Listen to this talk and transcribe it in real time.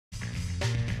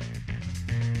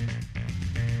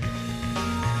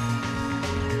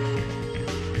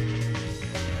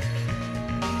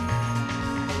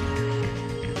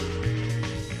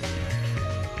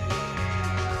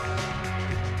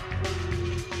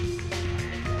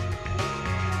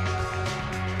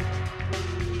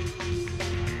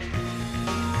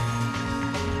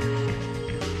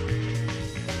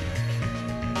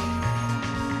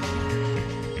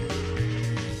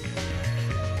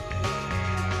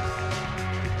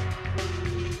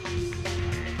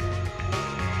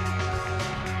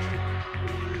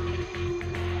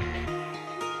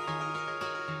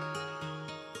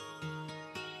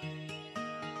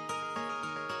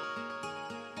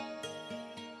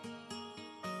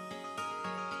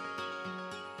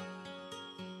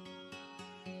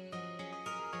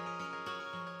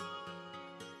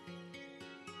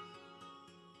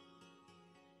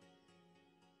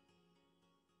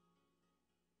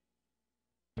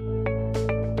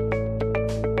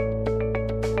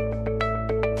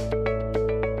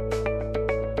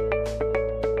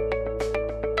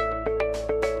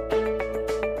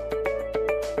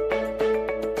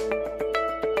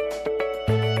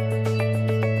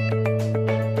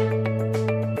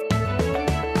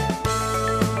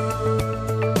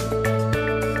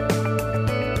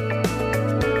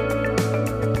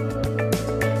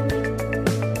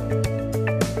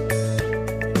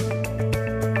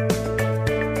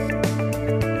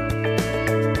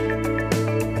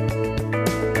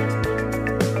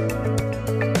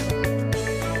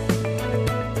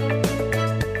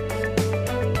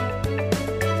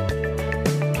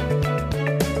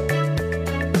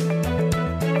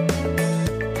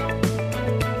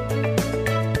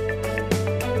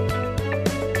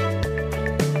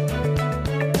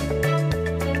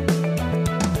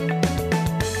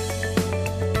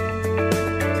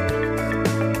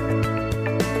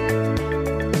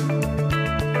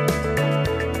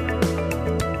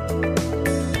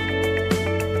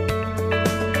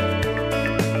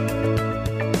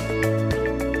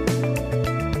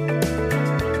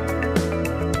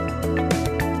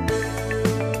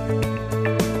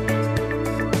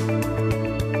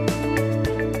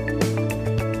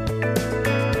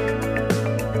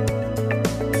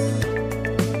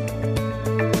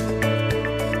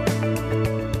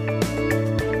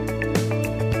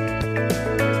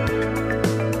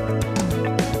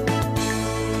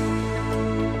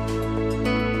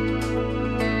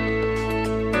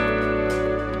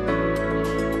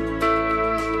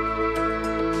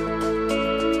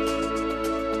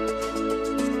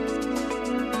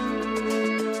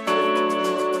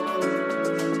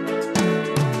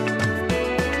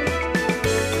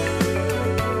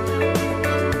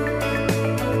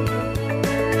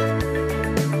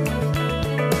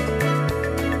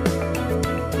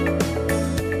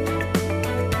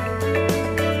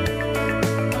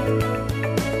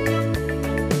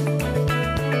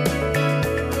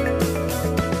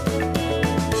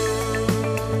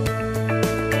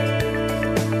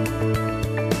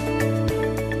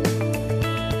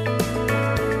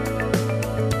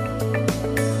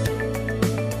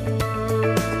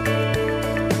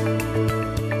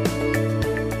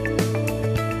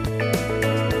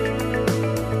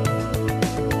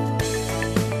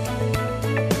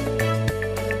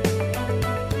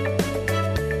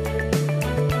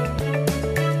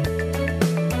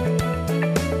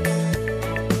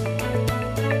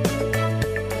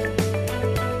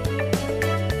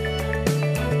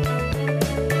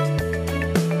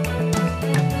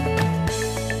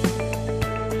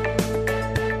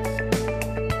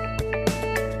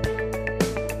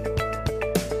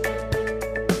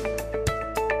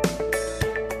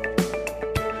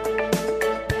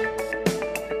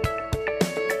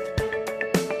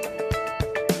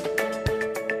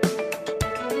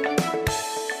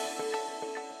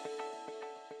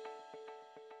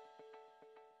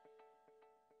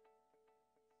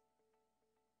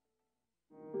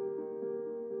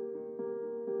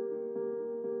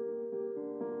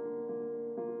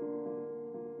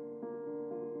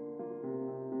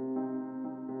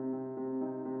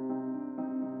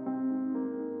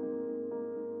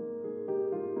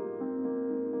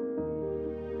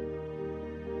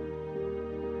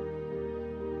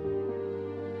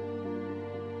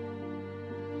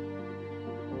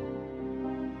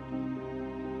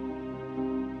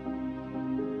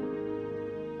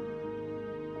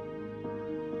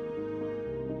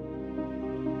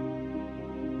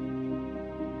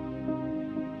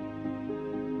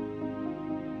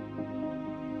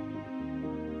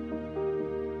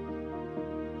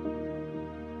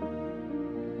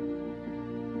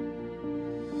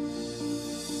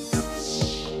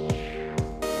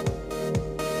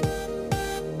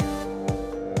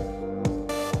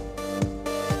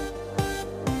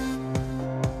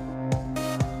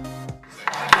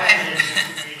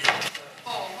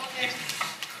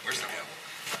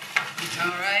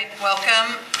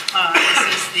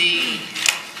the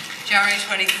January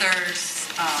 23rd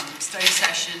study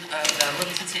session of the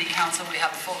Littleton City Council. We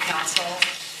have a full council,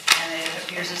 and it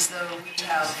appears as though we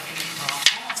have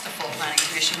almost a full planning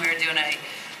commission. We're doing a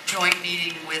joint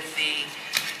meeting with the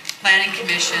planning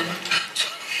commission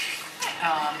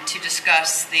to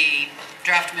discuss the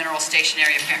draft mineral station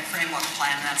area framework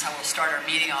plan, and that's how we'll start our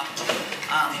meeting off.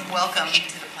 Welcome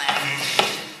to the planning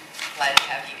commission. Glad to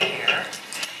have you here.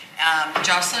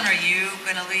 Jocelyn, are you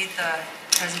going to lead the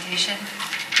presentation?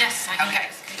 Yes, I can.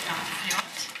 Okay. You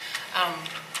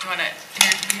want to?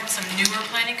 We have some newer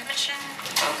planning commission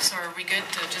folks, or are we good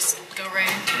to just go right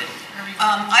into it?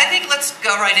 I think let's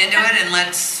go right into it, and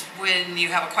when you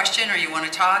have a question or you want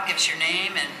to talk, give us your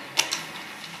name, and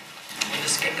we'll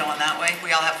just get going that way.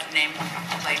 We all have name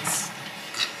plates.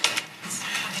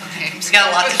 Okay. We've got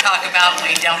a lot to talk about, and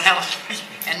we don't have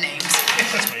and names.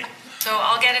 So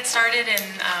I'll get it started,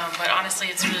 but honestly,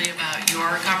 it's really about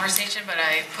your conversation. But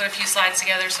I put a few slides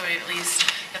together so we at least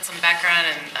get some background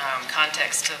and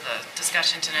context to the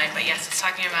discussion tonight. But yes, it's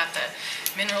talking about the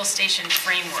mineral station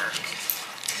framework.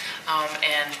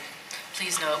 And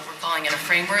please note, we're calling it a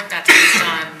framework. That's based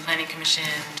on Planning Commission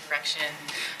direction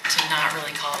to not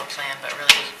really call it a plan, but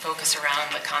really focus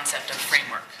around the concept of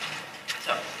framework.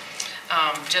 So.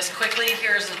 Just quickly,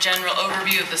 here's a general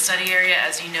overview of the study area.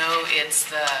 As you know, it's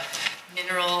the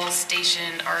mineral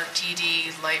station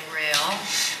RTD light rail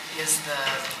is the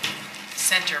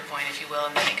center point, if you will,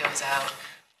 and then it goes out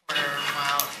quarter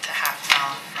mile to half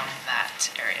mile from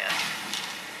that area.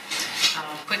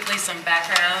 Quickly, some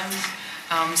background.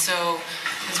 So,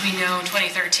 as we know, in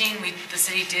 2013, the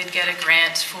city did get a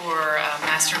grant for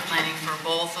master planning for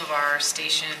both of our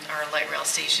light rail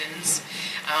stations.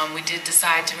 We did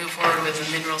decide to move forward with the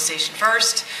mineral station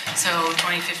first. So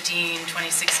 2015,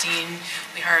 2016,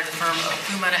 we hired the firm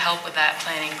Okuma to help with that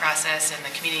planning process, and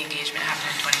the community engagement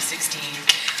happened in 2016.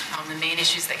 The main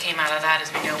issues that came out of that,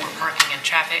 as we know, were parking and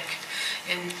traffic.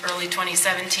 In early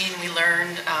 2017, we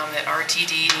learned that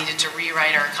RTD needed to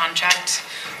rewrite our contract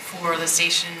for the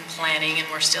station planning, and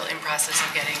we're still in process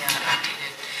of getting an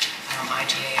updated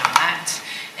IGA on that.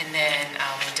 And then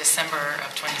in December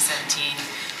of 2017,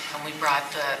 we brought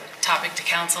the topic to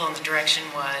council, and the direction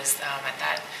was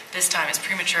this time it's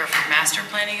premature for master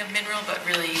planning of mineral, but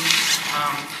really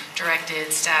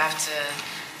directed staff to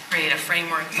create a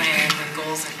framework plan with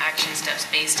goals and action steps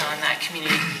based on that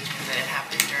community engagement that had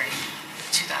happened during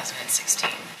 2016.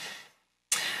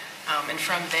 And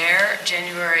from there,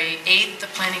 January 8th, the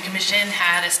Planning Commission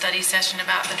had a study session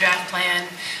about the draft plan,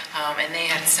 and they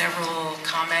had several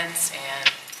comments and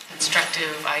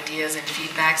constructive ideas and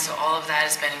feedback, so all of that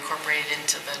has been incorporated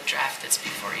into the draft that's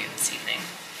before you this evening.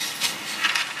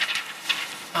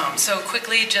 So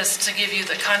quickly, just to give you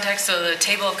the context, so the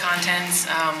table of contents,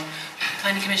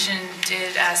 Planning Commission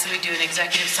did ask that we do an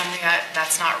executive summary.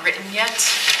 That's not written yet,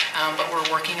 but we're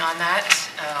working on that.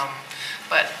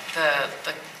 But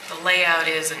the layout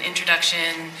is an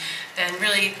introduction. Then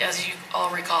really, as you all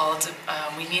recall,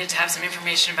 we needed to have some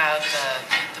information about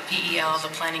the PEL, the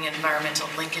Planning and Environmental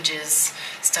Linkages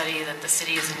study that the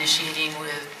city is initiating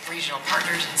with regional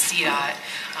partners and CDOT,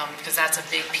 because that's a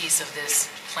big piece of this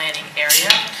planning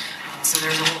area. So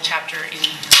there's a whole chapter in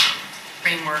the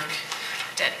framework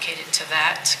dedicated to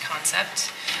that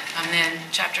concept. And then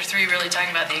chapter 3 really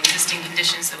talking about the existing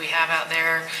conditions that we have out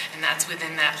there, and that's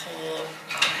within that whole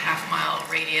half-mile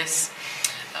radius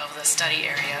of the study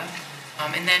area.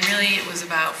 And then really it was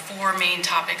about 4 main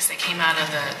topics that came out of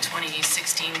the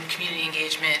 2016 community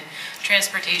engagement: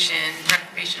 transportation,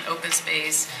 recreation, open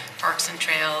space, parks and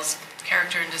trails,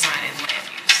 character and design, and land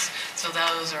use. So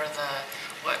those are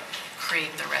what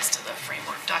create the rest of the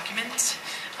framework document.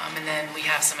 And then we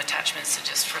have some attachments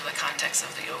just for the context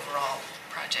of the overall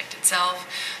project itself.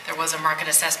 There was a market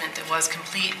assessment that was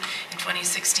complete in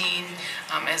 2016,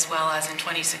 as well as in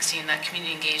 2016, that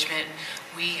community engagement.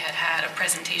 We had a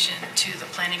presentation to the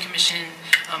Planning Commission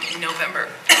in November,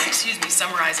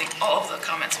 summarizing all of the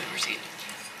comments we received.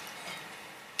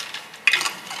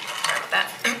 Sorry about that.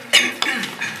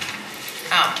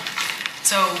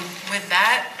 So with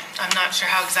that, I'm not sure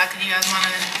how exactly you guys want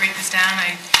to break this down.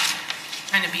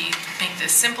 Trying to make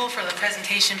this simple for the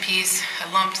presentation piece. I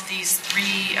lumped these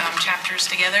 3 chapters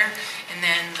together, and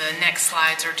then the next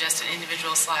slides are just an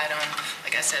individual slide on,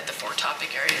 like I said, the 4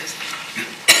 topic areas.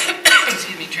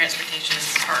 Transportation,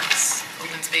 parks,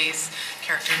 open space,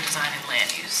 character and design, and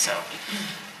land use. So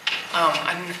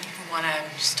I want to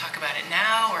just talk about it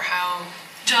now, or how?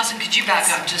 Jocelyn, could you back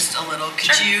up just a little?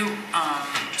 Could you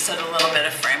set a little bit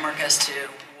of framework as to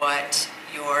what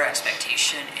your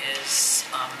expectation is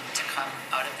to come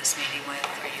out of this meeting with?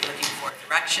 Are you looking for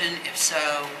direction? If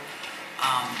so,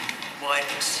 what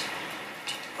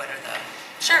are the...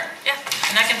 Sure, yeah.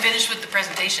 And I can finish with the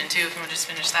presentation too, if you want to just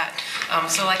finish that.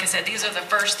 So like I said, these are the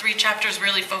first 3 chapters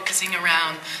really focusing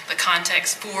around the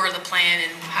context for the plan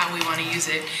and how we want to use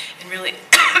it. And really,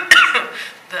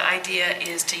 the idea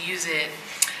is to use it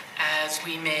as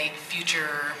we make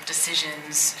future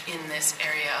decisions in this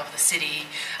area of the city.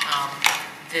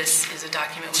 This is a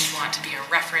document we want to be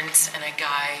a reference and a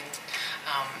guide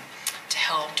to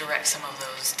help direct some of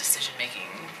those decision-making.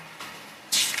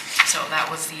 So that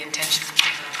was the intention of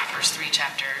the first 3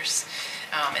 chapters.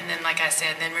 And then, like I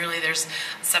said, then really there's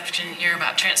a section here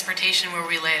about transportation where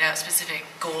we laid out specific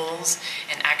goals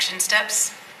and action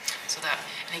steps. So that,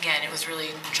 and again, it was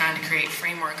really trying to create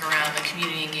framework around the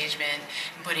community engagement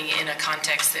and putting it in a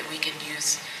context that we could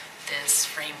use this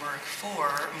framework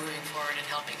for moving forward and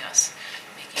helping us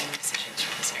making decisions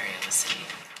for this area of the city.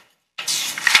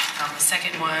 The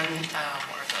second one, I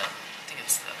think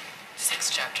it's the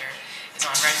 6th chapter, is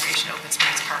on recreation, open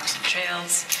space, parks, and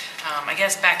trails. I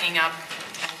guess backing up,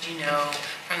 as you know,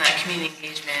 from that community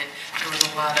engagement, there was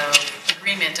a lot of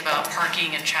agreement about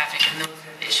parking and traffic, and those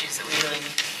are the issues that we really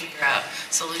need to figure out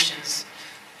solutions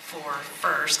for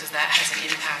first, because that has an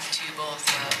impact to both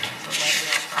the light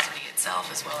rail property itself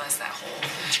as well as that whole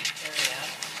area.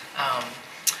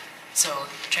 So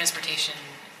transportation,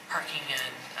 parking, and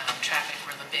traffic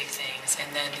were the big things, and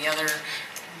then the other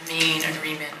main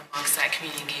agreement amongst that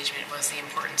community engagement was the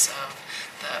importance of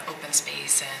the open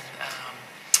space and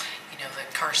the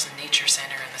Carson Nature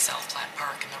Center and the South Platte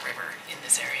Park and the river in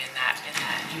this area, and that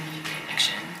unique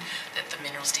connection that the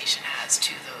mineral station has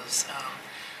to those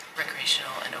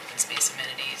recreational and open space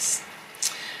amenities.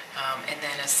 And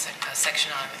then a section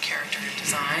on the character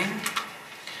design,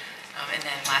 and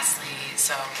then lastly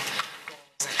some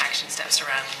goals and action steps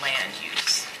around land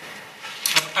use.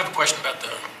 I have a question about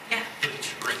the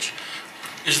bridge.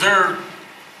 Is there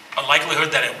a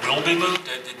likelihood that it will be moved?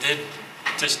 It did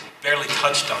just barely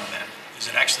touched on that. Is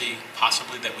it actually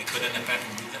possibly that we could end up having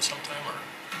to move that sometime? Or?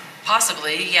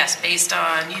 Possibly, yes, based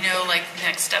on, like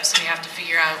next steps we have to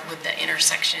figure out with the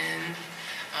intersection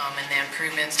and the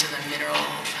improvements to the Mineral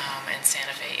and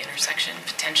Santa Fe intersection,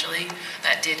 potentially.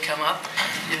 That did come up.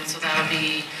 So that'll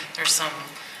be, there's some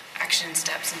action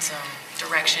steps and some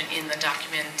direction in the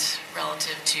document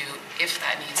relative to if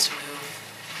that needs to move,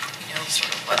 sort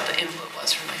of what the input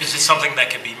was from the Is it something that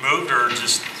could be moved or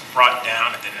just brought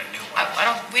down and then a new one?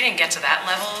 We didn't get to that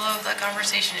level of the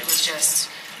conversation. It was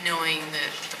just knowing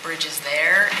that the bridge is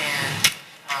there and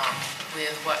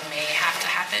with what may have to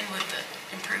happen with the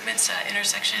improvements to that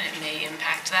intersection, it may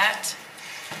impact that.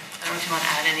 I don't know if you want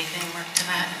to add anything, Mark, to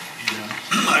that?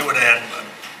 Yeah, I would add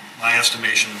my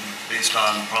estimation based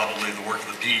on probably the work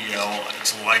of the PEL,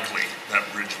 it's likely that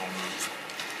bridge will move.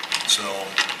 So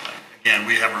again,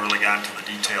 we haven't really gotten to the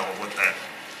detail of what that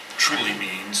truly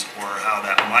means or how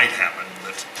that might happen,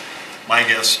 but my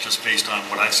guess, just based on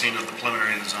what I've seen of the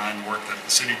preliminary design work that the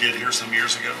city did here some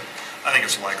years ago, I think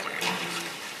it's likely it will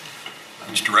move.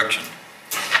 Which direction?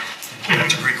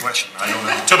 That's a great question. I don't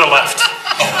know. To the left.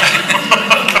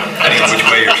 Depending on which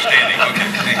way you're standing. Okay,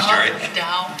 thanks, Jerry.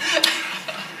 Down.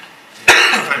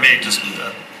 If I may, just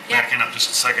backing up just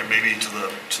a second, maybe to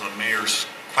the mayor's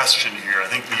question here. I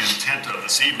think the intent of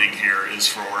this evening here is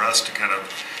for us to kind of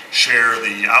share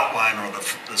the outline or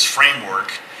this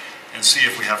framework and see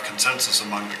if we have consensus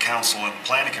among the council and the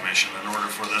planning commission in order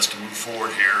for this to move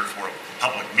forward here for a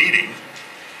public meeting,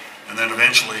 and then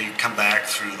eventually come back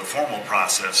through the formal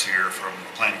process here from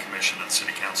the planning commission and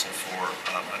city council for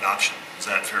adoption. Is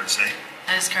that fair to say?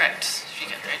 That is correct. If you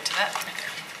get right to that, right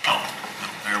there. Oh,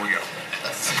 there we go.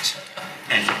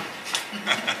 Thank you.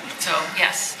 So,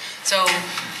 yes. So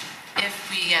if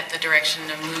we get the direction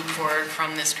to move forward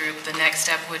from this group, the next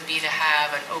step would be to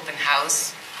have an open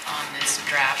house on this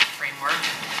draft framework.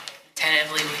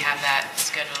 Tentatively, we have that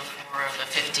scheduled for the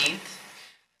 15th,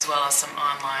 as well as some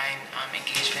online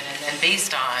engagement. And then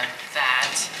based on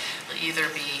that, it'll either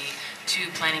be to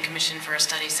Planning Commission for a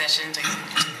study session to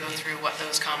go through what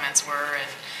those comments were and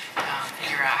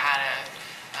figure out how to,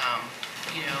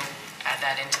 add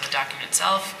that into the document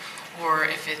itself, or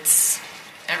if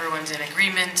everyone's in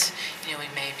agreement, we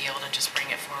may be able to just bring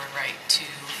it forward right to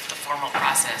the formal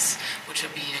process, which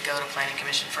would be to go to Planning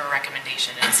Commission for a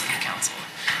recommendation and City Council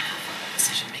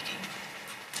decision making.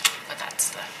 But that's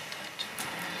the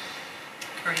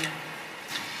Karina.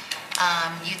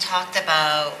 You talked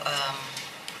about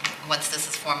once this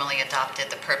is formally adopted,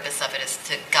 the purpose of it is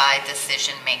to guide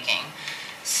decision making.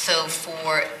 So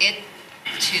for it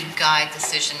to guide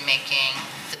decision making,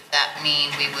 does that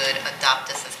mean we would adopt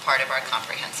this as part of our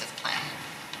comprehensive plan?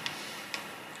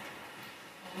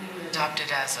 we would adopt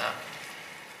it as a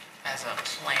as a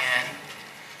plan.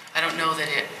 I don't know that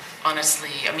it,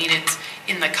 honestly, I mean, it's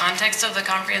in the context of the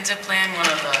comprehensive plan,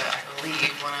 I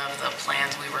believe, one of the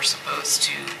plans we were supposed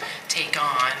to take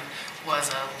on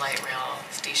was a light rail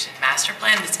station master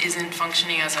plan. This isn't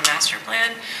functioning as a master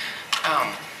plan.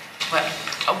 But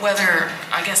whether,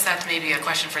 I guess that's maybe a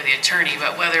question for the attorney,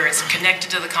 but whether it's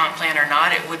connected to the comp plan or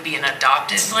not, it would be an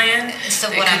adopted plan So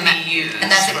that what could be used.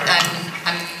 And that's, for-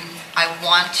 I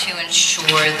want to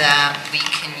ensure that we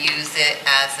can use it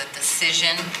as a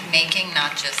decision-making,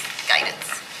 not just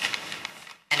guidance.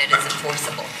 And it is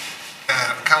enforceable.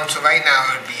 Council, right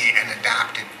now it would be an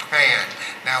adopted plan.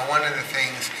 Now, one of the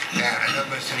things that a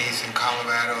number of cities in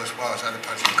Colorado, as well as other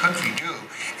parts of the country, do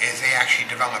is they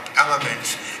actually develop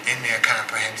elements in their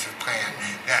comprehensive plan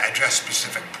that address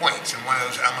specific points. And one of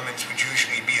those elements would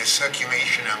usually be a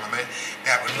circulation element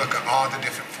that would look at all the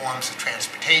different forms of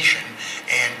transportation,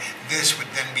 and this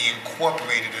would then be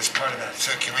incorporated as part of that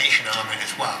circulation element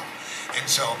as well. And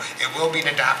so it will be an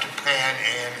adopted plan,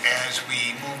 and as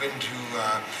we move into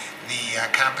the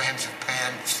comprehensive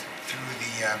plan through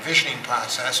the visioning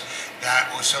process,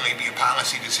 that will certainly be a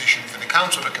policy decision for the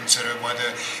council to consider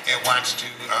whether it wants to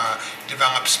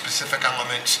develop specific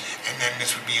elements, and then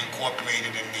this would be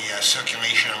incorporated in the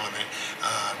circulation element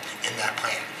in that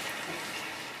plan.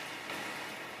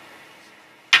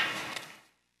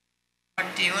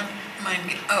 Do you mind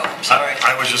me? Oh, I'm sorry.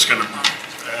 I was just going to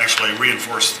actually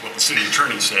reinforce what the city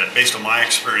attorney said. Based on my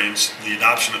experience, the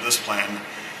adoption of this plan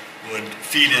would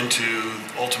feed into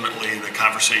ultimately the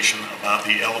conversation about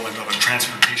the element of a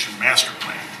transportation master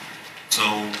plan.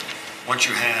 So once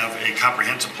you have a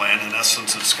comprehensive plan, in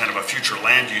essence it's kind of a future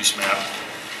land use map,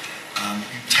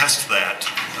 you test that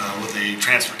with a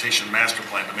transportation master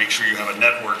plan to make sure you have a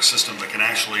network system that can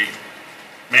actually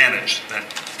manage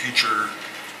that future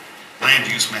land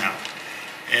use map.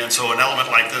 And so an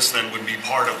element like this then would be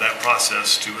part of that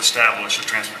process to establish a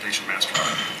transportation master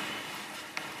plan.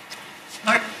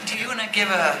 Mark, do you want to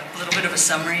give a little bit of a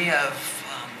summary of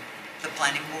the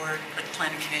planning board, or the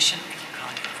planning commission? I keep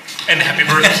calling it. And happy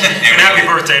birthday, and happy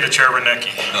birthday to Chair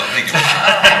Renecki. Oh, thank you.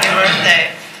 Happy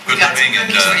birthday. We Good got some living and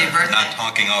cookies for your birthday. not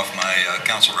talking off my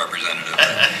council representative.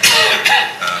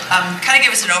 Kind of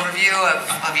give us an overview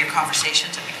of your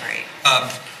conversations, that'd be great.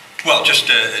 Well, just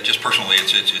personally,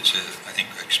 it's I think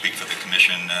I speak for the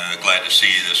commission. Glad to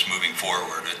see this moving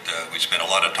forward. We spent a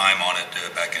lot of time on it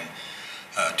back in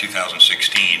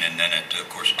 2016, and then it, of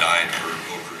course, died for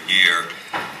over a year.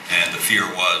 And the fear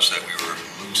was that we were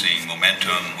losing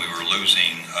momentum. We were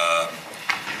losing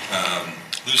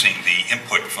the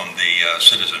input from the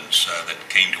citizens that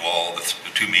came to all the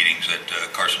two meetings at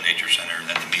Carson Nature Center, and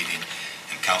then the meeting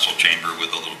in council chamber with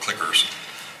the little clickers.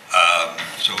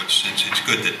 So it's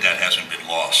good that hasn't been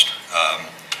lost.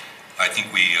 I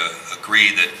think we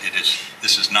agree that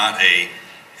this is not a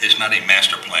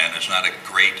master plan. There's not a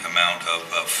great amount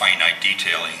of finite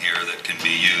detailing here that can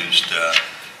be used,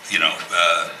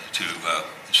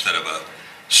 instead of a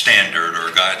standard or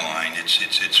a guideline. It's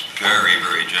very,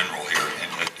 very general here,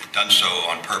 and it's done so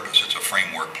on purpose. It's a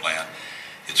framework plan.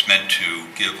 It's meant to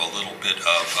give a little bit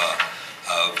of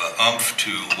oomph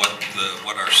to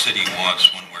what our city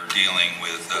wants when we're dealing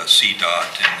with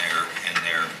CDOT in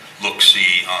their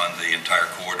look-see on the entire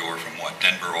corridor from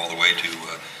Denver all the way to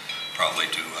probably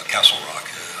to Castle Rock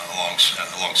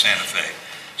along Santa Fe.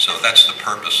 So that's the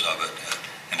purpose of it,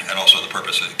 and also the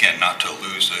purpose is, again, not to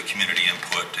lose the community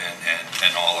input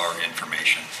and all our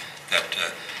information that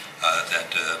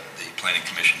the Planning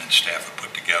Commission and staff have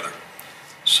put together.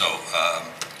 So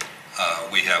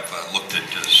we have looked at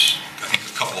this, I think,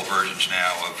 a couple of versions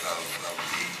now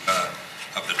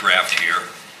of the draft here,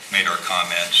 made our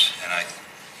comments, and I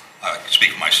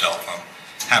speak for myself. I'm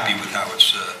happy with how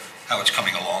it's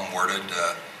coming along, worded.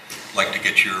 Like to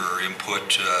get your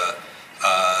input.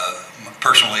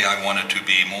 Personally, I wanted to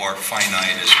be more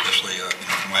finite, especially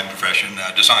in my profession,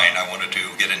 design. I wanted to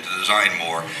get into design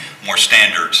more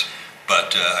standards,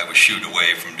 but I was shooed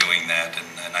away from doing that,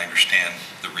 and I understand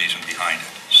the reason behind it.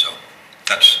 So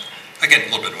that's, again,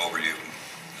 a little bit of overview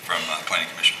from Planning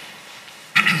Commission.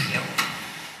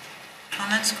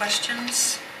 Comments,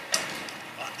 questions?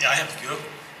 Yeah, I have a few.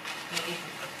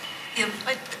 Yeah,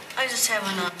 I just have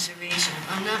an observation.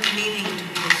 I'm not meaning to be a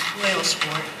whale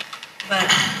sport,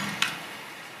 but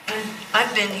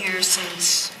I've been here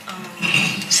since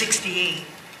 '68,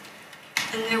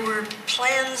 and there were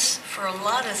plans for a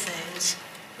lot of things.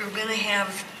 We were going to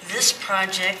have this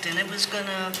project, and it was going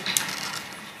to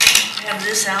have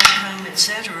this outcome,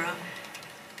 etc.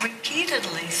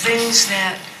 Repeatedly, things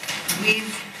that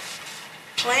we've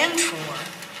planned for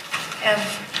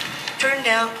have turned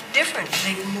out different.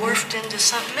 They've morphed into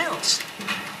something else.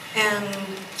 And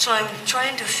so I'm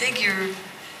trying to figure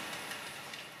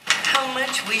how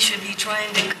much we should be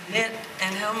trying to commit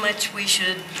and how much we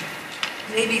should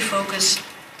maybe focus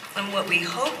on what we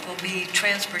hope will be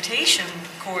transportation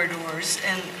corridors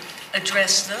and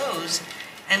address those,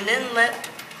 and then let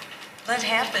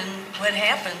happen what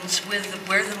happens with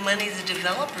where the money the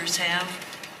developers have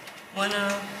want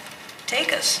to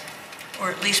take us, or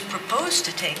at least propose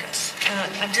to take us.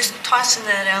 I'm just tossing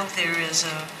that out there as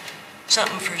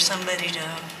something for somebody to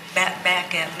bat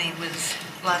back at me with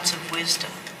lots of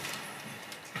wisdom.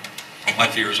 My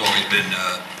fear has always been,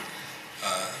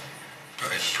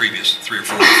 probably the previous 3 or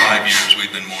 4 or 5 years,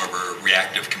 we've been more of a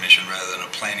reactive commission rather than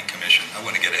a planning commission. I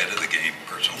want to get ahead of the game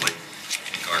personally. I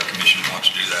think our commission wants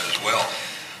to do that as well.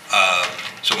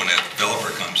 So when a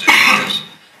developer comes in,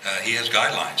 he has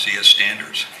guidelines, he has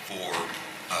standards for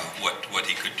what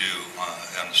he could do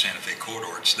on the Santa Fe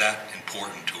corridor. It's that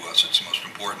important to us. It's the most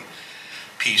important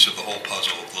piece of the whole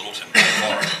puzzle of Littleton by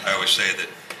far. I always say that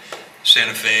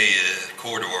Santa Fe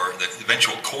corridor, the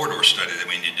eventual corridor study that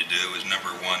we need to do is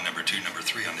number 1, number 2, number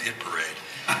 3 on the hit parade.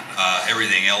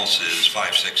 Everything else is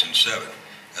 5, 6, and 7.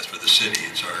 As for the city,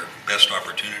 it's our best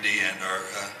opportunity and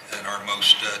our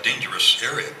most dangerous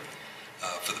area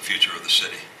for the future of the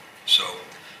city. So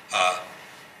I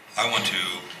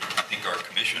think our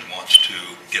commission wants to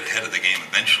get ahead of the game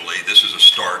eventually. This is a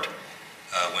start.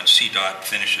 When CDOT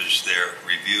finishes their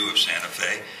review of Santa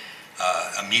Fe,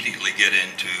 immediately get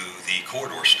into the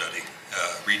corridor study,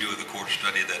 redo of the corridor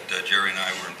study that Jerry and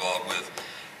I were involved with.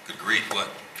 Good grief,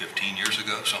 15 years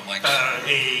ago, something like that?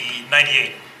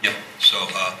 98. Yep. So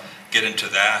get into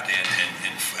that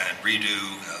and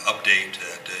redo, update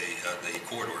the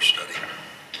corridor study.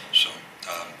 So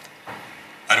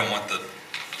I don't want the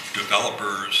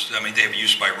developers, they have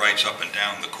use by rights up and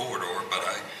down the corridor, but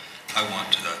I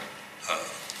want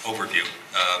overview,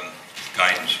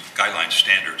 guidelines,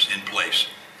 standards in place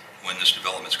when this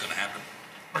development's going to happen.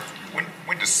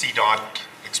 When does CDOT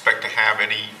expect to have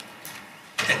any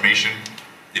information?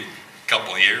 A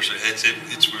couple of years. There's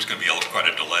going to be quite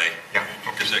a delay. Yeah.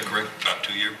 Okay. Is that correct? About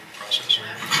 2-year process?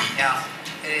 Yeah,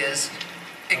 it is.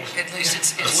 At least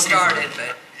it's started,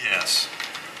 but. Yes.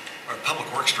 Our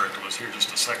Public Works Director was here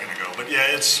just a second ago, but yeah,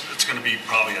 it's going to be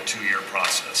probably a 2-year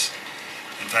process.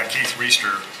 In fact, Keith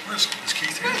Reister, is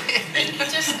Keith here? He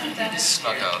just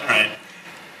Snuck out. All right.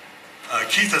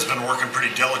 Keith has been working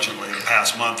pretty diligently the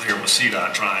past month here with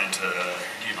CDOT trying to,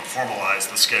 formalize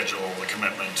the schedule, the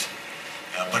commitment.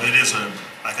 But it is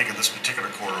I think in this particular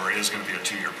corridor, it is going to be a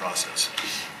 2-year process.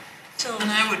 So,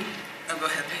 And I would, go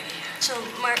ahead, Peggy. so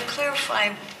Mark, clarify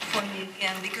for me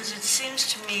again, because it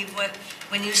seems to me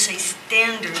when you say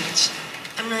standards,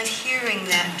 I'm not hearing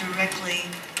that directly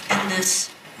in this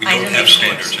We item. don't have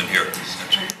standards in here.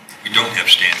 We don't have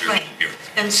standards Right. here.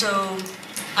 And so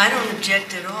I don't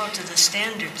object at all to the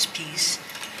standards piece.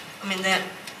 A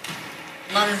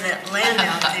lot of that land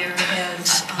out there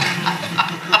has,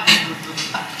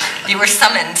 You were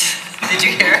summoned. Did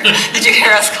you hear? Did you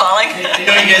hear us calling? I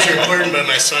know you guys are important, but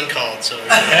my son called, so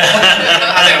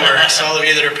how that works. All of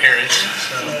you that are parents.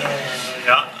 So.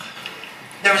 Yeah.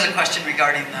 There was a question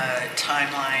regarding the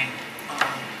timeline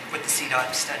with the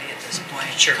CDOT study at this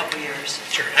point. Sure. A couple years.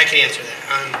 Sure, I can answer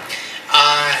that.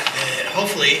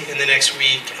 Hopefully in the next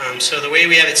week. So the way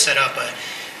we have it set up, a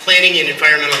planning and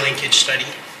environmental linkage study,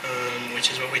 which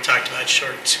is what we talked about,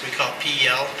 we call it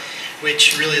PEL,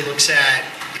 which really looks at,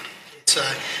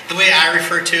 the way I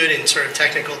refer to it in sort of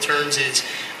technical terms is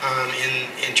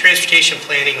in transportation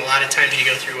planning, a lot of times you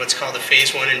go through what's called the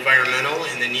phase 1 environmental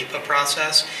in the NEPA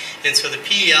process. And so the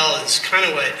PEL is kind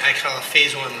of what I call a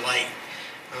phase 1 light.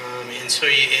 And so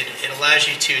it allows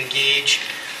you to engage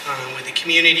with the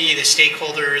community, the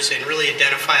stakeholders, and really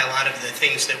identify a lot of the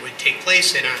things that would take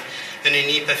place in a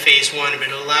NEPA phase 1, but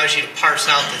it allows you to parse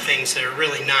out the things that are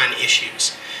really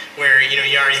non-issues, where you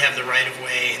already have the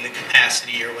right-of-way and the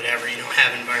capacity or whatever, you don't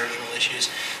have environmental issues.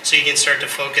 So you can start to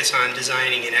focus on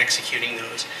designing and executing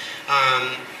those.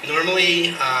 Normally,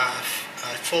 a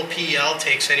full PEL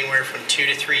takes anywhere from 2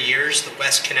 to 3 years. The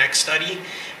West Connect study,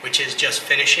 which is just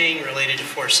finishing, related to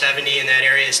 470 in that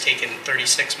area, has taken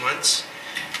 36 months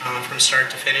from start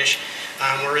to finish.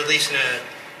 We're releasing a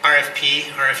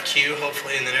RFQ,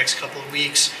 hopefully in the next couple of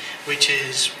weeks, which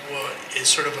is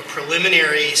sort of a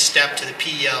preliminary step to the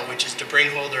PEL, which is to bring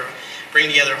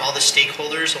together all the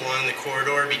stakeholders along the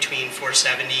corridor between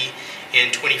 470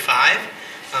 and 25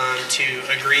 to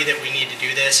agree that we need to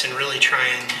do this and really try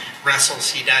and wrestle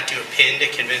CDOT to a pin to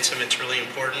convince them it's really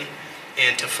important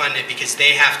and to fund it, because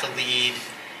they have to lead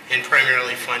and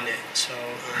primarily fund it. So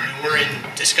we're in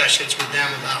discussions with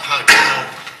them about how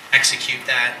to execute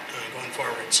that going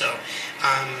forward. So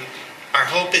our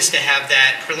hope is to have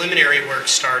that preliminary work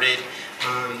started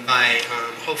by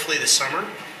hopefully the summer,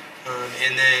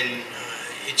 and then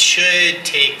it should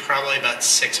take probably about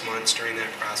 6 months during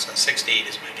that process. 6 to 8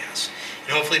 is my guess.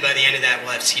 And hopefully by the end of that,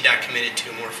 we'll have CDOT committed to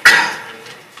a more formal.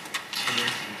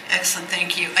 Excellent,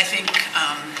 thank you. I think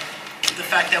the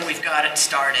fact that we've got it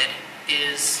started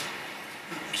is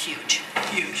huge,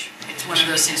 huge. It's one of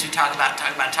those things we talk about,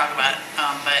 but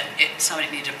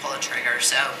somebody needs to pull a trigger,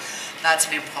 so that's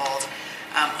been pulled.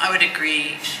 I would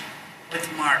agree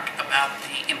with Mark about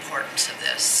the importance of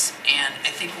this, and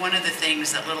I think one of the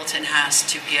things that Littleton has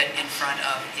to get in front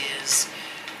of is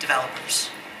developers,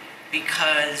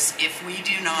 because if we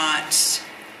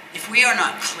are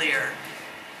not clear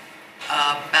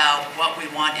about what we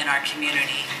want in our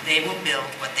community, they will build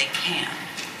what they can,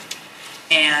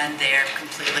 and they're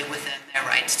completely within their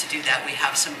rights to do that. We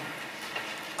have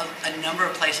a number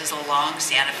of places along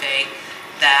Santa Fe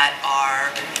that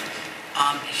are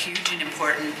huge and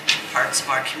important parts of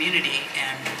our community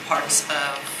and parts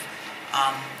of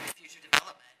future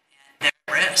development, and they're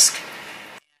at risk.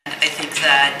 And I think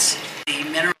that the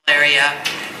mineral area,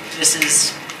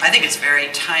 I think it's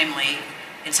very timely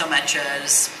in so much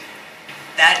as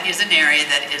that is an area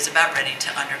that is about ready to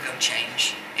undergo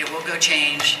change. It will undergo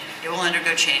change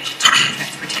in terms of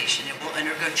transportation. It will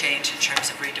undergo change in terms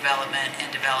of redevelopment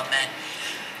and development,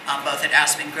 both at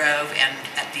Aspen Grove and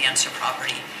at the Enser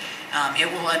property.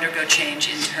 It will undergo change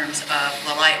in terms of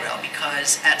the light rail,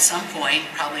 because at some point,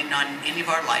 probably not in any of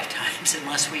our lifetimes,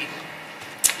 unless we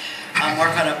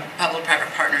work on a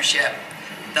public-private partnership,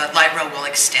 the light rail will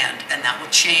extend, and that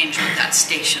will change what that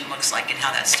station looks like and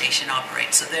how that station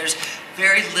operates. So there's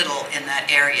very little in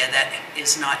that area that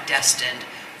is not destined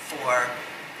for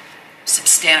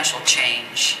substantial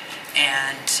change.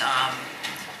 And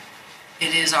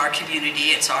it is our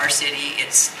community, it's our city,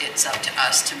 it's up to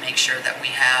us to make sure that we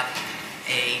have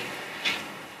a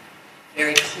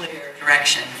very clear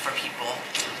direction for people,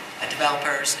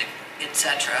 developers,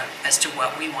 etc., as to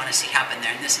what we want to see happen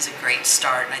there. And this is a great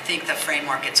start. And I think the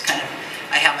framework,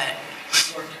 I haven't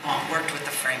worked with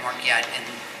the framework yet in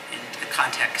the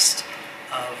context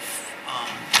of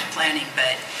planning,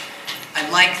 but I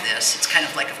like this. It's kind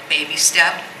of like a baby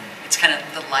step. It's kind of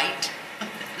the light.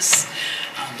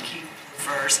 Key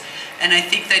refers. And I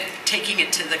think that taking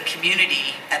it to the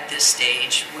community at this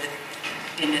stage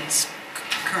in its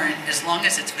current, as long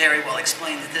as it's very well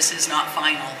explained that this is not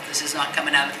final, this is not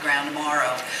coming out of the ground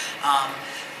tomorrow,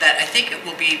 that I think it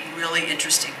will be really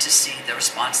interesting to see the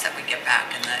response that we get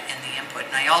back and the input.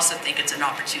 And I also think it's an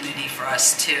opportunity for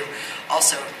us to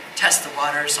also test the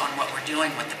waters on what we're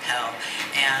doing with the Pell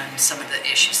and some of the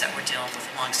issues that we're dealing with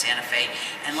along Santa Fe.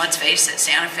 And let's face it,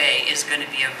 Santa Fe is going to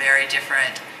be a very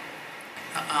different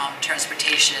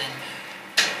transportation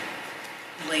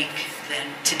link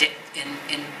than today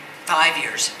in 5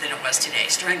 years than it was today.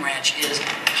 Stirring Ranch is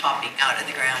popping out of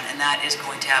the ground, and that is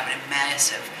going to have a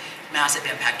massive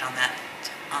impact on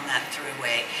that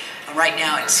throughway. Right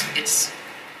now,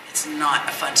 it's not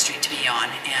a fun street to be on,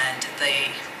 and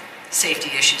the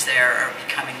safety issues there are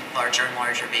becoming larger and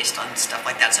larger based on stuff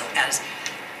like that. So as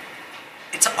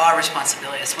it's our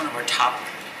responsibility, it's one of our top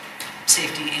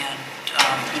safety and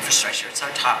infrastructure. It's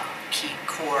our top key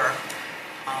core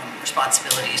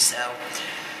responsibilities. So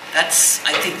that's,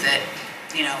 I think that,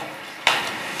 we'd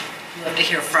love to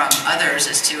hear from others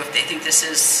as to if they think this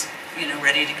is,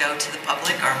 ready to go to the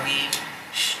public. Are we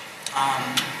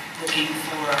looking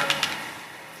for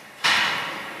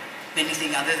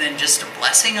anything other than just a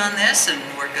blessing on this and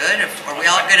we're good? Are we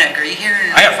all going to agree here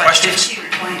in I have questions. 15 or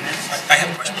 20 minutes? I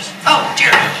have questions. Oh,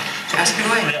 dear. Ask it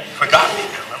away. Forgot me,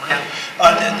 remember?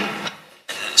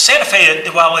 Santa Fe,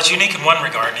 while it's unique in one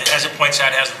regard, as it points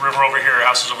out, it has the river over here,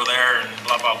 houses over there, and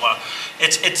blah, blah, blah.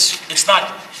 It's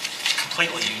not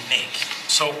completely unique.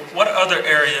 So what other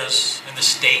areas in the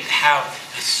state have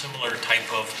this similar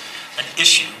type of an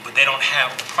issue, but they don't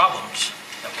have the problems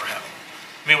that we're having?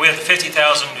 I mean, we have the 50,000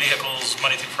 vehicles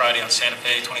Monday through Friday on Santa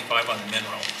Fe, 25 on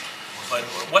Mineral. But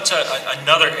what's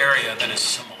another area that is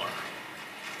similar?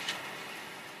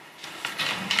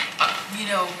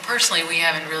 Personally, we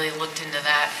haven't really looked into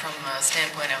that from a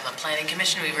standpoint of the Planning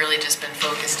Commission. We've really just been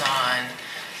focused on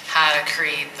how to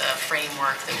create the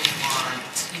framework that we want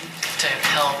to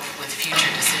help with future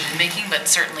decision making,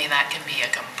 but certainly that can be a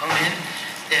component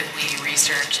that we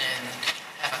research and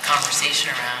have a conversation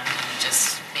around, and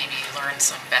just maybe learn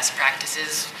some best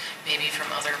practices maybe from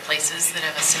other places that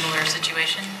have a similar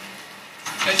situation.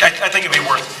 I think it'd be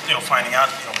worth, finding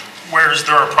out, where is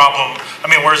there a problem? I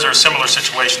mean, where is there a similar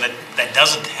situation that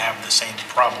doesn't have the same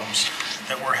problems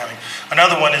that we're having?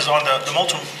 Another one is on the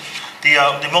The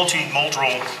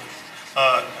multimodal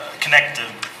connected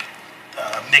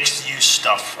mixed-use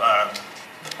stuff.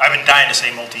 I've been dying to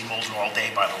say multimodal all day,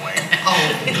 by the way.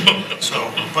 Oh.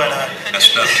 So, but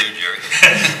Messed up too, Jerry.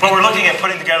 but we're looking at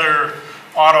putting together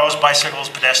autos, bicycles,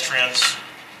 pedestrians,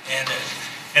 and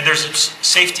there's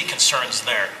safety concerns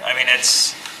there. I mean,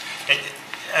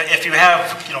 if you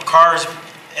have cars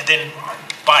and then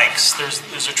bikes,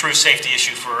 there's a true safety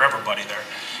issue for everybody there.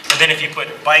 And then if you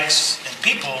put bikes and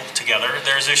people together,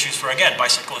 there's issues for, again,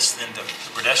 bicyclists and the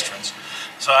pedestrians.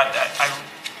 So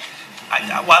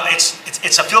well,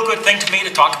 it's a feel-good thing to me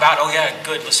to talk about. Oh yeah,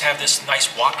 good. Let's have this nice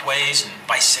walkways and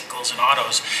bicycles and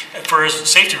autos. For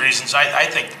safety reasons, I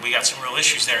think we got some real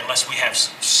issues there unless we have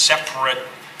separate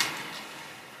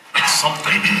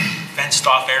something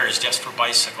fenced-off areas just for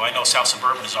bicycle. I know South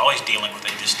Suburban is always dealing with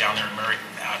it just down there in the Mary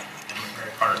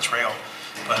Carter Trail,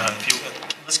 but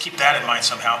let's keep that in mind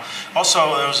somehow.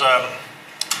 Also, there was I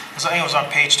think it was on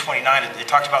page 29. It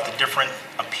talked about the different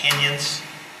opinions.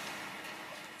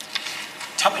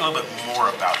 Tell me a little bit more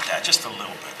about that, just a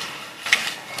little bit.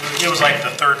 It was like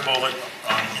the third bullet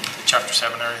in the chapter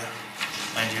 7 area,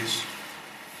 land use.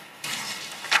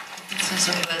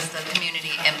 So it was the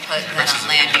community input then on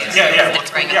land use. Yeah.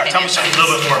 Differing Tell me opinions. something a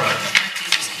little bit more about that.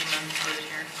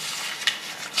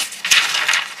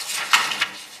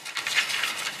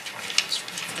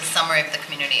 The summary of the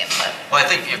community input. Well, I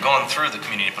think you're going through the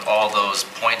community, but all those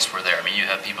points were there. I mean, you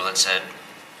have people that said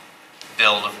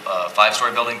build a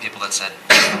 5-story building, people that said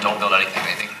don't build anything.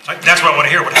 I think. That's what I want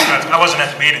to hear. I wasn't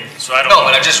at the meeting, so I don't know. No,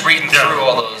 but I'm just reading through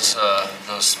all those.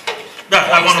 Yeah,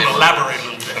 I want to elaborate a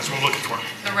little bit. That's what I'm looking for.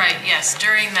 Right, yes.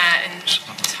 During that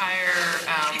entire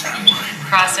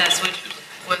process, which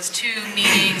was 2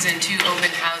 meetings and 2 open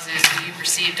houses, we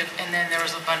received, and then there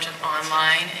was a bunch of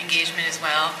online engagement as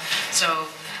well. So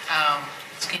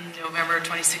in November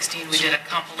 2016, we did a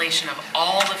compilation of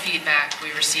all the feedback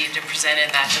we received and presented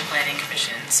that to Planning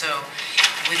Commission. So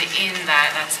within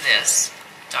that, that's this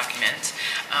document.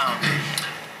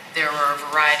 There were a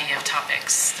variety of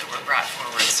topics that were brought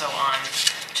forward. So on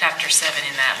chapter 7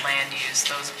 in that land use,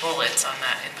 those bullets on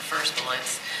that, in the first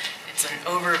bullets, it's an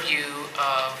overview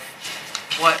of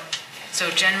so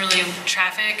generally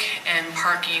traffic and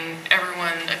parking,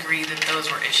 everyone agreed that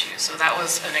those were issues. So that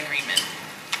was an agreement.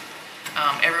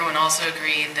 Everyone also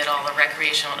agreed that all the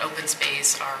recreational and open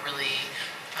space are really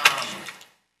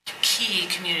key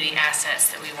community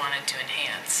assets that we wanted to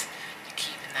enhance, to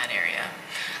keep in that area.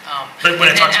 But when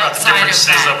it talks about the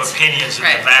differences of opinions in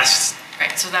the vast...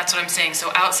 Right, so that's what I'm saying.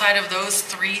 So outside of those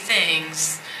 3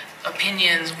 things,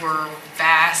 opinions were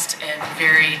vast and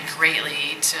varied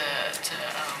greatly to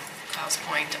Klaus'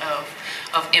 point of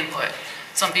input.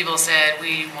 Some people said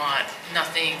we want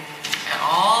nothing at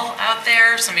all out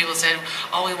there. Some people said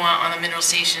all we want on the mineral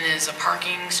station is a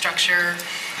parking structure.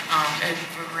 It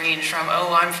ranged from,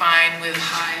 I'm fine with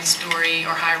high-story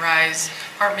or high-rise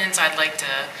apartments. I'd like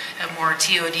to have more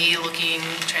TOD-looking,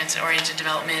 transit-oriented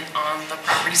development on the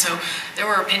property. So there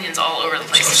were opinions all over the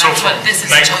place. So that's from what this is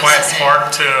nice quiet supposed to say.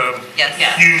 park to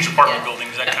huge apartment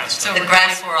buildings, that kind of stuff. The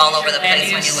graphs were all over the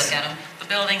place when you look at them. The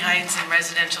building heights and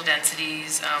residential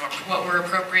densities, what were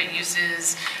appropriate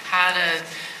uses, how to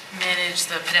manage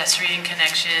the pedestrian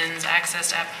connections,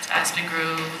 access to Aspen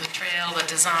Grove, the trail, the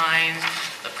design,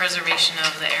 the preservation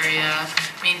of the area,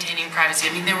 maintaining privacy.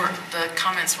 I mean, the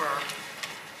comments were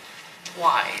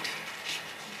wide.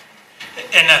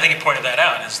 And I think you pointed that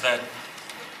out, is that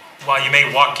while you may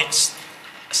walk in,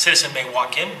 a citizen may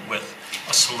walk in with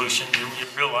a solution, you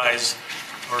realize,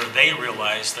 or they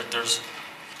realize, that there's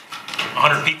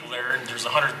 100 people there and there's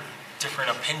 100 different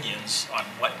opinions on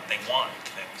what they want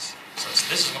things. So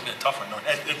this is going to be a tough one.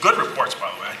 Good reports,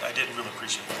 by the way. I did really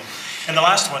appreciate them. And the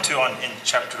last one, too, in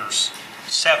chapter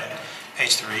 7,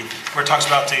 page 3, where it talks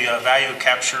about the value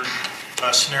capture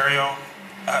scenario.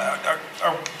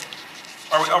 Are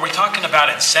we talking about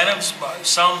incentives?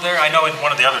 Some there? I know in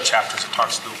one of the other chapters it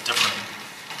talks a little different,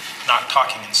 not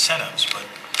talking incentives, but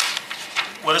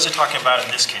what is it talking about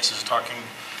in this case? Is it talking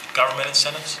government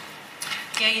incentives?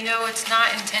 Yeah, it's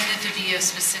not intended to be a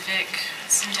specific,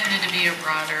 it's intended to be a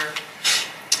broader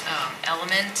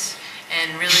element,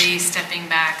 and really stepping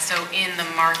back. So in the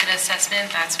market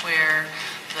assessment, that's where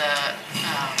the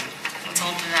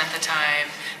consultant at the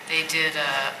time, they did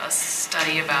a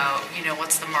study about,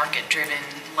 what's the market-driven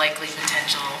likely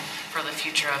potential for the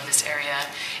future of this area.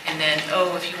 And then,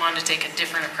 if you wanted to take a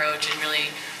different approach and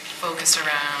really focus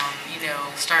around,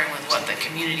 starting with what the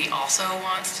community also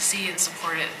wants to see and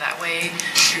support it that way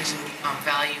through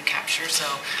value capture.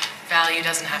 So value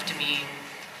doesn't have to mean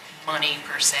money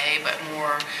per se, but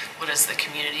more what is the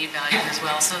community value as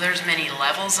well. So there's many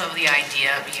levels of the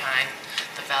idea behind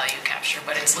the value capture,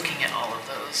 but it's looking at all of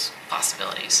those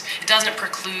possibilities. It doesn't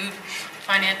preclude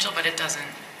financial, but it doesn't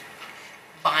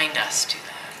bind us to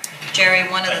that. Jerry,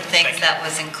 one of the things that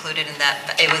was included in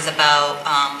that, it was about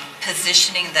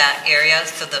positioning that area.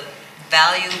 So the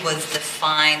value was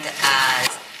defined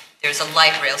as there's a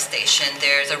light rail station,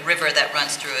 there's a river that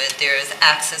runs through it, there's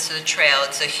access to the trail,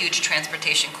 it's a huge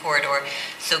transportation corridor.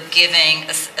 So giving,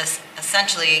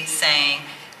 essentially saying,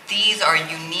 these are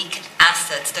unique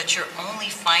assets that you're only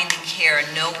finding here,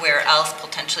 nowhere else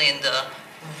potentially in the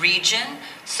region.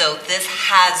 So this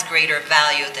has greater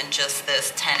value than just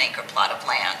this 10-acre plot of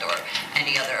land or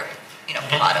any other,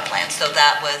 plot of land. So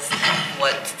that was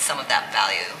what some of that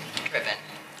value-driven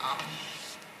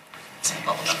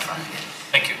bubbled up from.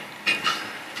 Thank you.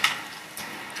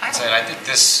 I think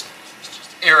this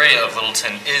area of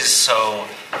Littleton is so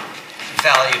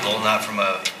valuable, not from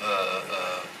a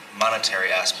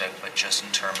monetary aspect, but just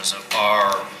in terms of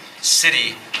our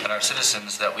city and our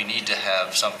citizens, that we need to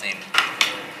have something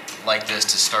like this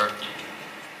to start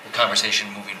the conversation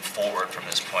moving forward from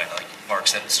this point. Like Mark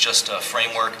said, it's just a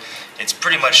framework. It's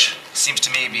pretty much, seems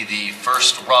to me, be the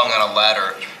first rung on a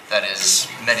ladder that is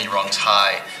many rungs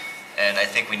high. And I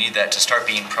think we need that to start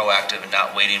being proactive and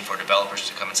not waiting for developers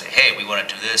to come and say, hey, we want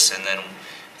to do this, and then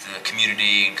the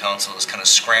community and council is kind of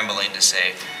scrambling to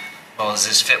say, well, does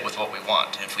this fit with what we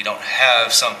want? And if we don't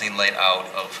have something laid out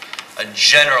of a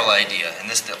general idea, and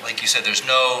this, like you said, there's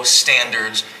no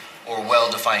standards or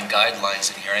well-defined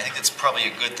guidelines in here. I think that's probably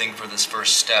a good thing for this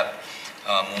first step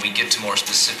when we get to more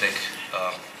specific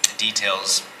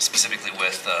details, specifically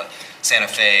with Santa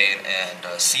Fe and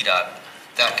CDOT.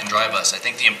 That can drive us. I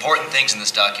think the important things in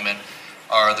this document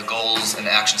are the goals and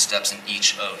action steps in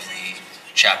each of the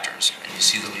chapters. And you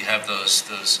see that we have those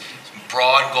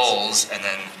broad goals, and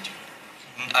then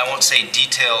I won't say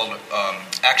detailed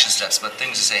action steps, but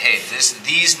things to say, hey,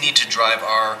 these need to drive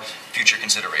our future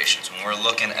considerations. When we're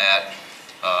looking at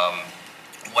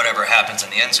whatever happens on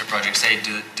the NSER project, say,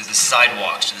 do the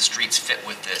sidewalks, do the streets fit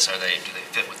with this? Do they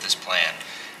fit with this plan?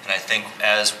 And I think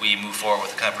as we move forward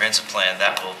with the comprehensive plan,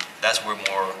 that's where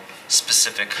more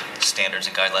specific standards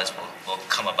and guidelines will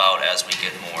come about as we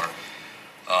get more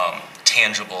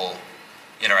tangible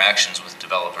interactions with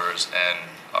developers and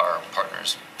our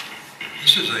partners.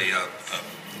 This is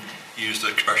use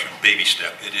the expression baby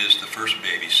step. It is the first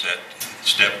baby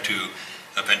step to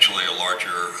eventually a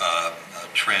larger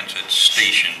transit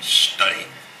station study,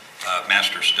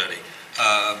 master study.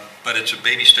 But it's a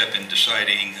baby step in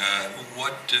deciding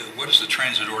what is the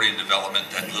transit-oriented development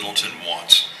that Littleton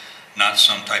wants, not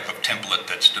some type of template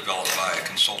that's developed by a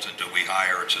consultant that we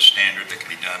hire. It's a standard that can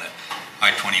be done at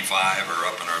I-25 or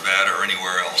up in Arvada or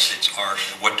anywhere else. It's ours.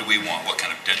 What do we want? What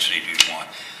kind of density do we want?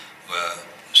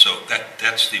 So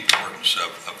that's the importance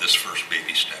of this first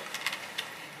baby step.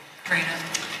 Karina?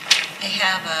 I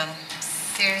have a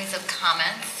series of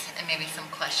comments and maybe some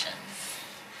questions.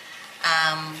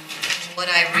 What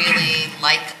I really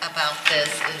like about this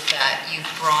is that we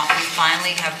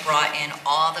finally have brought in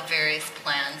all the various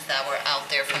plans that were out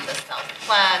there, from the South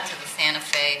Platte to the Santa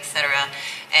Fe, etc.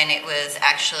 And it was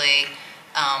actually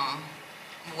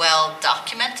well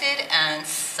documented and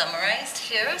summarized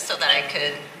here so that I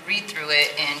could read through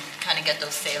it and kind of get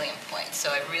those salient points. So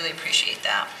I really appreciate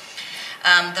that.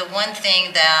 The one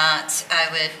thing that I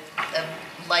would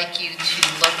like you to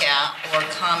look at or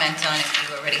comment on, if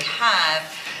you already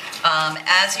have,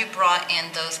 as you brought in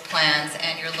those plans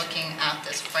and you're looking at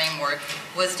this framework,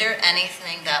 was there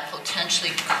anything that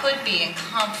potentially could be in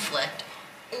conflict?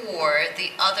 Or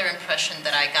the other impression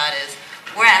that I got is,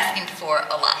 we're asking for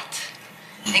a lot.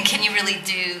 And can you really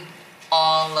do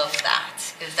all of that?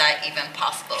 Is that even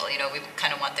possible? You know, we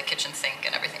kind of want the kitchen sink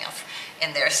and everything else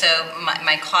in there. So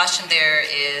my caution there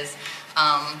is,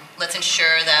 let's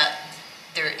ensure that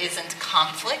there isn't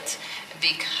conflict,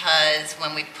 because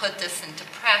when we put this into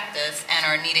practice and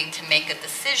are needing to make a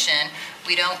decision,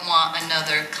 we don't want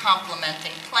another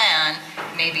complementing plan,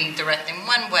 maybe directing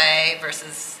one way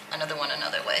versus another one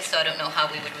another way. So I don't know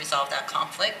how we would resolve that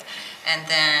conflict. And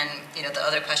then, you know, the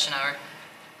other question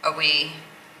are we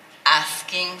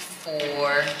asking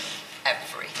for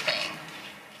everything?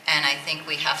 And I think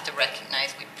we have to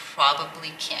recognize we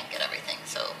probably can't get everything.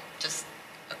 So just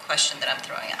a question that I'm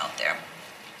throwing out there.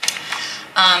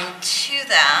 To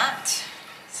that,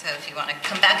 so if you want to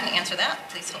come back and answer that,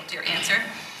 please hold your answer.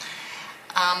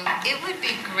 It would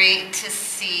be great to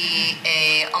see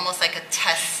almost like a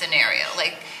test scenario.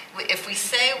 Like if we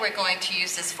say we're going to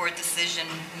use this for decision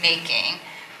making,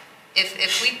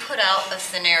 if we put out a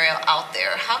scenario out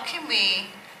there, how can we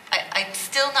I'm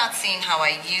still not seeing how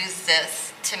I use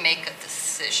this to make a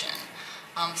decision.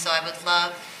 So I would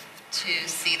love to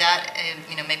see that,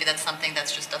 maybe that's something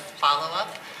that's just a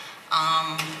follow-up.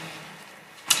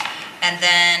 And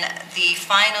then the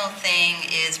final thing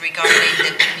is regarding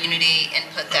the community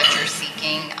input that you're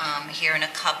seeking here in a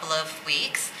couple of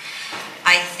weeks.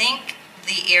 I think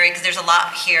the area, because there's a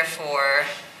lot here for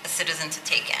a citizen to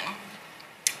take in.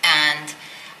 And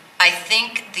I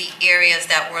think the areas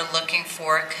that we're looking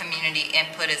for community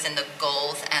input is in the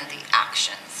goals and the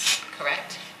actions,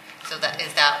 correct? So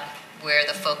is that where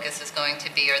the focus is going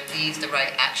to be? Are these the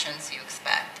right actions you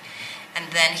expect?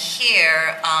 And then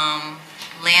here,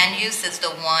 land use is the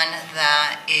one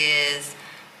that is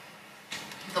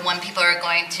the one people are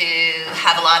going to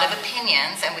have a lot of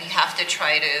opinions, and we have to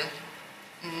try to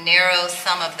narrow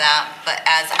some of that. But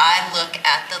as I look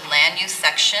at the land use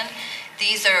section,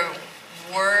 these are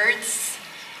words,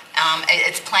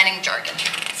 it's planning jargon.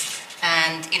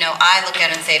 And, I look at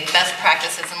it and say best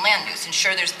practices in land use. And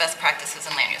sure, there's best practices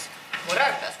in land use. What are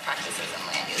best practices in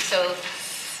land use? So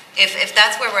if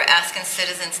that's where we're asking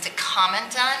citizens to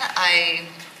comment on, I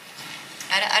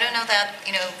don't know that,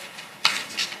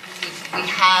 we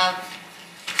have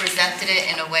presented it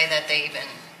in a way that they even,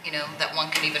 that one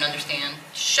can even understand.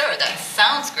 Sure, that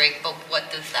sounds great, but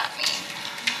what does that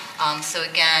mean? So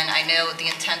again, I know the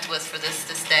intent was for this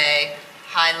to stay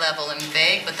high level and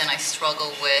vague, but then I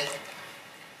struggle with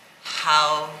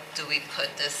how do we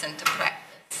put this into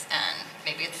practice? And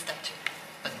maybe it's step 2,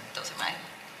 but those are my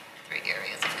 3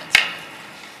 areas of concern.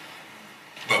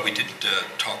 Well, we did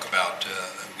talked about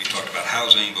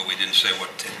housing, but we didn't say what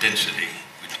density.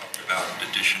 We talked about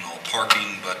additional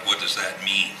parking, but what does that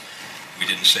mean? We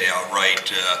didn't say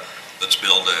outright, let's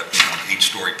build a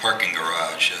 8-story parking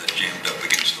garage jammed up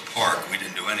against the park. We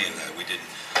didn't do any of that. We didn't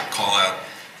call out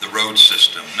the road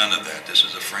system, none of that. This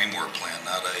is a framework plan,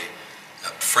 not a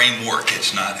framework.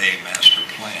 It's not a master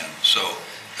plan. So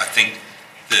I think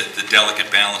the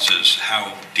delicate balance is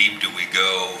how deep do we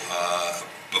go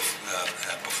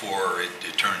before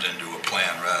it turns into a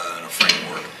plan rather than a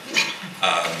framework.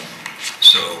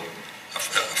 So a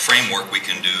framework we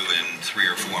can do in 3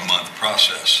 or 4 month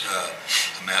process.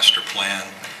 A master plan,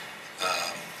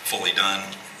 fully done,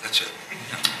 that's it.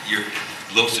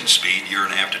 Littleton speed,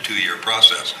 1.5 to 2 year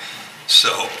process.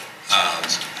 So.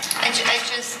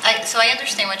 So I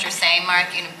understand what you're saying, Mark,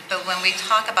 but when we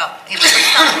talk about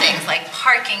some things like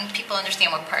parking, people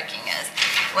understand what parking is.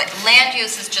 Land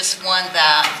use is just one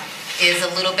that is a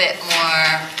little bit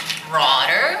more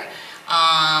broader,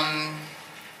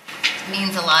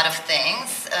 means a lot of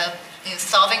things.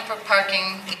 Solving for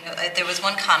parking, there was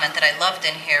one comment that I loved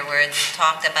in here where it's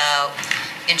talked about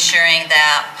ensuring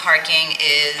that parking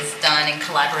is done in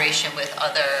collaboration with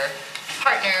other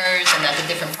partners and that the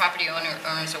different property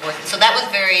owners are working. So that was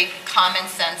very common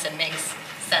sense and makes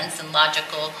sense and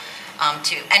logical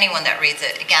to anyone that reads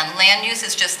it. Again, land use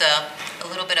is just a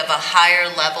little bit of a higher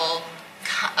level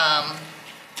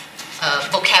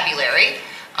vocabulary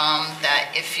that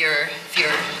if you're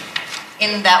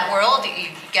in that world,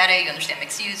 you get it, you understand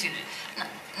mixed use,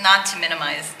 not to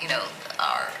minimize,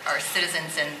 our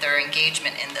citizens and their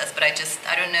engagement in this, but I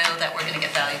don't know that we're going to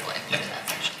get valuable input in that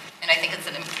section. And I think it's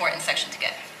an important section to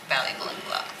get valuable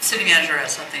input. City manager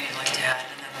has something you'd like to add,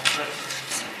 and then we'll vote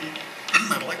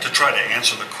for I'd like to try to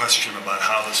answer the question about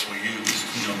how this will use,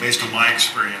 based on my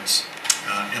experience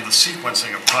in the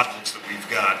sequencing of projects that we've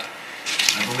got.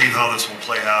 I believe how this will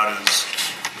play out is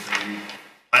the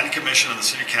Planning Commission and the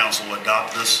City Council will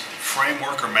adopt this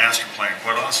framework or master plan.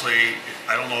 Quite honestly,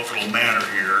 I don't know if it'll matter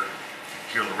here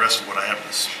the rest of what I have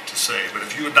to say, but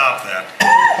if you adopt that,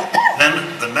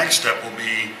 then the next step will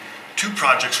be 2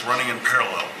 projects running in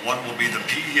parallel. One will be the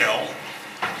PEL,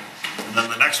 and then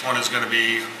the next one is going to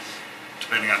be,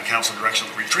 depending on council direction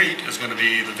of the retreat, is going to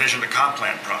be the vision to comp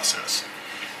plan process.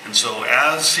 And so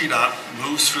as CDOT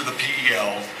moves through the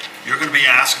PEL, you're going to be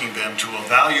asking them to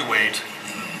evaluate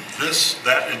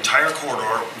that entire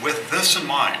corridor with this in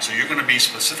mind. So you're going to be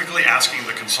specifically asking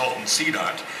the consultant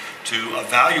CDOT to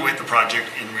evaluate the project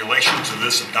in relation to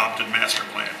this adopted master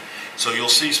plan. So you'll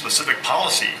see specific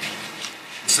policy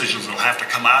decisions that will have to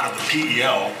come out of the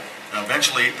PEL, and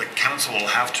eventually the council will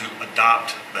have to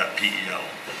adopt that PEL.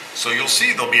 So you'll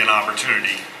see there'll be an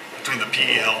opportunity between the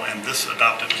PEL and this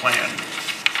adopted plan.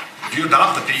 If you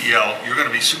adopt the PEL, you're going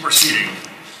to be superseding,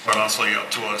 quite honestly,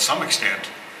 to some extent,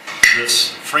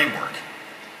 this framework.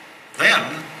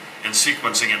 Then, in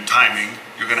sequencing and timing,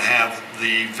 you're going to have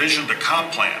the vision to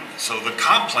comp plan. So the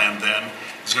comp plan then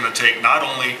is going to take not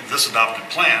only this adopted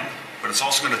plan, but it's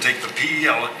also going to take the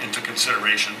PEL into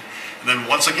consideration. And then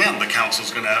once again, the council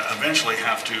is going to eventually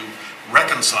have to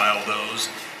reconcile those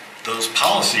those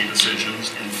policy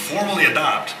decisions and formally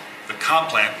adopt the comp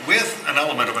plan with an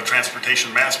element of a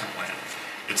transportation master plan.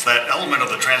 It's that element of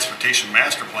the transportation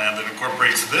master plan that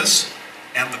incorporates this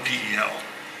and the PEL.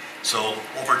 So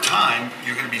over time,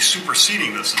 you're going to be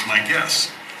superseding this, is my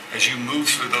guess, as you move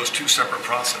through those two separate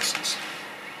processes.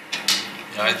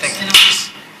 Yeah, I think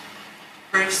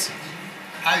Bruce?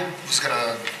 I was going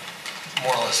to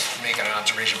more or less make an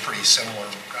observation pretty similar.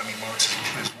 I mean, Mark's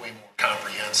is way more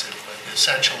comprehensive, but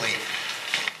essentially,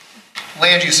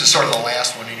 land use is sort of the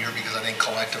last one in here because I think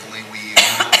collectively we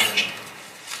acknowledge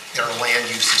there are land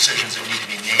use decisions that need to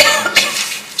be made on this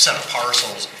set of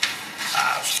parcels.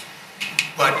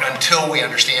 But until we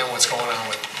understand what's going on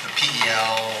with the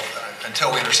PEL,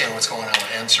 until we understand what's going on with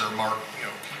ENSER, Mark,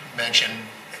 mentioned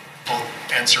both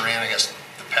ENSER and I guess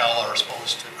the PEL are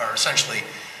essentially,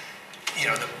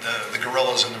 the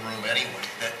gorillas in the room anyway.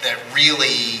 That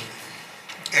really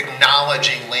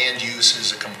acknowledging land use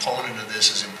as a component of this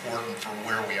is important for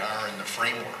where we are in the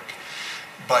framework.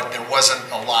 But there wasn't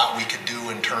a lot we could do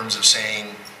in terms of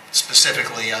saying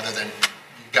specifically, other than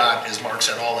you got, as Mark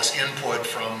said, all this input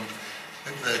from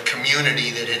the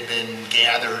community that had been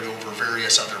gathered over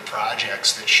various other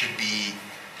projects that should be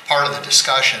part of the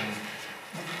discussion.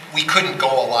 We couldn't go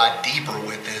a lot deeper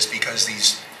with this because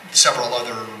these several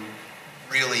other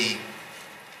really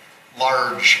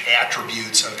large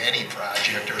attributes of any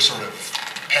project are sort of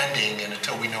pending, and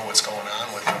until we know what's going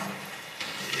on with them,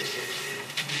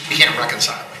 we can't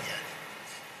reconcile it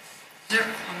yet.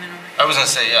 I was going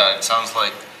to say, yeah, it sounds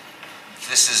like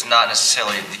this is not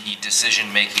necessarily the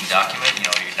decision-making document.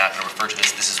 You're not going to refer to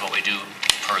this is what we do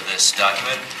per this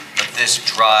document, but this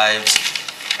drives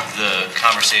the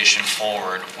conversation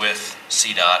forward with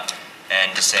CDOT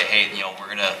and to say, hey, we're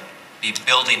going to be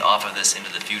building off of this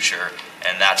into the future,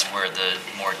 and that's where the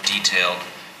more detailed,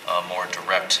 more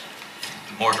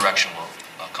direction will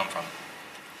come from.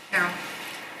 Carol?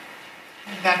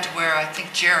 Back to where I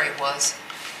think Jerry was.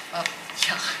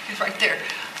 Yeah, he's right there.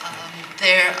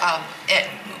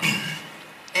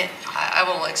 I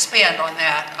will expand on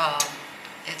that.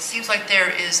 It seems like there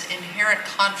is inherent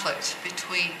conflict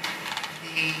between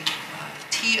the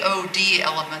TOD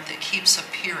element that keeps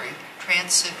appearing,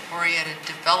 transit-oriented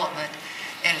development,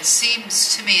 and it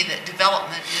seems to me that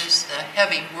development is the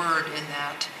heavy word in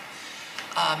that,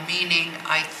 meaning,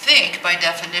 I think, by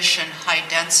definition, high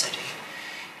density.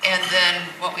 And then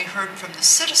what we heard from the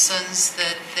citizens,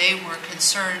 that they were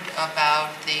concerned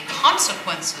about the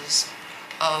consequences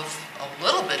of a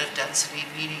little bit of density,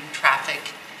 meaning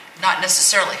traffic, not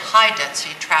necessarily high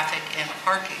density traffic and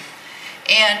parking,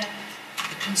 and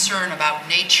the concern about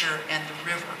nature and the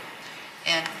river.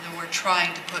 And then we're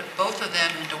trying to put both of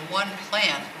them into one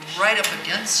plan right up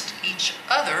against each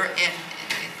other, and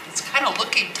it's kind of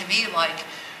looking to me like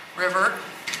river,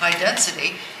 high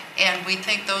density, and we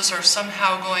think those are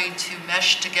somehow going to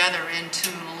mesh together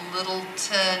into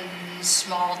Littleton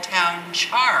small town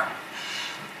charm.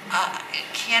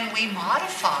 Can we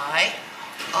modify,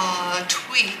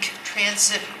 tweak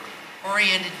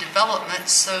transit-oriented development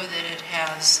so that it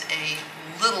has a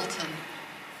Littleton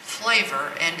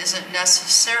flavor and isn't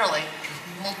necessarily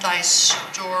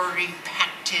multi-story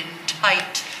packed in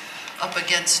tight up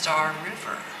against our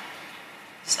river?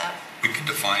 Is that? We can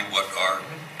define what our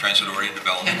transit-oriented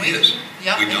development is.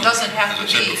 Yeah, we it doesn't have to be.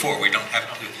 As I said before, we don't have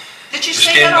to. Did you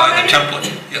say that already? Stand by the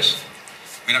template. Yes,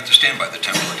 we don't have to stand by the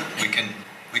template.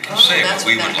 We can say what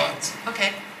we would like.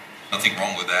 Okay. Nothing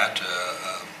wrong with that.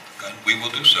 We will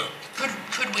do so.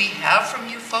 Could we have from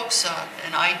you folks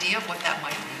an idea of what that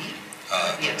might be?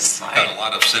 We've got a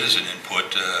lot of citizen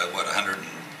input.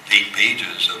 108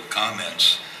 pages of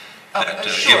comments that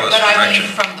sure, give us but direction. I mean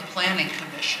from the Planning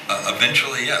Commission.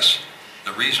 Eventually, yes.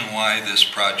 The reason why this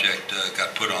project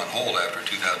got put on hold after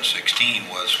 2016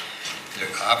 was there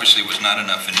obviously was not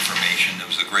enough information. There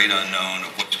was the great unknown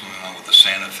of what's going on with the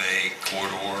Santa Fe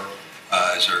corridor.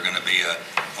 Is there going to be an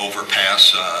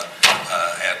overpass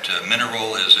at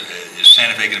Mineral? Is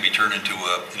Santa Fe going to be turned into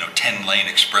a 10-lane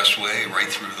expressway right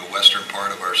through the western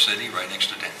part of our city, right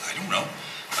next to? I don't know.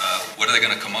 What are they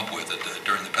going to come up with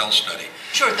during the Pell study?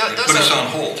 Sure, those put us on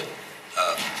hold.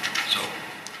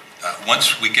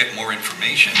 Once we get more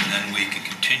information, then we can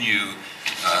continue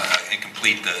and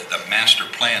complete the master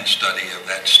plan study of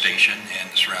that station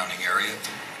and the surrounding area.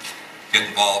 Get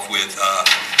involved with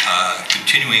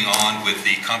continuing on with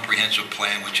the comprehensive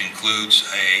plan, which includes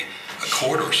a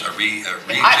corridor, a re-examine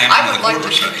of the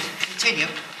corridor study. I would like to continue.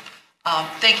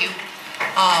 Thank you.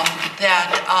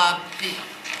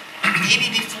 Maybe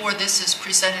before this is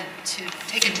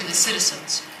taken to the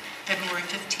citizens, February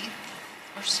 15th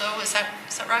or so. Is that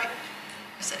right?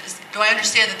 Do I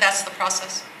understand that that's the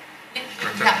process? Yeah.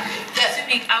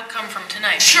 Assuming outcome from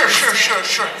tonight. Sure.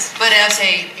 But as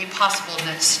a possible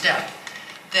next step,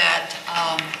 that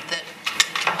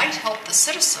might help the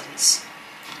citizens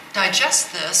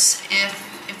digest this if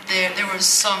there was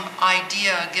some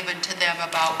idea given to them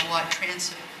about what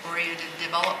transit-oriented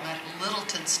development,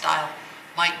 Littleton style,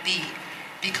 might be.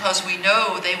 Because we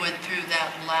know they went through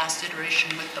that last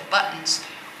iteration with the buttons,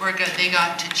 where they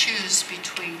got to choose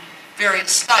between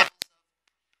various styles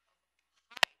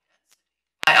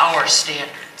by our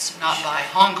standards, not by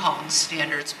Hong Kong's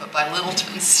standards, but by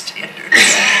Littleton's standards.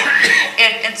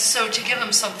 and so to give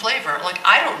them some flavor, like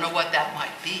I don't know what that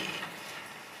might be,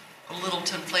 a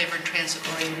Littleton flavored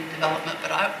transit-oriented development,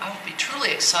 but I would be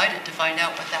truly excited to find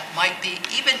out what that might be,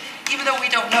 even though we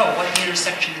don't know what the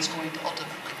intersection is going to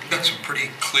ultimately be. Got some pretty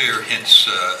clear hints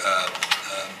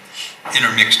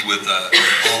intermixed with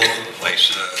all over the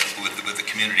place with the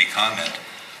community comment.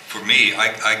 For me,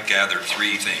 I gathered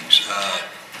three things.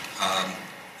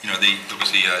 There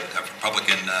was the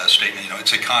Republican statement,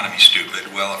 it's economy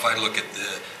stupid. Well, if I look at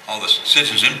all the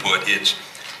citizens' input, it's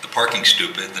the parking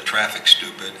stupid, the traffic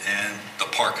stupid, and the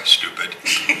park stupid.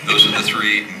 Those are the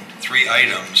three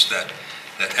items that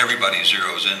everybody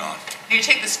zeroes in on. You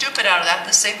take the stupid out of that,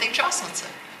 the same thing Jocelyn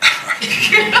said.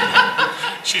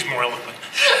 She's more eloquent.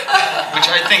 Which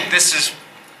I think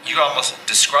you almost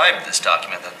described this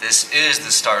document, that this is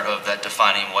the start of that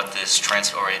defining what this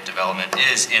transit-oriented development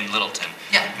is in Littleton.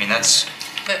 Yeah. I mean, that's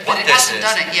But what it this hasn't is.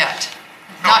 done it yet.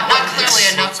 Not clearly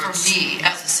enough for me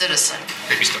as a citizen.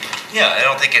 Baby step. Yeah, I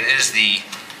don't think it is the,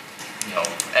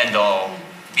 end-all,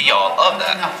 be-all of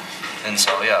that. No. And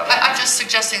so, yeah. I'm just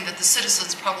suggesting that the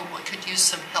citizens probably could use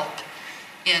some help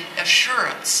in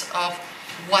assurance of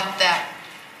what that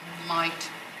might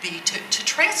be to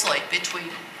translate between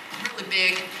really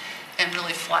big and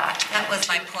really flat. That was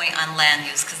my point on land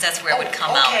use, because that's where it would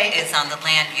come out, is on the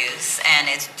land use, and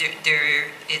it's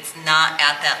not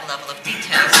at that level of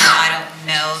detail, so I don't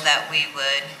know that we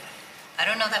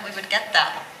would get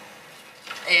that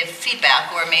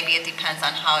feedback, or maybe it depends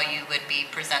on how you would be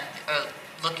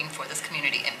looking for this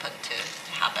community input to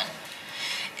happen.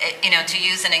 To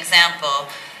use an example,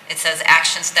 it says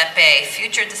action step A,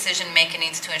 future decision making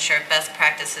needs to ensure best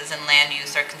practices in land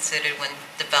use are considered when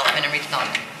development and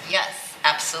redevelopment. Yes,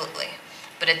 absolutely.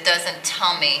 But it doesn't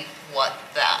tell me what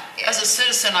that is. As a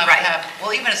citizen, I would have,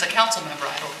 well, even as a council member,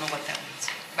 I don't know what that means.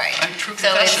 Right. I'm true So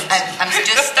confessions. I'm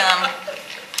just,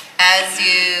 as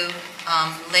you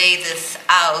lay this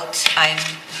out, I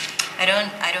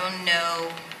don't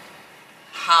know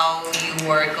how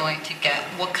you are going to get,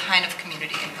 what kind of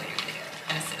community input you're going to get, what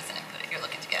kind of citizen input you're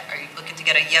looking to get. Are you looking to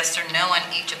get a yes or no on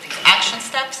each of these action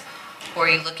steps? Or are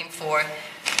you looking for,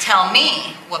 tell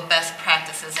me what best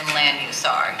practices in land use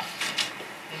are?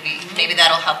 Maybe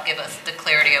that'll help give us the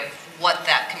clarity of what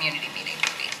that community meeting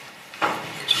would be.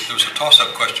 So there was a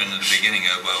toss-up question in the beginning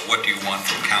of what do you want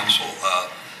from council?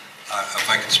 If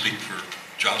I could speak for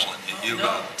Jocelyn and you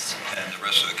and the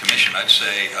rest of the commission, I'd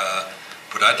say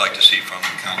what I'd like to see from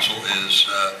council is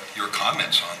your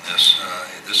comments on this.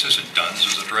 This isn't done, this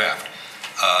is a draft.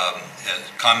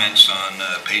 Comments on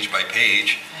page by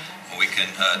page. We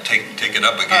can take it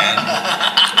up again.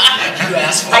 You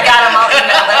asked for I got them all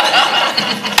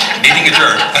emailed. Meeting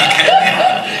adjourned.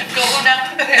 Go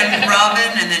now. And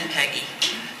Robin and then Peggy.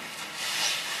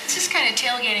 It's just kind of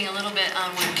tailgating a little bit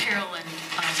on what Carol and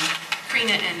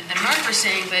Karina and Mark were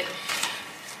saying, but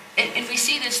and we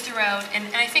see this throughout,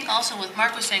 and I think also what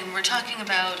Mark was saying, when we talk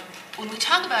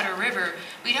about a river,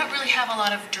 we don't really have a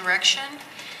lot of direction.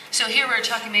 So here we're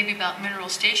talking maybe about Mineral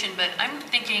Station, but I'm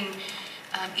thinking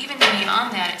even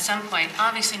beyond that at some point,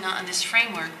 obviously not in this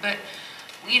framework, but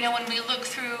when we look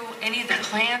through any of the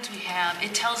plans we have,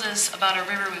 it tells us about a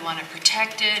river. We want to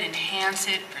protect it, enhance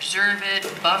it, preserve it,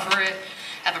 buffer it,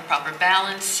 have a proper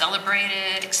balance, celebrate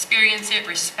it, experience it,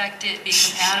 respect it, be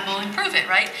compatible, improve it,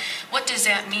 right? What does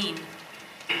that mean?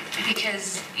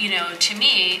 Because, to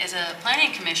me, as a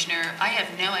planning commissioner, I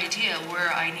have no idea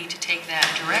where I need to take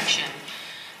that direction.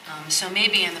 So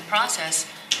maybe in the process,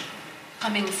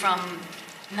 coming from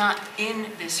not in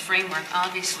this framework,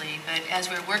 obviously, but as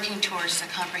we're working towards the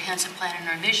comprehensive plan and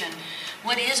our vision,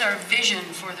 what is our vision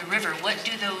for the river? What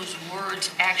do those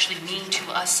words actually mean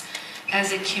to us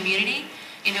as a community?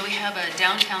 We have a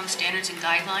downtown standards and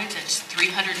guidelines that's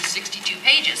 362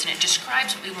 pages, and it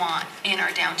describes what we want in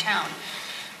our downtown.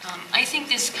 I think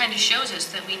this kind of shows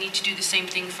us that we need to do the same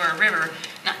thing for our river,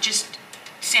 not just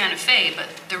Santa Fe, but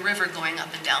the river going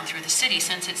up and down through the city,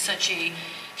 since it's such a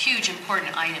huge,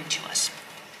 important item to us.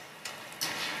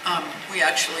 We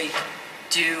actually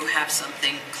do have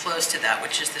something close to that,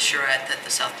 which is the charrette that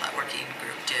the South Platte Working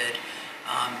Group did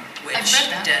which I've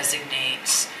read that.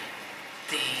 designates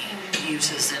the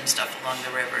uses and stuff along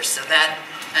the river. So that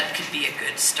could be a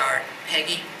good start.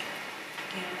 Peggy?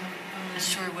 I'm not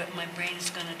sure what my brain's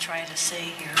going to try to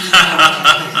say here.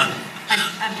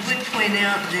 I would point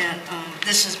out that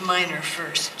this is minor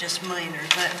first, just minor,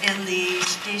 but in the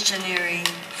station area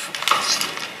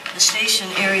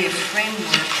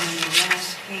framework in the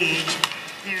last page,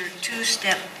 there are 2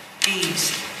 step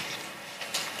Bs.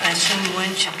 I assume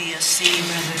one should be a C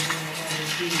rather than a letter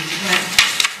B. But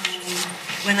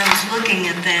when I was looking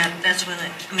at that, that's when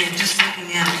just looking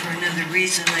at it for another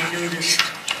reason, I noticed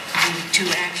the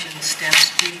 2 action steps.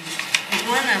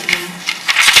 One of them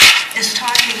is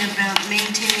talking about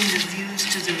maintaining the views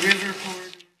to the river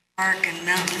corridor, park, and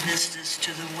mountain vistas to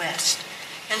the west.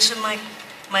 And so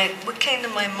what came to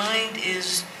my mind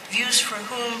is views for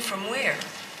whom, from where?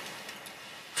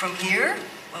 From here?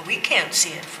 Well, we can't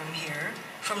see it from here.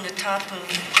 From the top of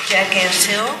Jackass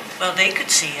Hill? Well, they could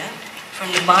see it.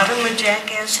 From the bottom of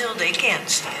Jackass Hill, they can't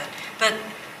see it. But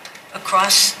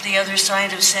across the other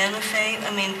side of Santa Fe,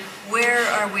 I mean, where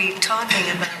are we talking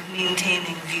about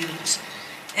maintaining views?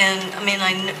 And I mean,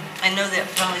 I know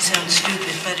that probably sounds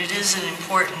stupid, but it is an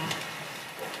important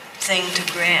thing to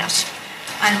grasp.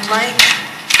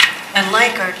 I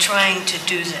like our trying to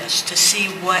do this, to see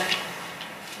what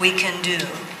we can do.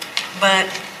 But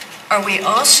are we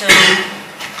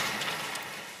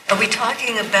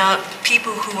talking about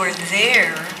people who are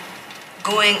there,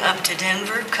 going up to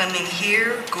Denver, coming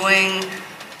here, going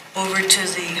over to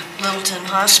the Littleton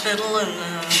Hospital and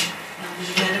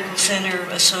the medical center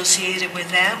associated with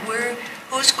that?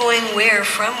 Who's going where,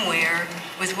 from where,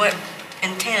 with what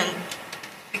intent?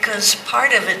 Because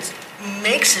part of it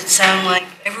makes it sound like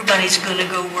everybody's going to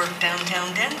go work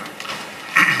downtown Denver.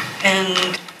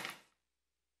 And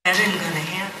that isn't going to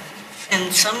happen.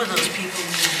 And some of those people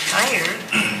will retire,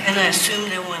 and I assume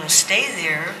they want to stay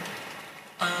there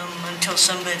until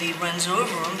somebody runs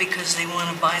over them because they want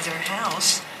to buy their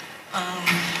house.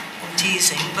 I'm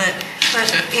teasing, but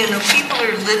you know, people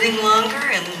are living longer,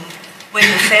 and when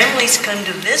the families come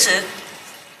to visit,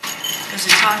 because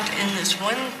it talked in this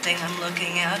one thing I'm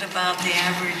looking at about the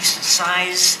average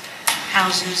size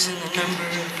houses and the number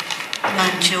of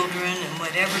non-children and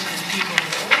whatever, because people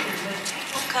are older, but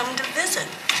people come to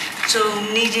visit. So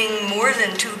needing more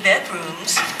than 2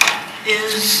 bedrooms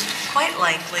is quite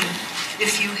likely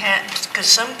if you had, because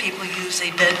some people use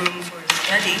a bedroom for a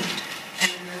study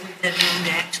and another bedroom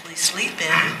to actually sleep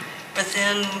in, but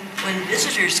then when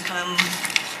visitors come,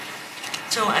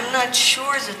 so I'm not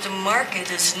sure that the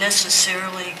market is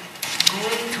necessarily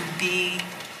going to be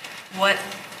what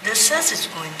this says it's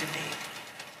going to be.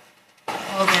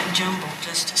 All that jumble,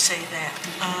 just to say that.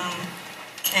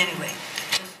 Anyway.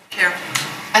 Here,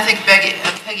 I think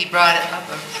Peggy brought up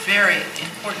a very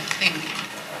important thing,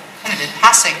 kind of in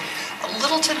passing.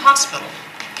 Littleton Hospital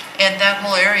and that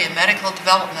whole area, medical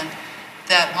development,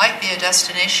 that might be a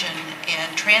destination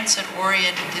and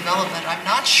transit-oriented development. I'm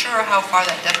not sure how far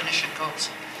that definition goes.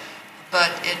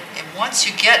 But once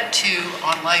you get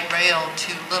on light rail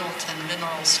to Littleton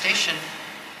Mineral Station,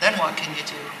 then what can you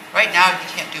do? Right now, you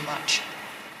can't do much.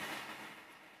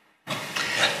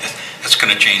 That's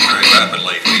going to change very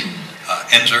rapidly.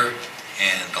 Enzer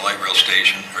and the light rail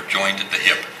station are joined at the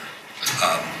hip.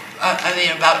 I mean,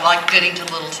 about like getting to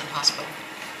Littleton Hospital.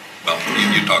 Well,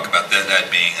 you talk about that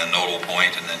being a nodal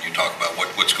point, and then you talk about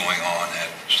what's going on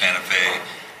at Santa Fe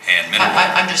and Mineral.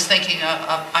 I'm just thinking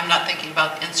I'm not thinking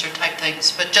about insert type things,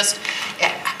 but just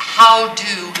how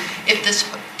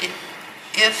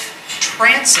if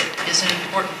transit is an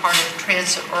important part of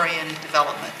transit-oriented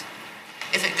development,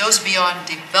 if it goes beyond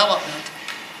development,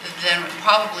 then we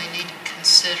probably need to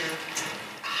consider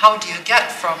how do you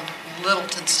get from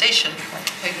Littleton Station, like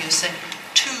Peggy was saying,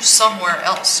 to somewhere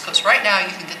else? Because right now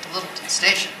you can get to Littleton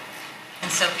Station.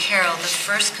 And so, Carol, the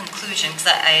first conclusion, because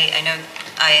I know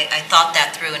I thought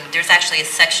that through, and there's actually a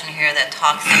section here that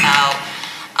talks about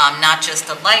not just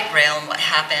the light rail and what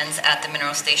happens at the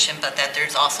mineral station, but that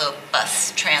there's also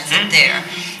bus transit there.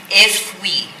 If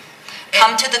we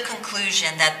come to the conclusion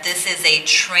that this is a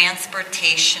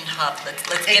transportation hub, let's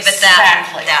give it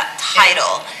that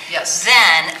title, yes.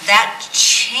 Then that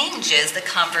changes the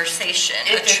conversation.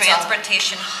 If a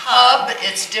transportation hub,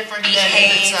 it's different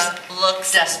behaves, than if it's a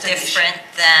looks destination. different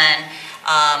than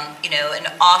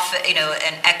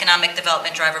an economic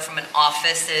development driver from an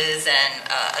offices and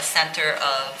a center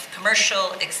of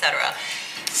commercial, etc.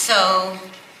 So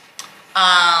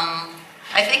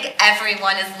I think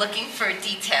everyone is looking for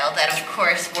detail that, of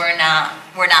course, we're not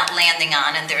landing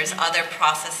on, and there's other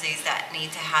processes that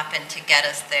need to happen to get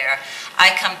us there.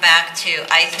 I come back to,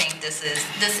 I think this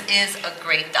is a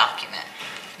great document.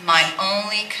 My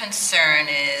only concern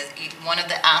is, one of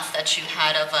the asks that you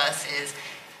had of us is,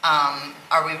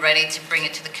 are we ready to bring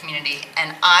it to the community?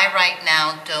 And I right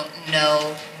now don't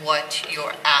know what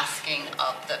you're asking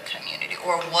of the community,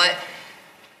 or what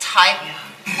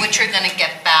you're going to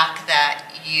get back that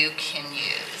you can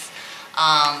use.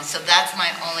 So that's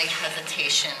my only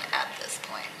hesitation at this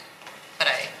point. But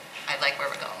I like where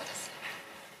we're going with this.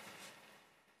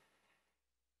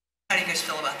 How do you guys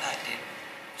feel about that, Dave?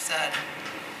 Said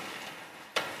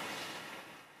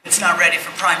it's not ready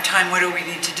for prime time. What do we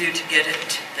need to do to get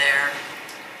it there?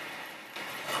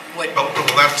 Well,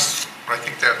 I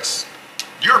think that's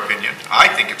your opinion. I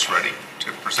think it's ready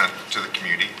to present to the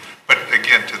community. But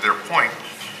again, to their point,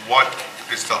 what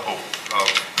is the hope of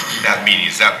that meeting?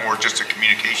 Is that more just a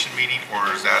communication meeting,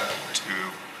 or is that to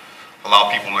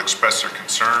allow people to express their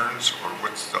concerns, or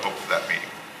what's the hope of that meeting?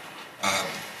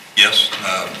 Yes.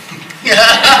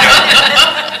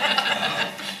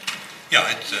 Yeah,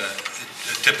 it's a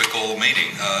typical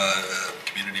meeting,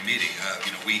 community meeting.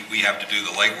 We have to do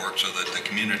the legwork so that the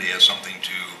community has something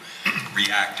to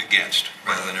react against,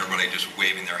 rather than everybody just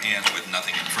waving their hands with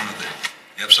nothing in front of them.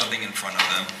 You have something in front of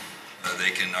them,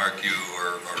 they can argue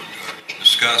or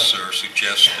discuss or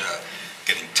suggest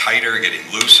getting tighter, getting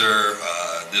looser,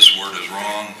 this word is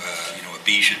wrong, a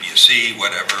B should be a C,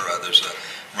 whatever, there's a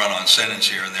run-on sentence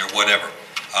here and there, whatever.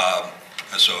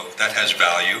 So that has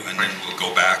value, and then we'll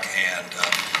go back and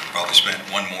probably spend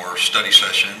one more study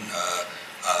session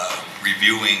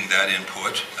reviewing that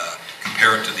input,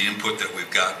 compare it to the input that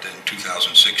we've got in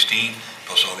 2016,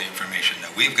 plus all the information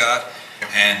that we've got,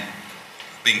 and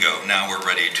bingo, now we're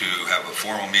ready to have a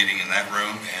formal meeting in that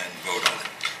room and vote on it.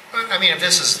 I mean, if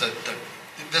this is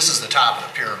the top of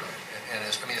the pyramid, and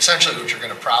essentially what you're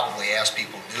going to probably ask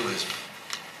people to do is,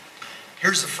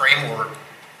 here's the framework.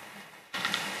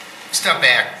 Step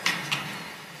back.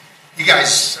 You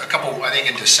guys, I think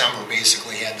in December,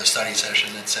 basically had the study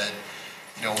session that said,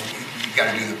 we've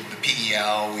got to do the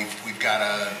PEL. We've got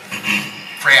to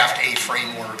craft a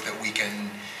framework that we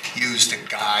can use to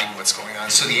guide what's going on.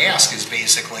 So the ask is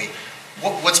basically,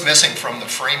 what's missing from the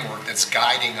framework that's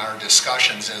guiding our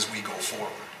discussions as we go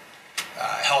forward?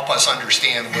 Help us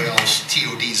understand what else.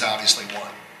 TOD's obviously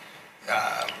one.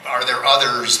 Are there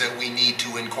others that we need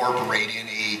to incorporate in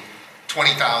a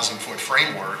 20,000-foot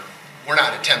framework? We're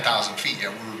not at 10,000 feet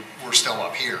yet. We're still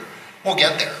up here. We'll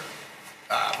get there.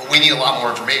 But we need a lot more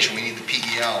information. We need the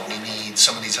PEL. We need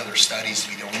some of these other studies to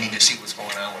be done. We need to see what's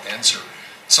going on with NSER.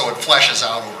 So it fleshes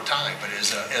out over time. But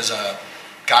as a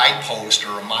guidepost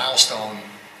or a milestone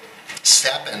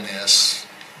step in this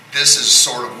is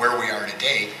sort of where we are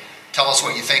today. Tell us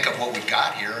what you think of what we've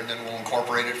got here, and then we'll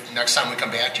incorporate it. Next time we come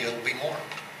back to you, it'll be more.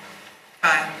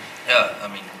 Yeah,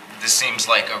 this seems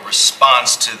like a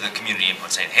response to the community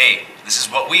input saying, hey, this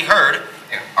is what we heard.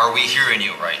 Yeah. Are we hearing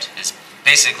you right? Is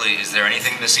there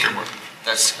anything missing?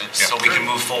 So we can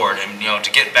move forward and,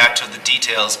 to get back to the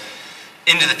details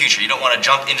into the future. You don't want to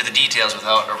jump into the details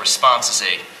without a response to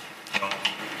say,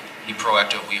 be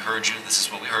proactive. We heard you. This is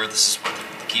what we heard. This is what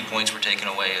the key points we're taking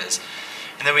away is.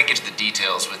 And then we can get to the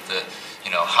details with the,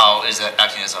 how is that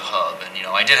acting as a hub? And,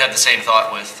 I did have the same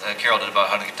thought with Carol did about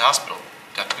how to get to the hospital.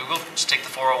 Got to Google, just take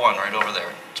the 401 right over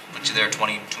there. Put you there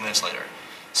 22 minutes later.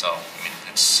 So,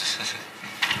 it's...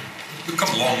 We've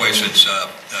come a long way since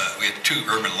we had 2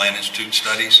 Urban Land Institute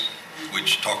studies,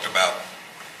 which talked about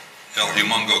El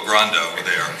Humongo Grande over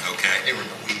there, okay? They were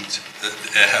in the weeds.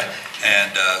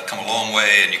 And come a long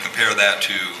way, and you compare that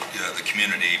to the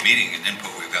community meeting and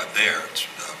input we've got there, it's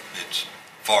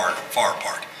far, far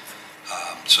apart.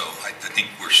 So I think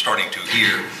we're starting to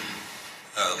hear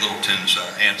Littleton's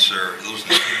answer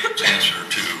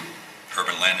to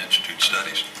Urban Land Institute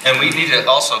studies. And we need to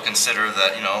also consider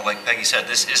that, like Peggy said,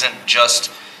 this isn't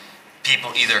just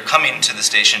people either coming to the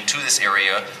station, to this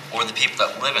area, or the people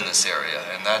that live in this area.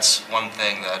 And that's one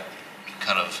thing that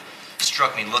kind of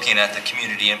struck me looking at the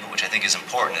community input, which I think is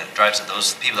important. It drives that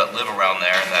those people that live around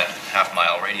there in that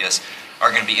half-mile radius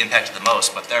are going to be impacted the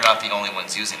most, but they're not the only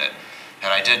ones using it.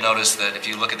 And I did notice that if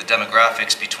you look at the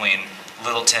demographics between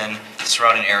Littleton, the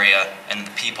surrounding area, and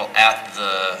the people at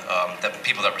the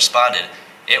people that responded,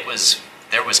 there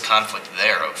was conflict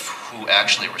there of who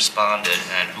actually responded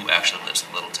and who actually lives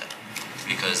in Littleton,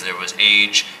 because there was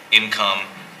age, income.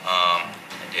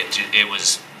 It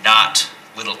was not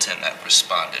Littleton that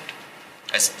responded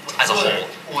as a whole.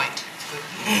 Point.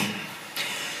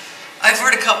 I've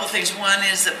heard a couple things. One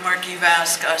is that, Mark, you've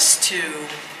asked us to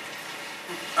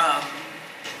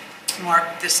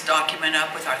mark this document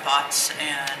up with our thoughts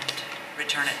and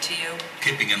return it to you.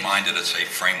 Keeping in mind that it's a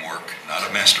framework, not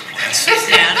a master plan.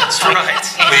 Suzanne, that's right.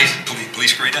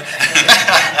 Please, Karina.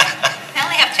 I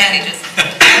only have percentages.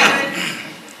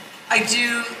 I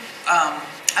do,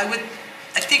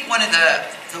 I think one of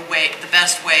the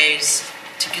best ways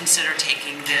to consider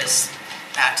taking this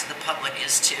back to the public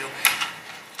is to,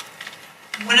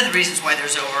 one of the reasons why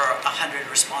there's over 100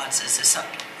 responses is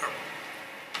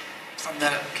from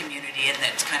the community, and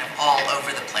it's kind of all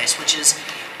over the place, which is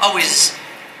always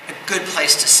a good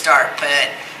place to start, but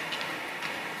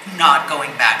not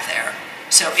going back there.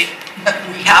 So we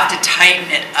have to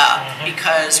tighten it up,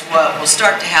 because what will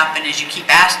start to happen is you keep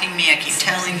asking me, I keep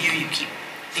telling you, you keep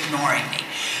ignoring me.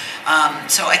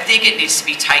 So I think it needs to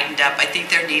be tightened up. I think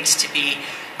there needs to be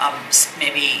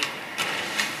maybe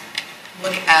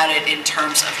look at it in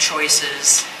terms of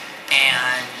choices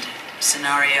and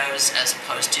scenarios as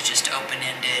opposed to just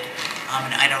open-ended.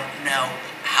 And I don't know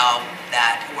how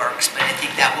that works, but I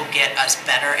think that will get us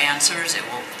better answers. It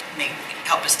will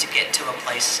help us to get to a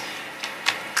place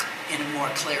in a more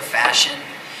clear fashion.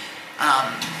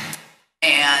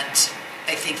 And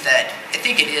I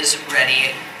think it is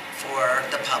ready for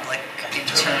the public in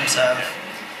terms of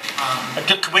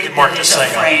we can mark this thing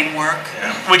up. Framework.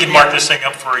 We can mark this thing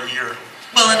up for a year.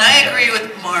 Well, and I agree with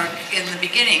Mark in the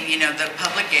beginning. The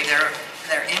public gave their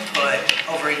input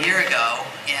over a year ago,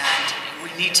 and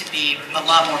we need to be a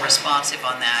lot more responsive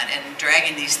on that. And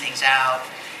dragging these things out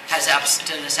has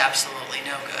done us absolutely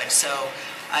no good. So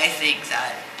I think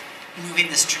that moving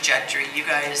this trajectory, you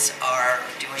guys are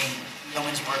doing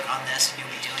yeoman's work on this, and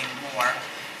you'll be doing more.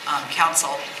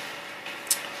 Council,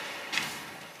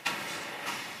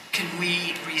 can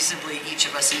we reasonably, each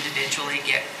of us individually,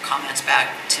 get comments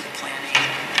back to the planning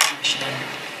commission?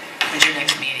 When's your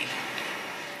next meeting?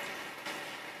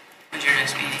 When's your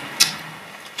next meeting?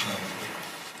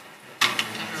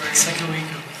 Second week.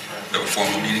 We have a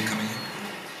formal meeting coming in?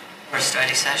 Or a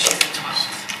study session?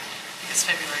 12th. It's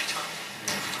February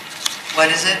 12th. What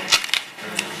is it?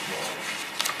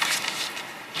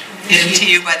 Get it to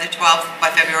you by the 12th,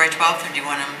 by February 12th, or do you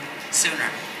want them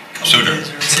sooner? Sooner.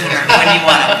 Sooner. When do you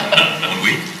want them? 1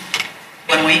 week.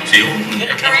 1 week?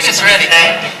 Karina's ready.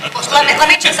 Well, let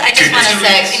me just, I just want to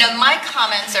say, my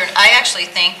comments are, I actually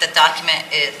think the document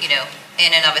is,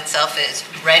 in and of itself is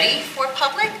ready for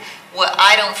public. What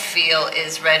I don't feel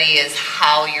is ready is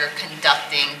how you're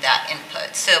conducting that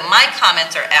input. So my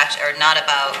comments are not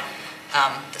about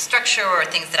the structure or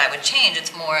things that I would change.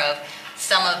 It's more of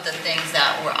some of the things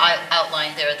that were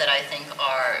outlined there that I think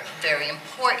are very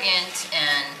important,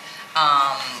 and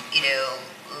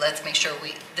let's make sure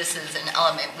this is an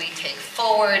element we take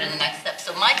forward in the next step.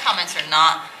 So my comments are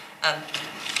not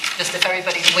just if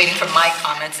everybody's waiting for my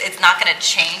comments. It's not going to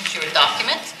change your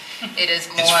document. It is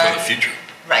more. It's for the future.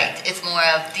 Right. It's more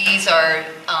of these are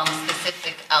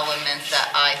specific elements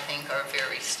that I think are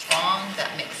very strong,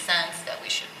 that make sense, that we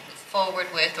should move forward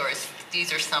with, or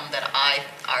these are some that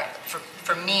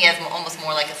for me as almost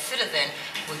more like a citizen,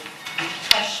 would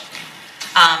question.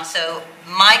 So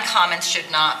my comments should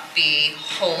not be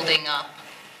holding up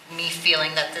me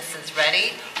feeling that this is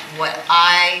ready. What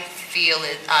I feel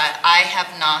is I have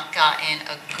not gotten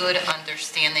a good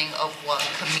understanding of what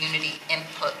community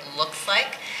input looks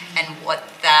like and what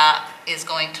that is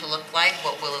going to look like.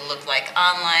 What will it look like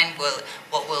online? What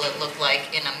will it look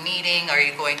like in a meeting? Are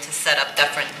you going to set up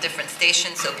different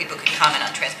stations so people can comment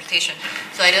on transportation?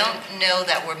 So I don't know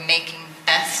that we're making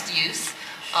best use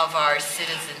of our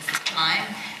citizens'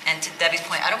 time. And to Debbie's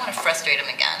point, I don't want to frustrate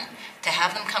them again. To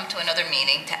have them come to another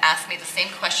meeting, to ask me the same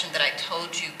question that I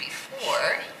told you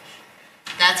before,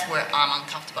 that's where I'm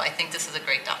uncomfortable. I think this is a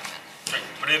great document. Right.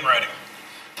 Put it in writing.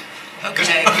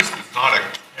 Okay. This is not a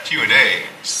Q&A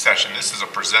session. This is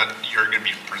you're going to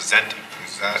be presenting.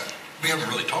 Is that? We haven't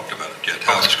really talked about it yet,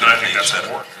 how it's going to be set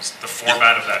up. The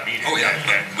format of that meeting. Oh, yeah.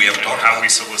 And We haven't talked how about we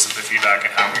solicit the feedback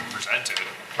and how we present it.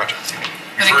 Gotcha.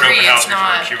 We've heard open house,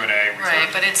 we've heard Q&A.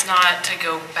 Right, but it's not to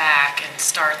go back and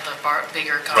start the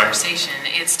bigger conversation.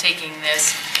 It's taking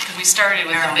this, because we started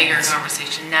with a bigger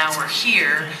conversation, now we're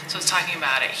here, so it's talking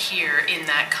about it here in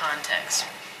that context.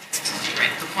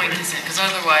 Right, the point isn't, because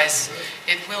otherwise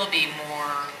it will be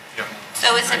more.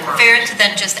 So is it fair to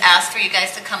then just ask for you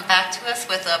guys to come back to us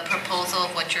with a proposal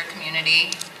of what your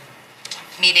community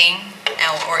meeting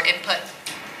or input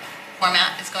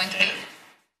format is going to be?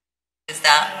 Is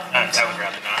that? I would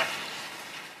rather not.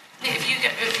 If you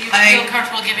feel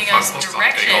comfortable giving us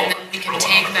direction, then we can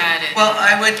take that and. Well,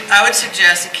 I would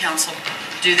suggest that council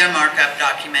do their markup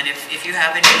document. If you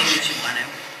have any news you want to,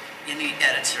 any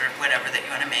edits or whatever that you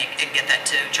want to make, and get that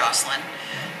to Jocelyn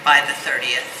by the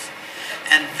 30th.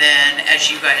 And then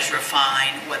as you guys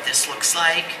refine what this looks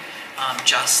like,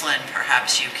 Jocelyn,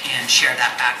 perhaps you can share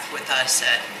that back with us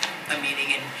at a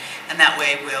meeting, and that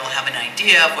way we'll have an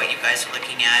idea of what you guys are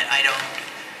looking at.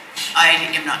 I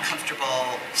am not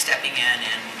comfortable stepping in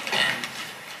and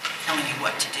telling you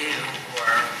what to do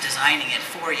or designing it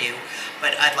for you,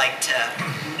 but I'd like to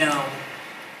know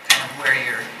kind of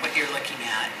what you're looking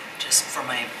at, just for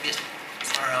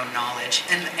our own knowledge,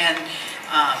 and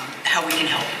how we can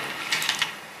help you.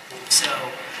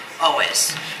 So,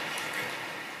 always,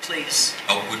 please.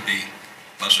 Help would be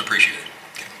most appreciated.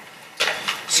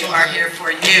 We are here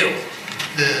for you.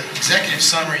 The executive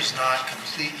summary is not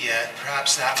complete yet.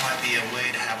 Perhaps that might be a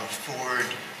way to have a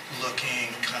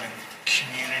forward-looking kind of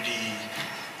community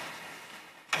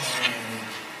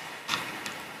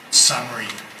summary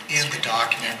in the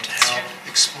document to help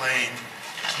explain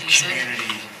to the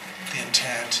community the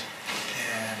intent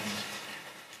and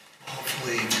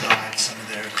hopefully guide some of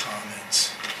their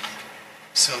comments.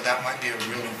 So that might be a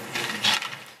real important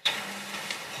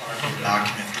part of the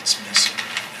document that's missing.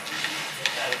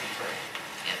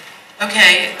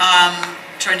 Okay,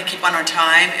 trying to keep on our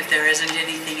time. If there isn't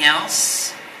anything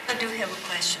else. I do have a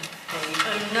question.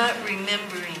 I'm not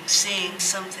remembering seeing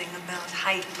something about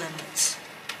height limits.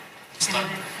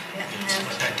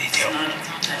 That detail.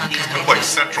 Like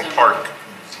Central Park.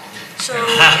 So,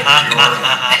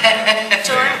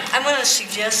 I'm going to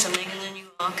suggest something, and then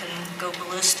you all can go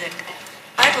ballistic.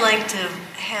 I'd like to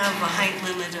have a height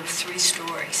limit of 3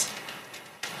 stories.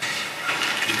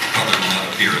 Other than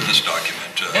that appear in this document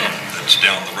that's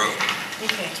down the road.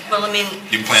 Okay. Well, I mean.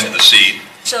 You planted the seed.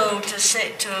 So to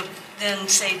then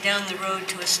say down the road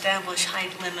to establish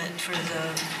height limit for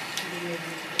the.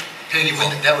 Peggy,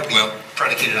 that would be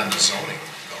predicated on the zoning.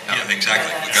 Yeah,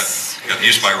 exactly. We got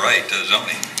use by right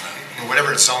zoning.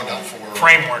 Whatever it's zoned out for.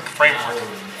 Framework. Future.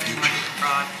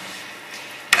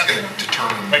 It's going to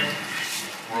determine where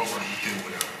we're going to do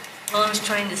whatever. Well, I was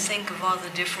trying to think of all the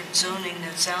different zoning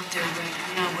that's out there right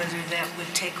now, whether that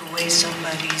would take away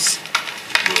somebody's.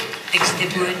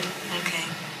 It would? Okay.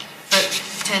 But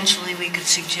potentially we could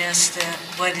suggest that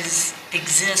what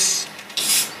exists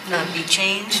not be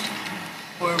changed,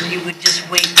 or we would just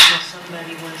wait until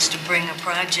somebody wants to bring a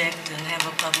project and have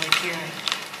a public hearing.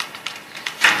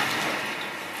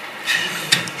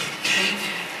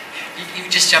 You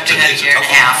just jumped ahead a year and a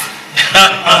half.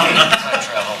 Time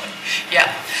travel. Yeah.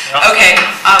 Okay.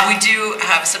 We do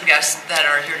have some guests that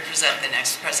are here to present the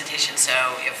next presentation, so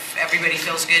if everybody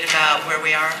feels good about where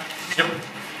we are. Yep.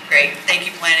 Great. Thank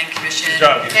you, Planning Commission. Good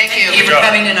job. Thank you for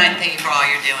coming tonight. Thank you for all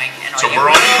you're doing and all So you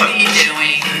will be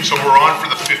doing. So we're on for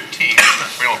the 15th.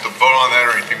 We don't have to vote on that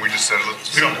or anything. We just said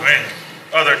let's. We don't do anything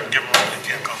other than give them all the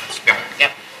comments. Yeah.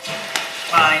 Yep.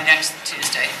 By next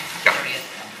Tuesday. Yeah. 30th.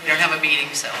 We don't have a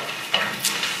meeting, so.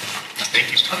 Thank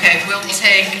you. Okay, we'll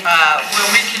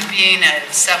reconvene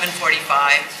at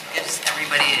 7:45. Gives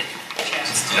everybody a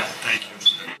chance to. Thank you.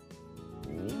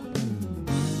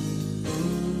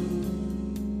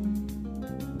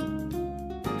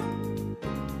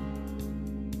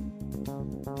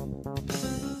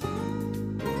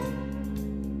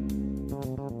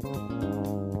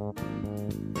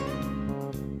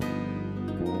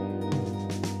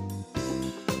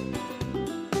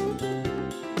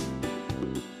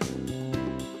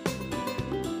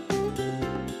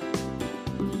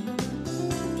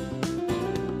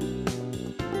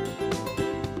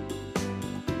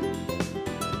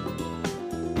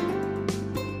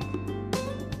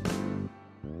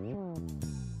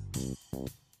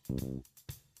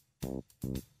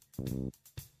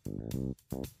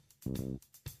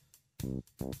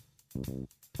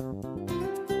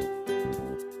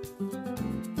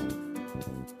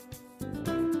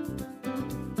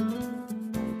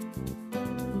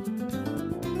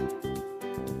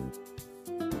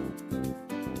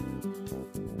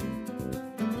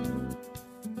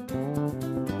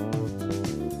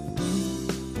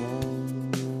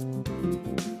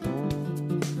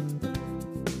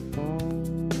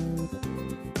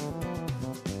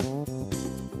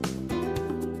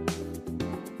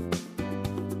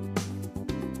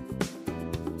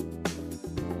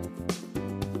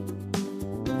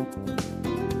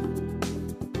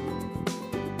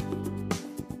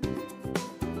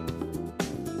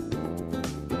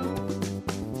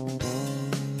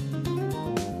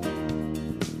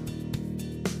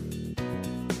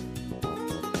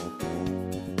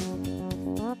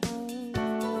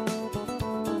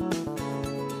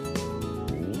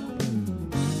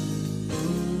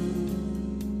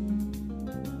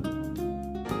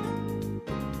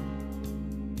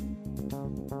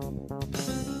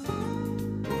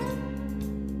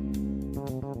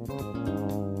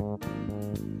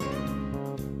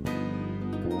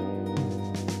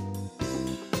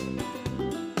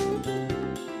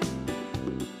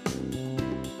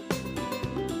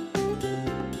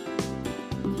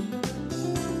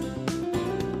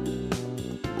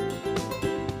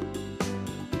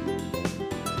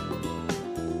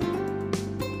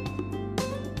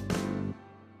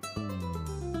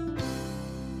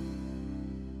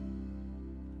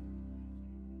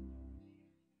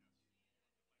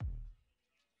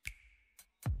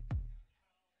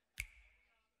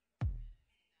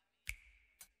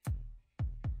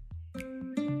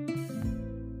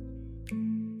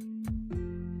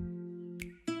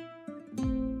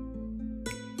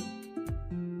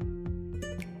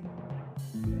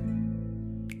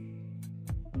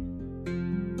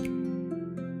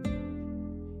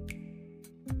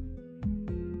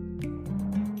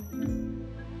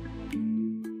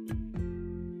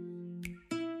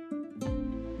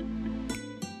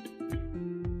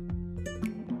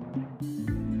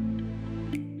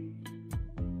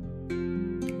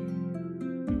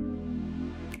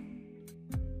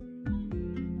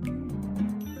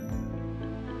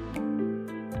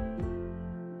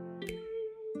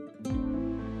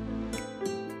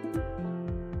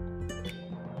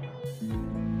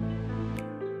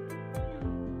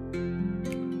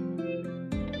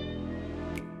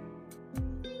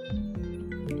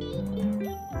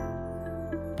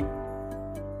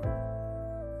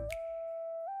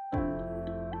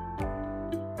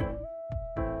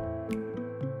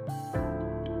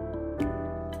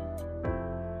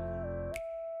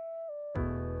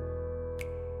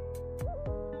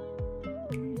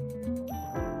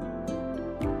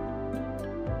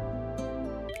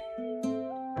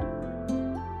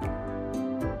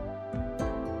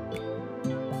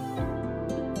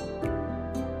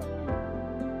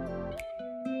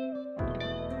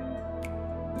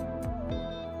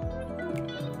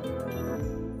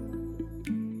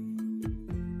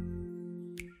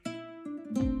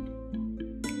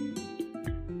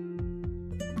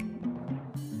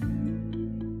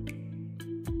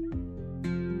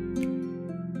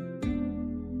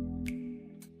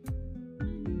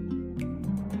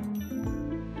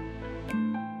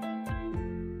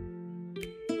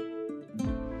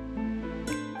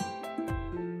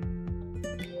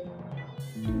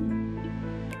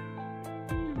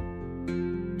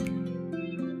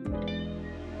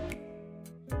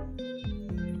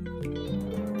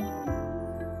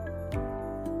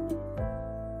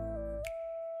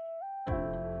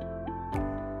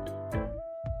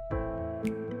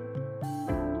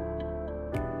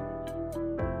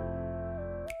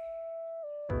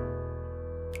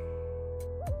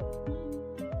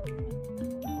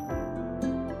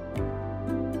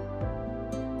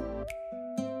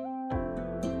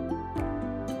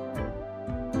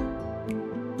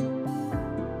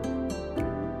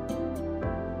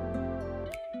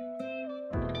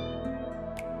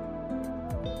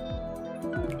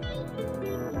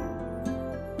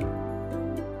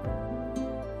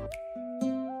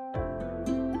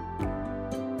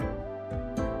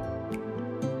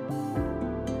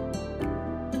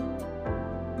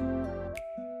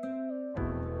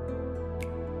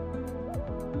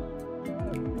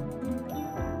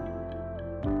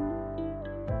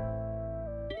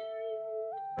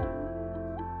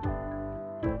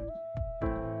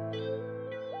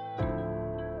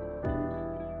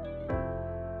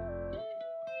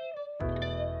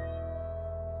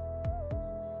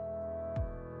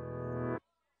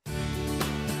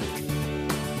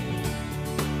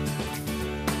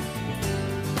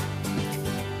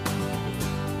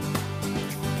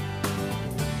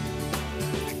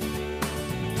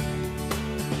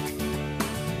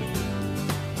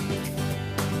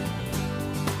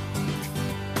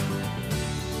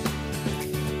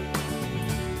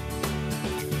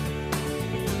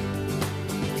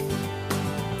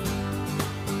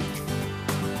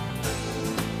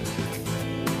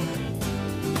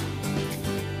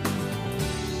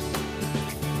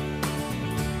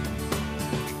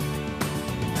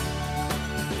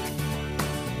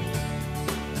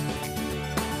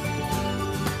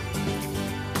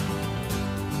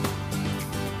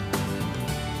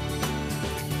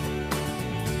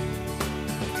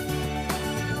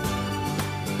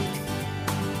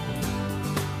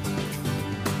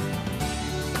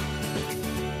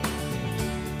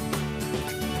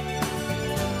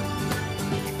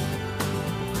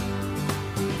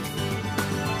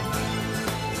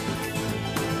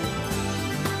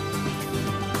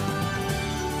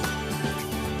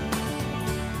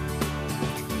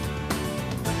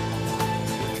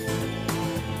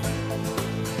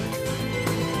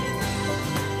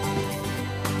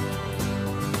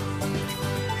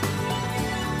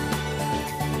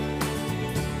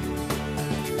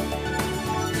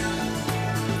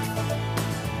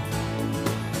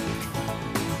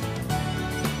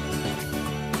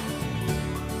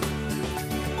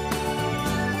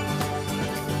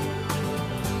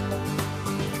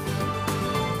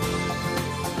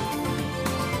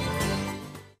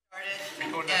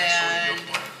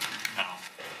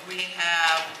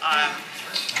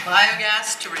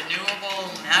 biogas to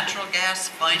renewable natural gas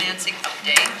financing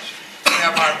update. We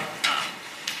have our,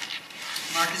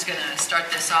 Mark is going to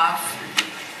start this off.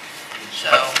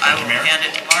 So I will hand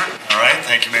it to Mark. All right,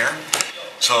 thank you, Mayor.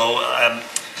 So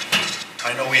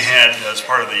I know we had, as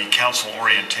part of the council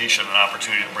orientation, an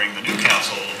opportunity to bring the new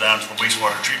council down to the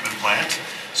wastewater treatment plant.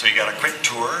 So you got a quick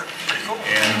tour. Pretty cool.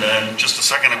 And in just a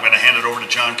second, I'm going to hand it over to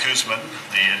John Kuzman,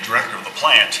 the director of the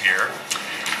plant here.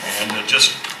 And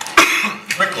just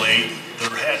quickly,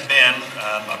 there had been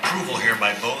approval here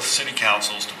by both city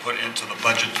councils to put into the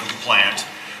budget of the plant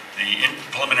the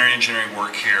preliminary engineering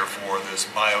work here for this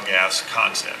biogas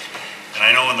concept. And I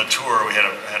know in the tour we had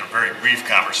a very brief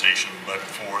conversation, but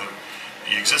for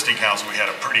the existing council we had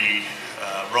a pretty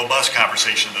robust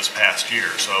conversation this past year.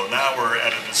 So now we're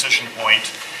at a decision point,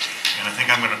 and I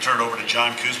think I'm going to turn it over to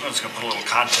John Kuzman, who's going to put a little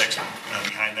context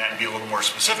behind that and be a little more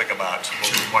specific about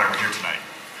what we're here tonight.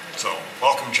 So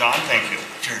welcome, John. Thank you.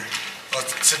 Sure. Well,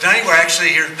 so tonight we're actually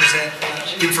here to present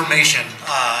information.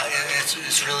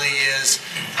 It really is,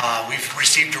 we've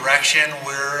received direction.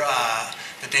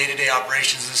 The day-to-day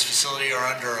operations of this facility are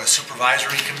under a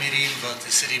supervisory committee, both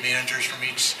the city managers from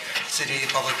each city,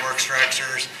 public works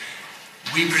directors.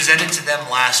 We presented to them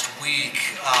last week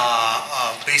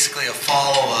basically a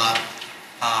follow-up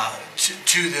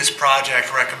to this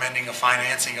project, recommending a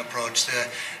financing approach. The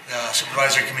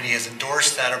supervisory committee has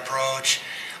endorsed that approach.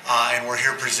 And we're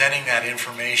here presenting that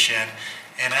information.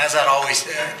 And as that always,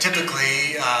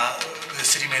 typically, the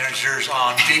city managers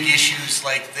on big issues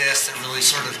like this that really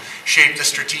sort of shape the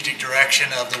strategic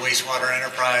direction of the wastewater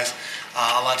enterprise,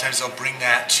 a lot of times they'll bring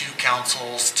that to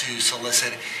councils to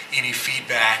solicit any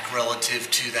feedback relative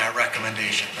to that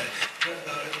recommendation. But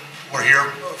we're here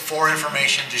for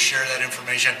information, to share that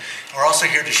information. We're also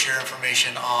here to share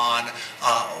information on,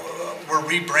 we're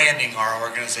rebranding our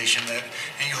organization, and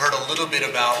you heard a little bit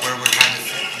about where we're trying to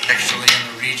fit contextually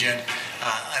in the region,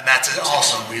 and that's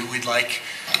also, we'd like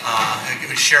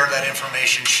to share that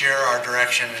information, share our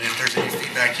direction, and if there's any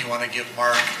feedback you want to give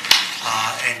Mark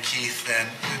and Keith, then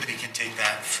they can take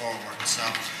that forward. So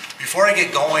before I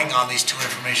get going on these two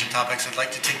information topics, I'd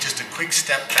like to take just a quick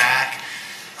step back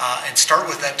and start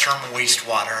with that term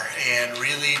wastewater and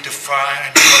really define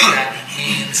what that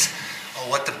means,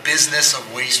 what the business of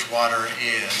wastewater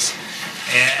is.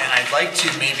 And I'd like to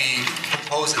maybe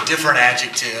propose a different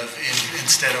adjective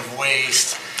instead of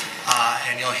waste,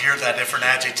 and you'll hear that different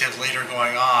adjective later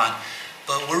going on.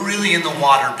 But we're really in the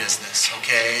water business,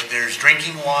 okay? There's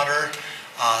drinking water.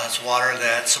 It's water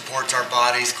that supports our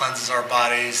bodies, cleanses our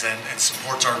bodies, and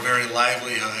supports our very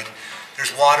livelihood.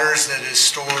 There's waters that is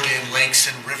stored in lakes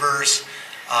and rivers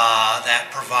that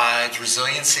provides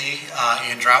resiliency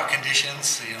in drought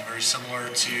conditions, very similar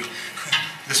to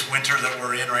this winter that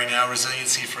we're in right now,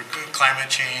 resiliency for climate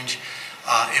change.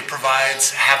 It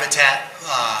provides habitat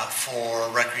for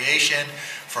recreation,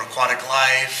 for aquatic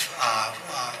life,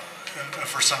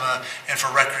 and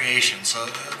for recreation. So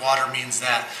water means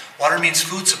that. Water means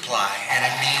food supply, and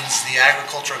it means the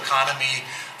agricultural economy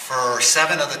for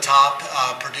 7 of the top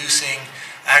producing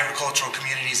agricultural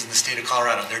communities in the state of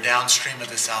Colorado. They're downstream of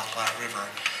the South Platte River.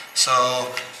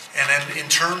 So, and then in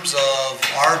terms of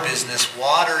our business,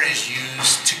 water is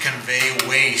used to convey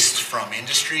waste from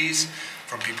industries,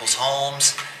 from people's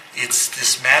homes. It's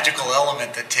this magical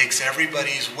element that takes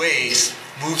everybody's waste,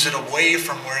 moves it away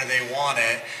from where they want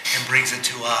it, and brings it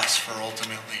to us for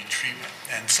ultimately treatment.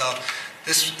 And so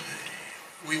this,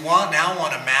 we now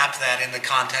want to map that in the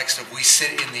context of we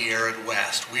sit in the arid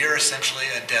West. We are essentially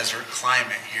a desert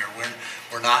climate here.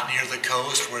 We're not near the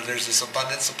coast where there's this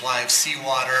abundant supply of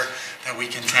seawater that we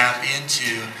can tap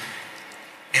into.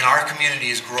 And our community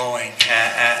is growing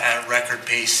at record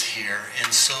pace here.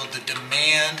 And so the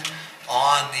demand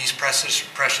on these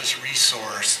precious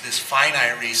resource, this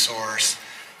finite resource,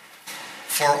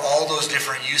 for all those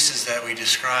different uses that we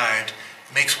described,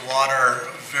 makes water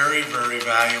very, very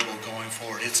valuable going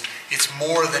forward. It's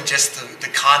more than just the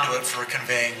conduit for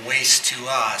conveying waste to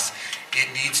us. It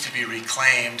needs to be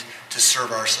reclaimed to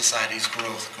serve our society's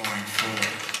growth going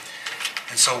forward.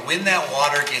 And so when that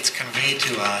water gets conveyed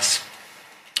to us,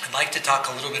 I'd like to talk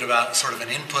a little bit about sort of an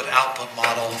input-output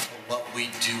model for what we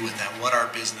do with that, what our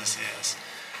business is.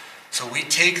 So we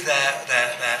take that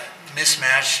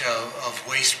mismatch of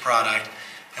waste product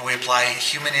and we apply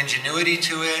human ingenuity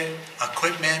to it,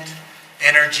 equipment,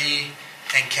 energy,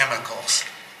 and chemicals.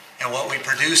 And what we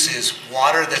produce is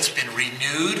water that's been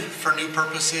renewed for new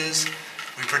purposes.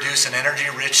 We produce an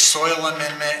energy-rich soil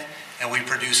amendment, and we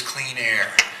produce clean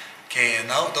air. Okay, and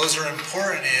those are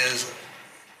important is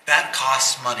that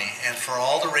costs money. And for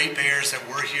all the ratepayers that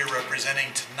we're here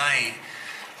representing tonight,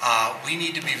 we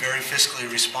need to be very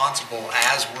fiscally responsible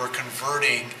as we're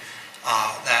converting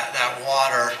that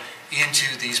water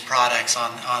into these products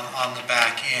on the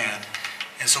back end.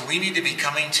 And so we need to be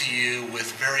coming to you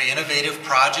with very innovative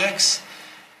projects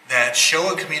that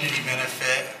show a community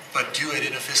benefit, but do it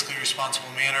in a fiscally responsible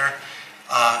manner.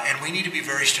 And we need to be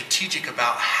very strategic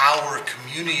about how we're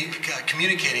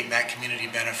communicating that community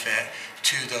benefit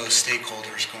to those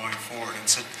stakeholders going forward. And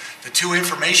so the two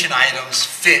information items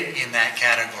fit in that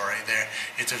category there.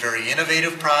 It's a very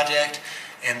innovative project,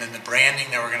 and then the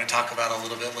branding that we're going to talk about a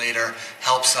little bit later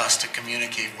helps us to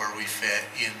communicate where we fit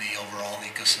in the overall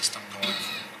ecosystem going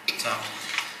forward. So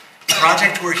the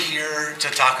project we're here to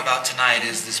talk about tonight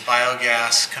is this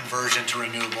biogas conversion to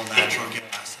renewable natural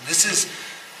gas. And this is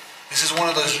one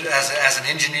of those, as an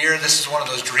engineer, this is one of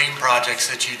those dream projects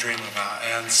that you dream about.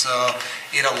 And so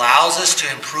it allows us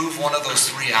to improve one of those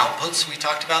three outputs we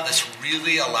talked about. This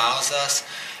really allows us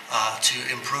to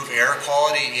improve air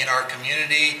quality in our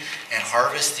community and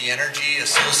harvest the energy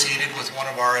associated with one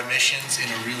of our emissions in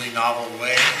a really novel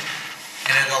way.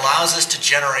 And it allows us to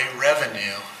generate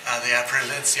revenue. That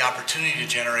presents the opportunity to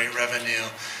generate revenue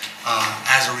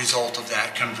as a result of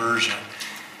that conversion.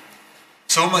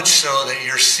 So much so that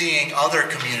you're seeing other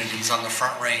communities on the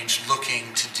Front Range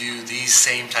looking to do these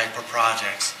same type of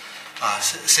projects.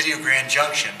 City of Grand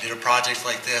Junction did a project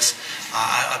like this,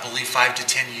 I believe 5 to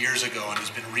 10 years ago, and has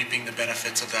been reaping the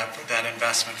benefits of that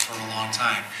investment for a long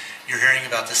time. You're hearing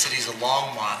about the cities of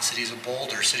Longmont, cities of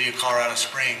Boulder, city of Colorado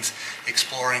Springs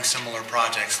exploring similar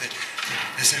projects.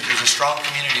 There's a strong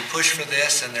community push for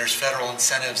this, and there's federal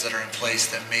incentives that are in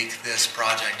place that make this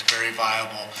project very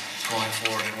viable going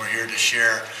forward, and we're here to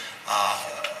share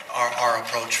our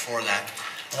approach for that.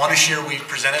 I want to share, we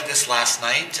presented this last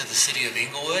night to the city of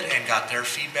Inglewood and got their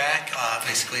feedback,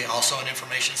 basically also an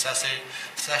information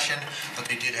session, but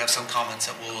they did have some comments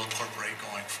that we'll incorporate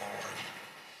going forward.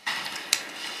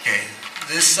 Okay,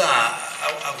 this,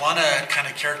 I want to kind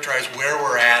of characterize where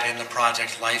we're at in the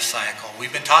project life cycle.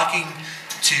 We've been talking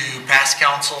to past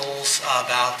councils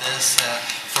about this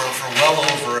for well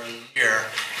over a year.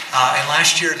 And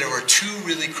last year there were two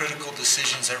really critical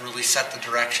decisions that really set the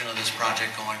direction of this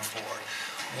project going forward.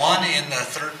 One, in the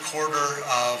third quarter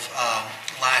of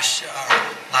last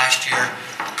year,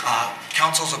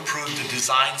 councils approved the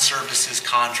design services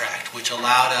contract, which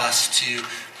allowed us to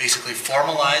basically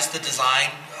formalize the design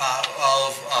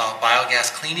of a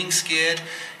biogas cleaning skid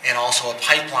and also a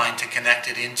pipeline to connect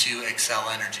it into Xcel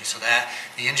Energy. So that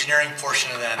the engineering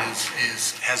portion of that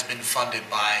has been funded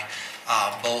by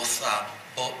both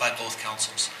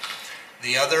councils.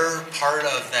 The other part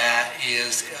of that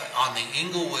is on the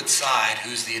Inglewood side,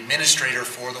 who's the administrator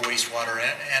for the wastewater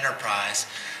enterprise.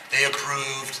 They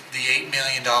approved the $8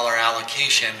 million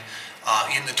allocation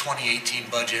in the 2018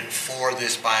 budget for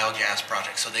this biogas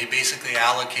project. So they basically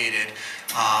allocated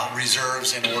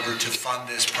reserves in order to fund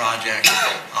this project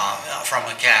from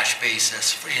a cash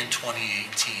basis in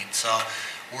 2018. So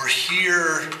we're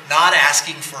here not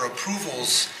asking for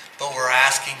approvals, but we're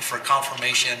asking for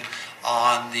confirmation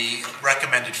on the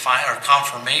recommended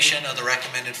confirmation of the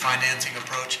recommended financing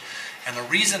approach. And the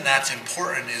reason that's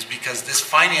important is because this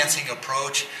financing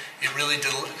approach, it really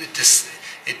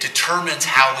it determines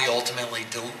how we ultimately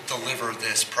deliver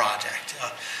this project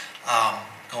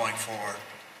going forward.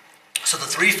 So the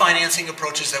three financing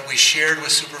approaches that we shared with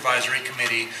Supervisory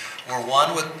Committee were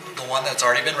the one that's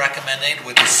already been recommended,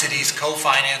 with the cities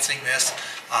co-financing this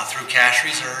through cash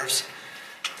reserves.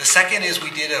 The second is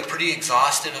we did a pretty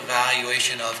exhaustive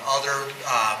evaluation of other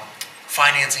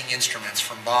financing instruments,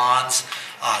 from bonds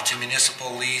to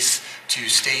municipal lease to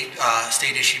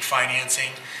state-issued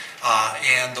financing.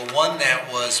 And the one that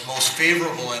was most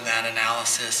favorable in that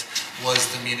analysis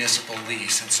was the municipal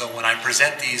lease. And so when I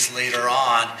present these later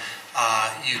on,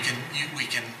 you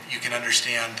can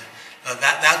understand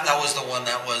that was the one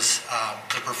that was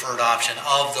the preferred option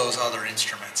of those other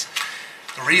instruments.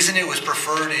 The reason it was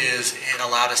preferred is it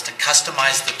allowed us to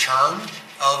customize the term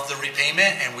of the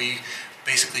repayment, and we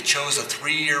basically chose a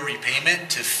 3-year repayment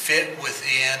to fit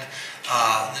within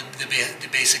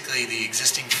basically the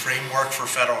existing framework for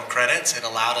federal credits. It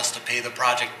allowed us to pay the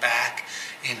project back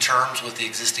in terms with the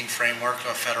existing framework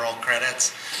of federal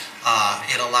credits.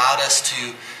 It allowed us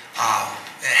to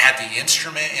have the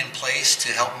instrument in place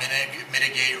to help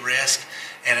mitigate risk,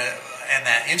 and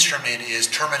that instrument is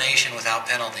termination without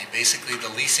penalty. Basically, the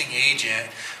leasing agent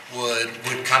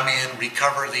would come in,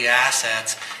 recover the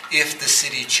assets if the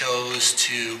city chose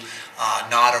to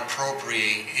not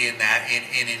appropriate in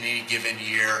any given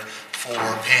year for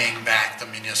paying back the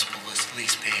municipal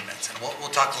lease payments. And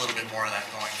we'll talk a little bit more of that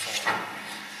going forward.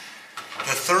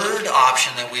 The third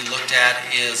option that we looked at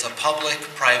is a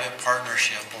public-private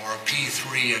partnership, or a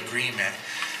P3 agreement.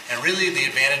 And really the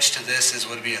advantage to this is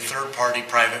would be a third-party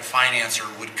private financer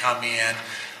would come in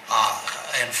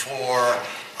and for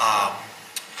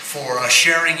a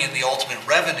sharing in the ultimate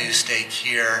revenue stake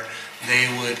here, they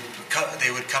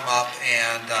would come up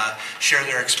and share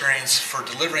their experience for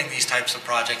delivering these types of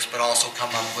projects, but also come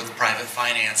up with private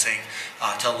financing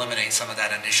to eliminate some of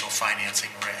that initial financing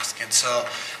risk. And so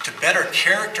to better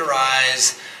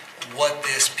characterize what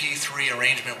this P3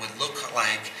 arrangement would look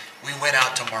like, we went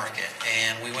out to market.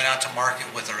 And we went out to market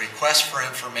with a request for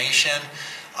information,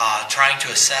 trying to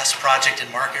assess project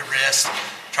and market risk,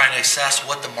 trying to assess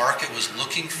what the market was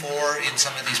looking for in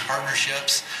some of these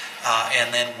partnerships,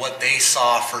 and then what they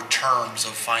saw for terms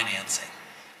of financing.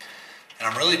 And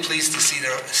I'm really pleased to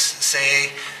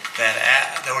say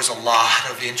that there was a lot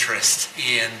of interest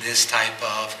in this type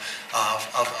of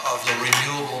the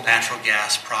renewable natural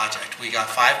gas project. We got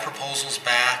 5 proposals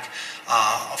back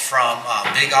from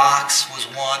Big Ox was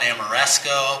one,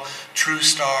 Ameresco,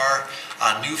 TrueStar,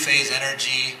 New Phase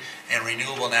Energy, and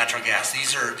renewable natural gas.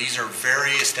 These are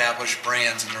very established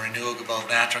brands in the renewable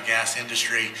natural gas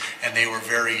industry, and they were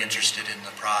very interested in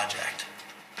the project.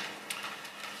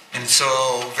 And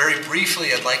so, very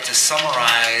briefly, I'd like to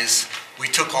summarize. We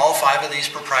took all 5 of these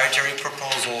proprietary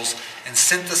proposals and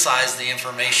synthesized the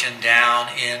information down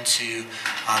into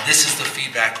this is the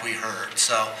feedback we heard.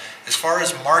 So, as far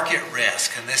as market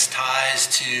risk, and this ties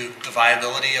to the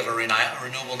viability of a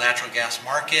renewable natural gas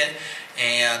market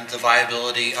and the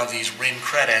viability of these RIN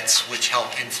credits, which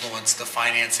help influence the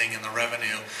financing and the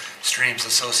revenue streams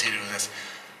associated with this.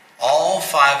 All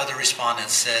 5 of the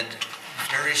respondents said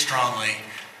very strongly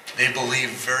they believe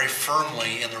very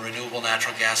firmly in the renewable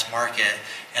natural gas market,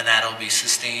 and that'll be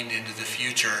sustained into the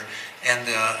future. And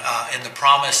the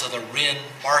promise of the RIN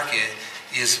market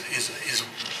is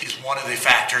one of the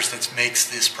factors that makes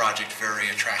this project very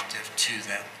attractive to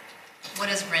them. What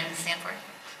does RIN stand for?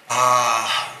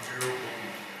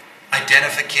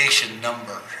 Identification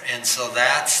number, and so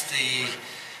that's the.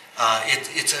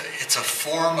 It's a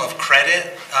form of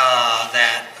credit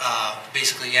that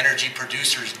basically energy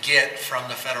producers get from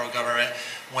the federal government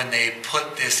when they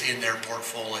put this in their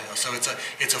portfolio. So it's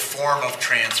a form of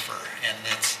transfer, and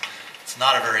it's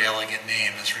not a very elegant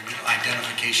name. It's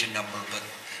identification number,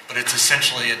 but it's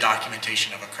essentially a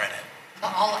documentation of a credit.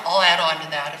 I'll add on to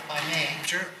that if I may.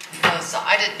 Sure. Because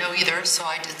I didn't know either, so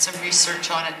I did some research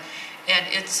on it, and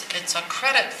it's a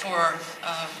credit for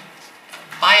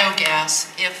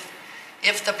biogas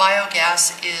if the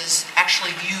biogas is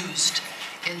actually used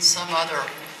in some other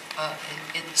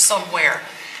somewhere.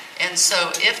 And so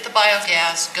if the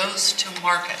biogas goes to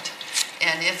market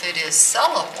and if it is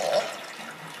sellable,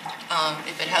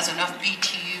 if it has enough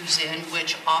BTUs in,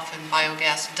 which often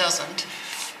biogas doesn't,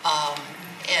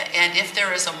 and if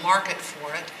there is a market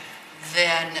for it,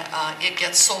 then it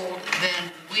gets sold,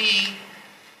 then we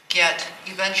get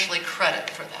eventually credit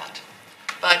for that.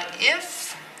 But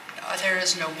if there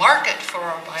is no market for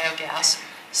our biogas,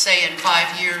 say in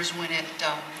 5 years when it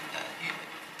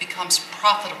becomes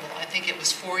profitable, I think it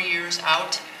was 4 years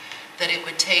out that it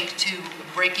would take to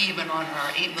break even on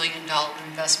our $8 million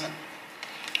investment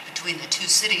between the 2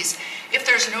 cities. If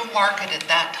there's no market at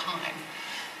that time,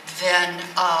 then,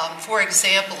 for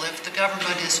example, if the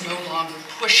government is no longer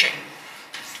pushing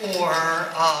for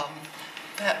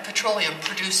petroleum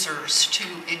producers to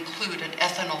include an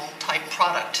ethanol-type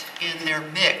product in their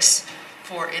mix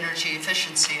for energy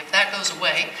efficiency, if that goes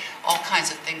away, all kinds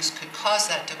of things could cause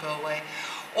that to go away.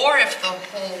 Or if the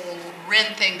whole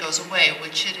RIN thing goes away,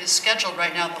 which it is scheduled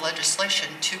right now in the legislation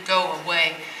to go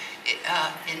away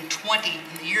in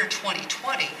the year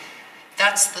 2020,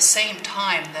 that's the same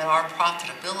time that our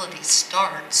profitability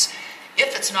starts.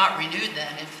 If it's not renewed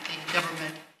then, if the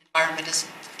government environment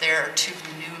isn't there to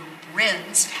renew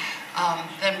RINs,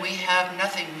 then we have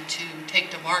nothing to take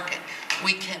to market.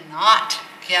 We cannot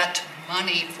get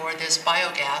money for this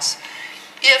biogas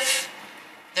if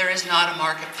there is not a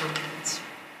market for RINs.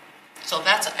 So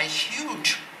that's a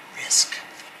huge risk.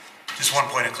 Just one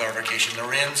point of clarification. The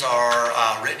RINs are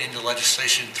written into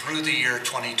legislation through the year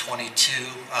 2022.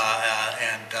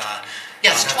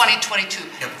 Yes, 2022,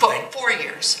 Yep, for 4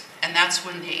 years. And that's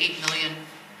when the $8 million...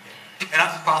 And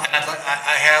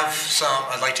I have some,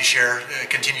 I'd like to share,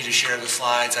 continue to share the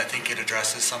slides. I think it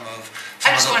addresses some of...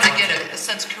 I just wanted to get a,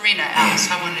 since Karina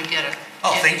asked, I wanted to get a...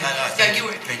 Oh, thank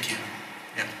you.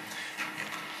 Yeah.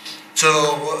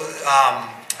 So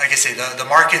like I say, the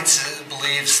market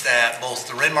believes that both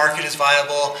the RIN market is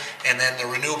viable and then the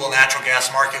renewable natural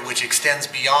gas market, which extends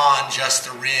beyond just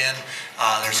the RIN.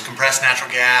 There's compressed natural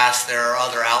gas, there are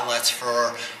other outlets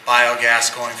for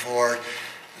biogas going forward.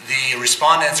 The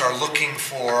respondents are looking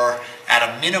for at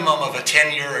a minimum of a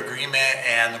 10-year agreement,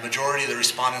 and the majority of the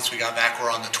respondents we got back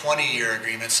were on the 20-year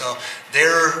agreement. So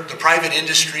the private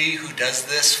industry who does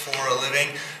this for a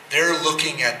living, they're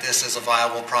looking at this as a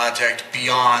viable project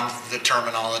beyond the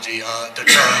terminology, the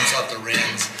terms of the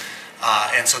RINs.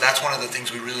 And so that's one of the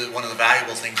things one of the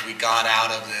valuable things we got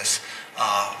out of this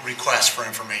request for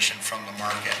information from the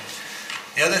market.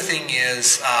 The other thing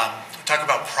is, talk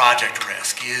about project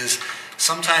risk, is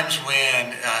sometimes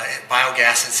when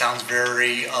biogas, it sounds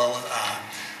very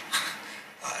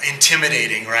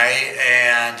intimidating, right?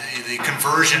 And the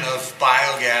conversion of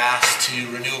biogas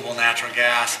to renewable natural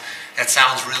gas, that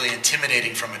sounds really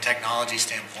intimidating from a technology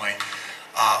standpoint.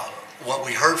 What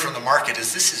we heard from the market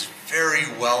is this is very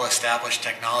well-established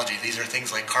technology. These are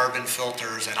things like carbon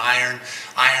filters and iron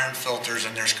filters,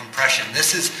 and there's compression.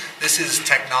 This is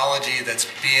technology that's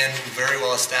been very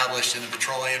well established in the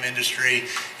petroleum industry,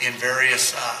 in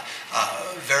various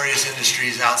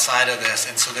industries outside of this,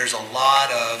 and so there's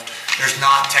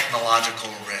not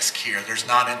technological risk here. There's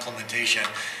not implementation.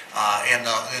 And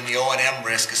the O&M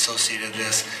risk associated with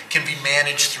this can be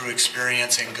managed through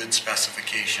experience and good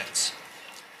specifications.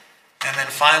 And then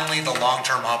finally, the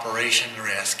long-term operation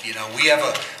risk. We have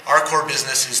our core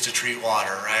business is to treat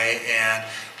water, right? And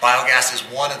biogas is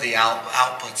one of the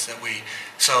outputs that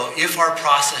so if our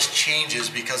process changes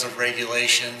because of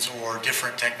regulations or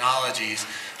different technologies,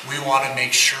 we want to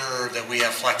make sure that we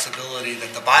have flexibility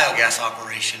that the biogas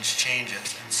operations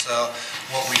changes. And so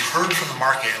what we heard from the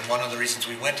market, and one of the reasons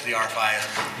we went to the RFI, is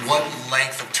what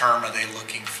length of term are they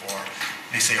looking for?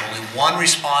 They say only one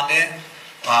respondent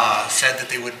said that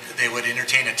they would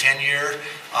entertain a 10-year,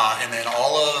 and then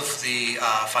all of the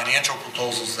financial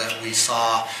proposals that we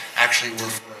saw actually were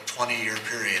for a 20-year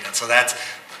period. And so this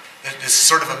is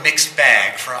sort of a mixed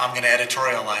bag. I'm going to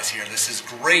editorialize here. This is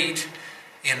great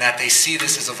in that they see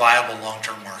this as a viable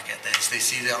long-term market. They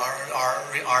see the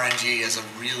RNG as a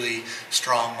really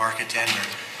strong market tender.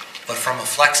 But from a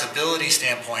flexibility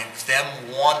standpoint, them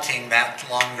wanting that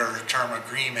longer-term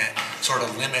agreement sort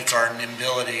of limits our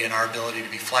nimbility and our ability to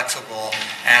be flexible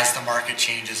as the market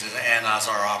changes and as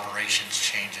our operations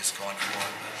changes going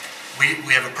forward.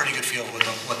 We have a pretty good feel with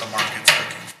what the market's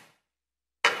looking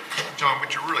for. John,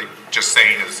 what you're really just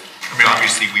saying is,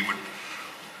 obviously we would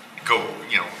go,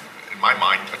 in my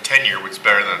mind, a 10-year was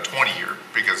better than a 20-year,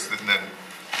 because then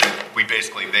we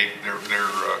basically, their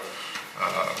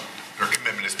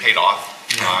commitment is paid off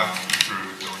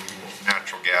through the renewable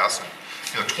natural gas.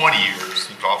 And 20 years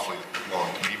seems awfully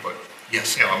long to me, but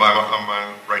yes, am I on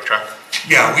the right track?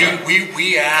 Yeah,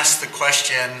 we asked the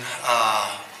question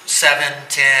 7,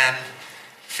 10,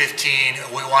 15.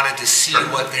 We wanted to see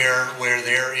where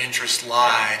their interest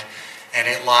lied, and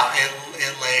it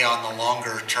lay on the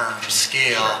longer term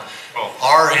scale. Sure.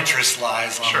 Our interest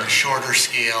lies on the shorter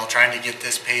scale, trying to get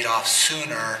this paid off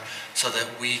sooner, so that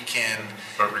we can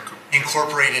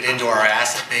incorporate it into our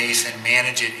asset base and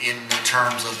manage it in the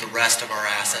terms of the rest of our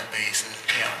asset base.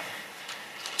 Yeah.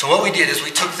 So what we did is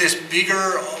we took this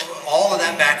all of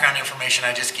that background information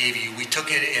I just gave you, we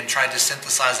took it and tried to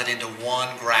synthesize it into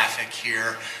one graphic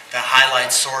here that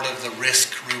highlights sort of the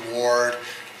risk-reward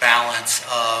balance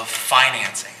of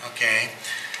financing, okay?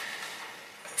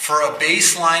 For a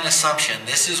baseline assumption,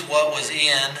 this is what was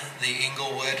in the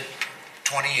Inglewood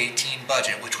 2018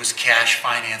 budget, which was cash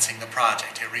financing the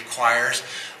project. It requires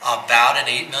about an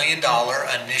 $8 million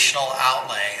initial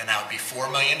outlay, and that would be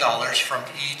 $4 million from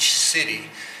each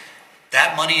city.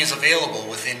 That money is available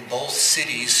within both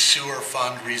cities' sewer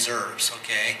fund reserves,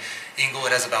 okay?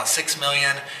 Inglewood has about $6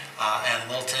 million, and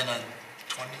Littleton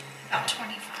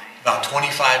about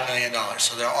 $25 million.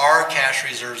 So there are cash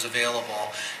reserves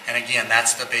available, and again,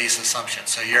 that's the base assumption.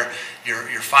 So you're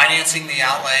financing the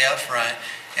outlay up front,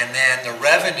 and then the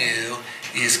revenue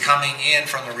is coming in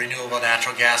from the renewable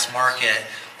natural gas market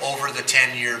over the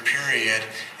 10-year period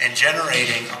and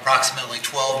generating approximately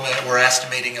we're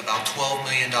estimating about $12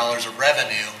 million of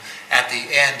revenue at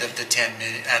the end of the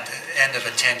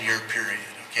 10-year period.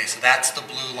 Okay, so that's the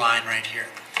blue line right here.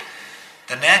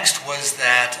 The next was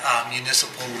that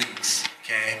municipal lease.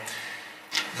 Okay,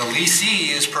 the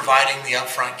leasee is providing the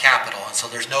upfront capital, and so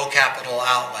there's no capital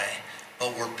outlay.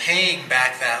 But we're paying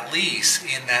back that lease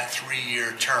in that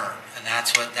 3-year term, and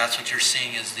that's what you're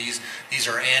seeing is these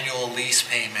are annual lease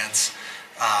payments,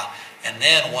 and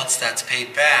then once that's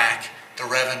paid back, the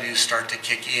revenues start to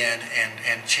kick in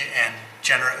and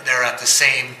generate. They're at the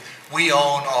same we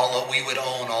would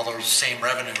own all those same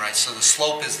revenue rights. So the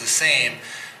slope is the same,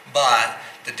 but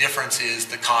the difference is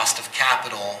the cost of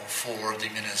capital for the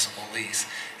municipal lease.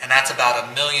 And that's about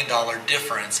 $1 million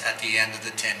difference at the end of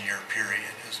the 10-year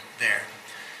period is there.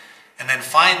 And then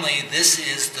finally, this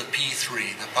is the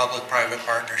P3, the public-private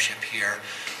partnership here,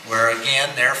 where again,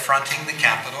 they're fronting the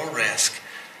capital risk,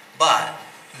 but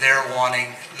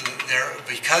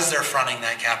because they're fronting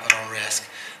that capital risk,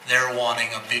 they're wanting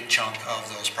a big chunk of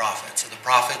those profits. And the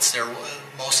profits, they're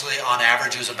mostly, on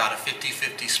average, was about a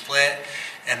 50-50 split,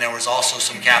 and there was also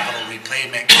some capital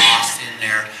repayment costs in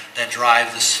there that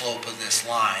drive the slope of this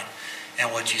line.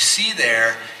 And what you see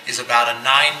there is about a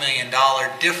 $9 million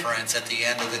difference at the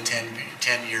end of the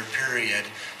 10-year period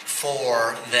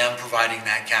for them providing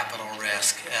that capital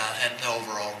risk and the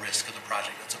overall risk of the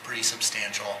project. That's a pretty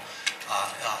substantial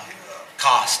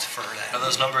cost for that. Are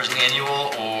those numbers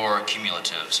annual or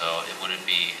cumulative? So it wouldn't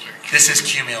be... This is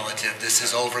cumulative. This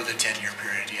is over the 10-year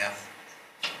period, yeah.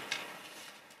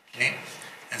 Okay?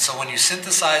 And so when you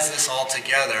synthesize this all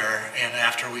together, and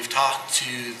after we've talked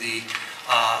to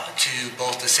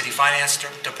both the city finance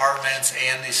departments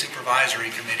and the supervisory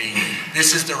committee,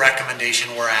 this is the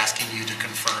recommendation we're asking you to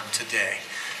confirm today.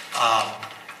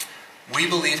 We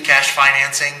believe cash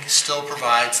financing still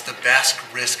provides the best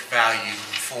risk value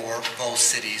for both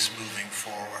cities moving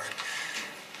forward.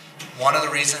 One of the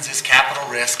reasons is capital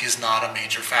risk is not a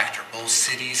major factor. Both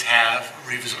cities have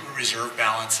reserve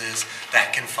balances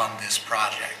that can fund this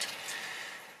project.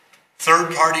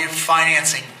 Third-party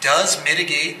financing does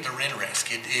mitigate the RIN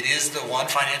risk. It is the one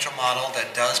financial model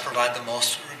that does provide the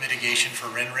most mitigation for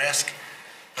RIN risk,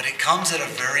 but it comes at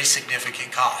a very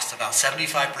significant cost. About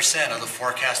 75% of the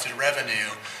forecasted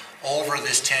revenue over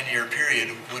this 10-year period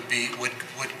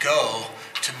would go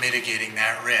to mitigating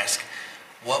that risk.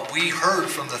 What we heard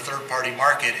from the third-party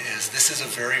market is this is a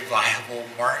very viable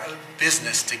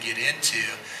business to get into.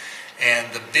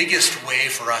 And the biggest way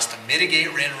for us to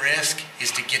mitigate RIN risk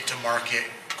is to get to market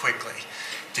quickly,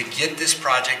 to get this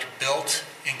project built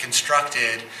and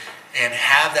constructed and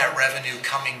have that revenue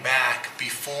coming back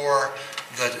before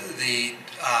the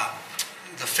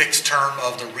fixed term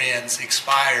of the RINs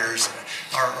expires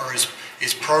or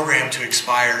is programmed to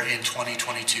expire in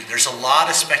 2022. There's a lot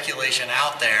of speculation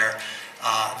out there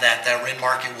that the RIN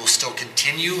market will still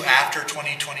continue after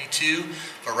 2022,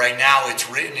 but right now it's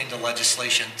written into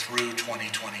legislation through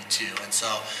 2022. And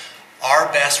so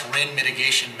our best RIN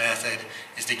mitigation method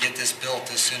is to get this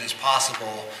built as soon as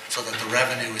possible so that the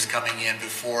revenue is coming in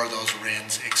before those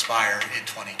RINs expire in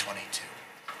 2022.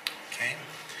 Okay?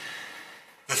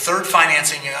 The third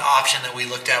financing option that we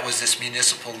looked at was this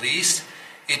municipal lease.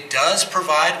 It does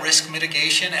provide risk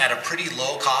mitigation at a pretty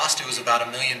low cost. It was about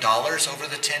 $1 million over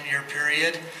the 10-year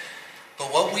period.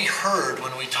 But what we heard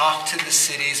when we talked to the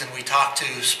cities and we talked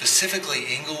to specifically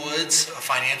Inglewood's a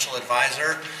financial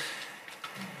advisor,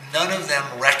 none of them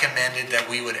recommended that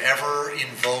we would ever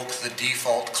invoke the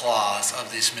default clause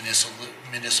of these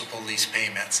municipal lease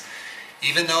payments.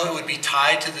 Even though it would be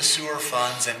tied to the sewer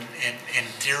funds, and in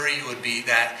theory it would be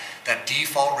that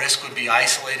default risk would be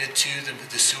isolated to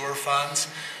the sewer funds,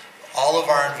 all of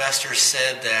our investors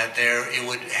said that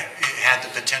it had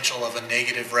the potential of a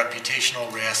negative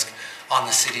reputational risk on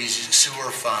the city's sewer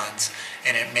funds,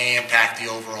 and it may impact the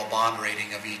overall bond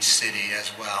rating of each city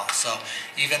as well. So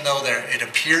even though it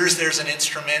appears there's an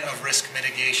instrument of risk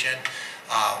mitigation,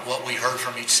 what we heard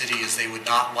from each city is they would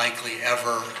not likely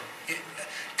ever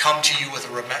come to you with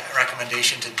a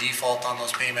recommendation to default on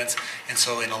those payments, and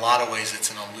so in a lot of ways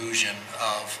it's an illusion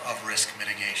of risk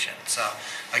mitigation. So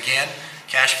again,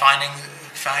 cash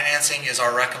financing is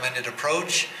our recommended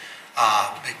approach.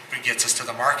 It gets us to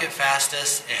the market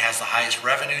fastest. It has the highest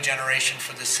revenue generation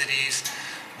for the cities.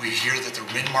 We hear that the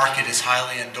RIN market is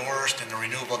highly endorsed, and the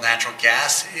renewable natural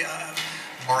gas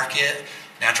market,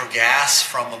 natural gas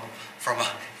from an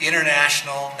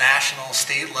international, national,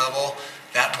 state level,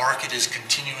 that market is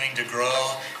continuing to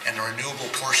grow, and the renewable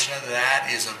portion of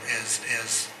that is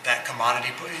that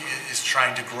commodity is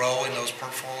trying to grow in those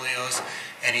portfolios,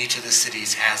 and each of the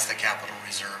cities has the capital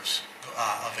reserves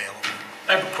available.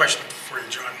 I have a question for you,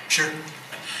 John. Sure.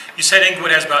 You said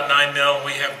Inglewood has about 9 mil, and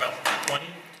we have about 20?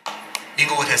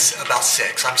 Inglewood has about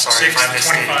 6. I'm sorry if I 6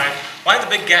 to misstated. 25. Why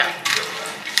the big gap?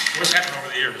 What's happened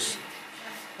over the years?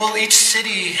 Well, each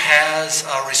city has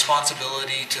a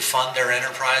responsibility to fund their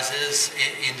enterprises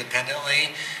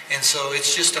independently, and so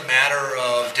it's just a matter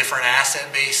of different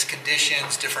asset-based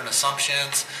conditions, different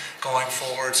assumptions going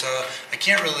forward. So I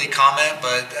can't really comment,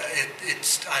 but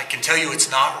I can tell you it's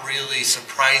not really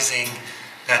surprising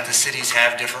that the cities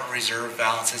have different reserve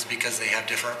balances because they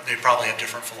probably have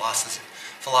different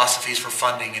philosophies for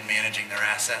funding and managing their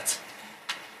assets.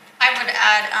 I would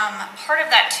add, part of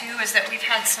that too is that we've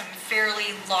had some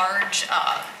fairly large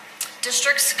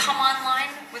districts come online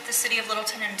with the city of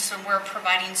Littleton, and so we're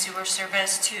providing sewer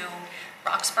service to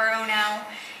Roxborough now.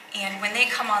 And when they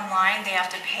come online, they have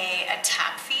to pay a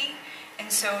tap fee.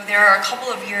 And so there are a couple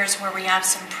of years where we have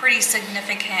some pretty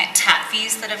significant tap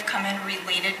fees that have come in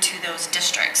related to those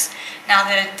districts. Now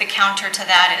the counter to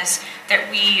that is that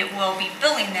we will be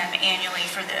billing them annually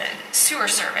for the sewer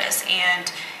service,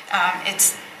 and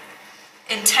it's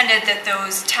intended that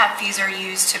those tap fees are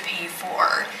used to pay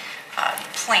for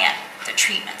the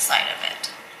treatment side of it.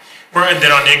 And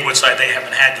then on the Inglewood side, they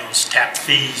haven't had those tap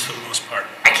fees for the most part.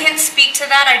 I can't speak to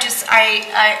that.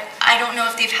 I don't know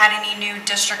if they've had any new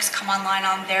districts come online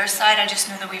on their side. I just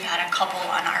know that we've had a couple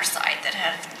on our side that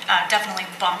have definitely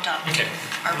bumped up. Okay.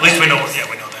 At least we know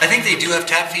that. I think they do have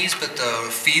tap fees, but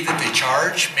the fee that they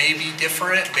charge may be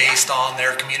different based on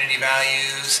their community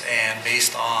values and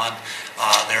based on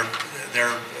their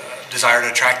desire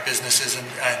to attract businesses and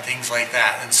things like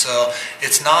that. And so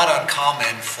it's not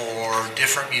uncommon for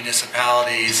different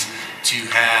municipalities to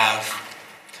have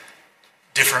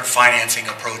different financing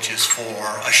approaches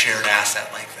for a shared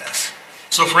asset like this.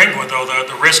 So for Inglewood, though,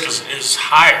 the risk is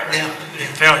higher in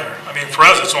failure. I mean, for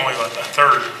us, it's only a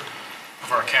third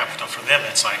of our capital. For them,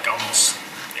 it's like almost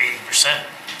 80%.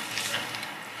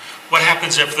 What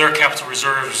happens if their capital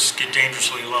reserves get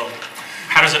dangerously low?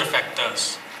 How does it affect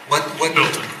us?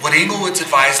 What Inglewood's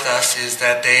advised us is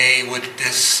that they would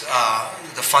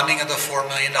the funding of the $4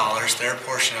 million, their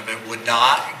portion of it, would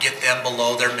not get them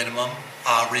below their minimum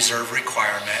reserve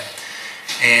requirement.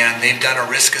 And they've done a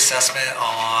risk assessment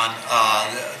on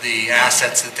the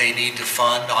assets that they need to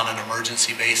fund on an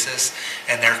emergency basis,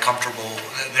 and they're comfortable.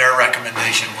 Their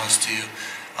recommendation was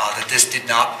that this did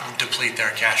not deplete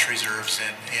their cash reserves,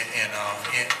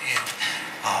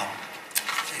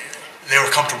 they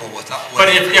were comfortable with that. But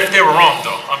if they were wrong,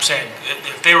 though, I'm saying,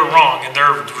 if they were wrong and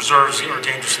their reserves are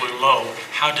dangerously low,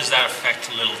 how does that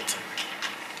affect Littleton?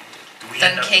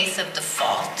 In case of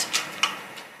default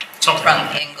Something from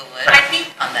like that. Inglewood,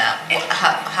 on that,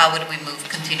 how would we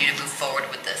continue to move forward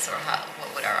with this, or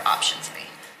what would our options be?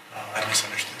 I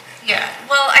misunderstood. Yeah,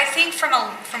 well, I think from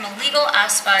a legal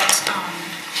aspect,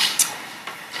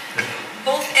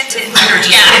 both entities.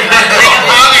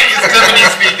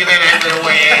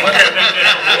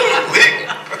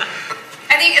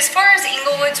 I think as far as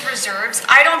Inglewood's reserves,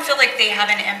 I don't feel like they have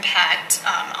an impact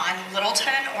on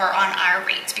Littleton or on our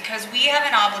rates, because we have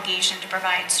an obligation to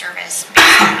provide service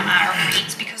based on our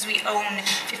rates because we own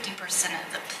 50%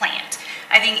 of the plant.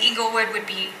 I think Inglewood would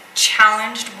be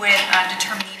challenged with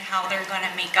determining how they're going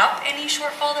to make up any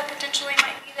shortfall that potentially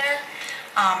might be there.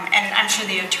 And I'm sure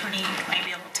the attorney might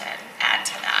be able to add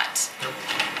to that.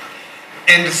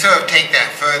 And to sort of take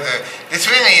that further, this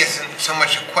really isn't so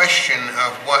much a question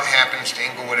of what happens to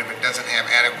Inglewood if it doesn't have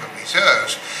adequate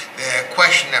reserves. The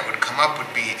question that would come up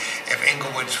would be if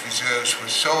Inglewood's reserves were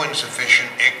so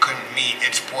insufficient it couldn't meet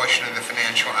its portion of the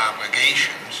financial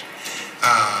obligations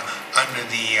under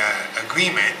the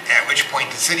agreement, at which point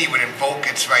the city would invoke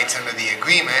its rights under the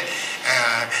agreement,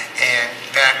 and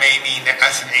that may mean that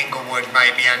us and Inglewood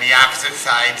might be on the opposite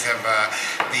sides of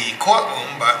the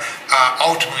courtroom, but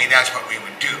ultimately that's what we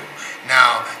would do.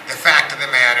 Now, the fact of the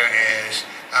matter is,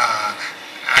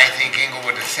 I think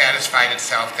Inglewood has satisfied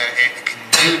itself that it can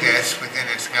do this within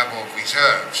its level of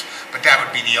reserves. But that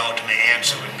would be the ultimate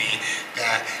answer, would be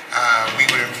that we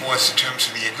would enforce the terms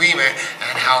of the agreement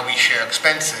and how we share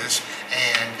expenses,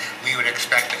 and we would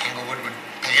expect that Inglewood would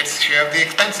pay its share of the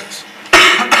expenses.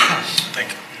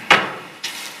 Thank you.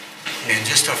 And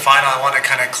just a final, I want to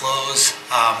kind of close.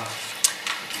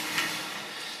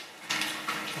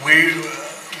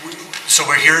 So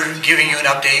we're here giving you an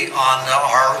update on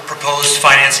our proposed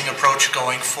financing approach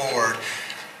going forward.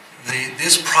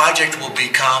 This project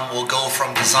will go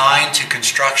from design to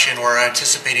construction. We're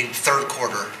anticipating third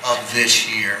quarter of this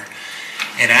year.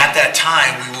 And at that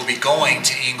time, we will be going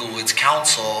to Inglewood's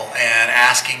council and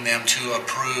asking them to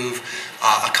approve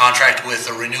a contract with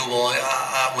a renewable,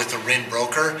 with a RIN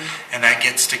broker, and that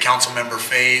gets to council member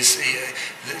phase.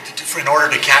 In order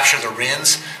to capture the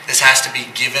RINs, this has to be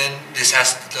given,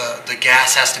 the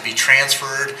gas has to be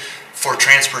transferred for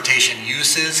transportation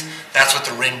uses. That's what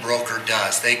the RIN broker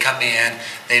does. They come in,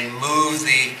 they move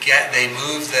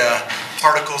the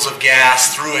particles of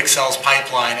gas through Excel's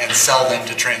pipeline and sell them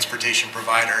to transportation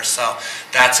providers. So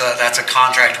that's a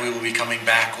contract we will be coming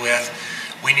back with.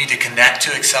 We need to connect to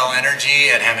Xcel Energy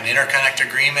and have an interconnect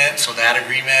agreement. So that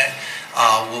agreement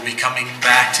will be coming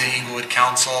back to Inglewood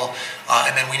Council,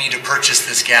 and then we need to purchase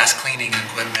this gas cleaning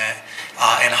equipment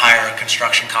and hire a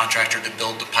construction contractor to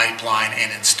build the pipeline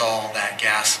and install that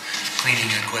gas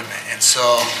cleaning equipment. And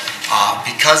so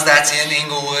because that's in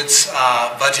Inglewood's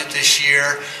budget this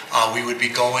year, we would be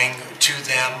going to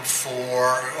them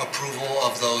for approval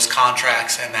of those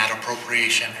contracts and that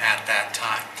appropriation at that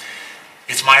time.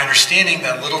 It's my understanding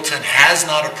that Littleton has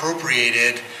not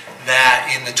appropriated that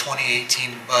in the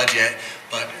 2018 budget,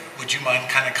 but would you mind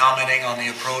kind of commenting on the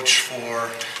approach for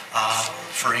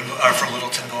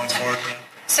Littleton going forward?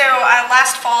 So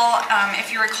last fall,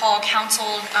 if you recall,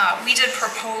 council, we did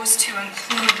propose to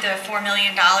include the $4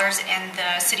 million in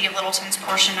the City of Littleton's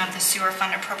portion of the sewer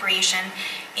fund appropriation,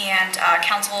 and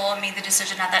council made the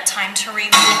decision at that time to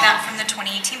remove that from the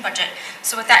 2018 budget.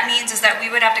 So what that means is that we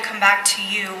would have to come back to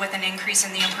you with an increase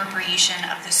in the appropriation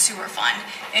of the sewer fund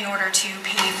in order to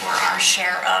pay for our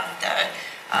share of the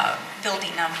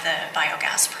building of the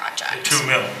biogas project. The $2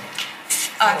 million.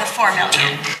 The $4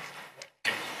 million.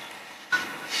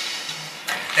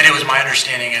 And it was my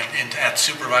understanding at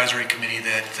supervisory committee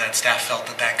that staff felt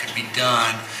that could be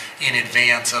done in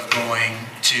advance of going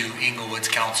to Inglewood's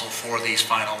council for these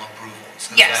final approvals.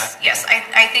 Yes.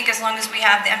 I think as long as we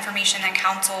have the information that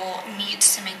council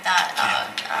needs to make that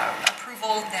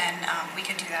approval, then we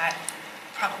could do that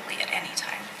probably at any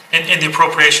time. And the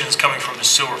appropriation is coming from the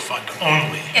sewer fund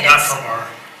only, It not is. from our...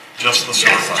 Just the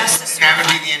sewer fund. Just the sewer That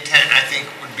would fund. be the intent, I think,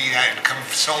 would be that it comes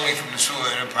solely from the sewer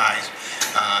enterprise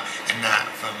and not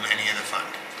from any other fund.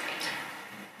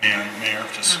 Mayor,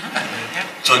 just,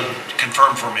 so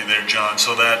confirm for me there, John,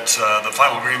 so that the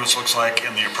final agreements looks like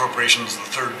in the appropriations the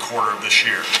third quarter of this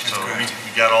year. So we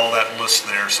got all that list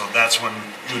there, so that's when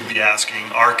you would be asking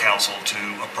our council to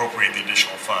appropriate the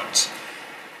additional funds.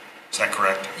 Is that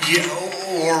correct? Yeah,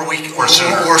 or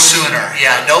sooner. Or sooner.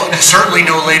 Yeah, certainly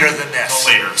no later than this.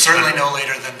 No later. Certainly no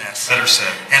later than this. Better said.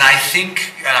 And I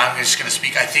think, and I'm just going to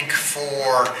speak, I think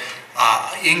for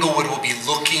Inglewood will be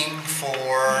looking for,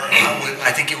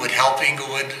 I think it would help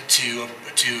Inglewood to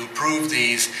approve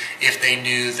these if they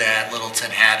knew that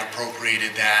Littleton had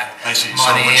appropriated that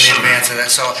money in advance of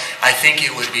that. So I think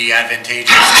it would be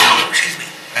advantageous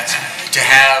to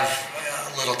have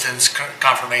Littleton's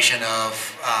confirmation of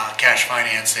cash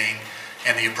financing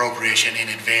and the appropriation in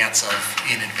advance of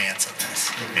this.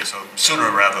 Okay, so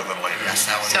sooner rather than later. Yes,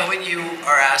 that would So what you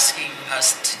are asking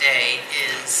us today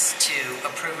is to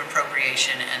approve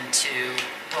appropriation and to,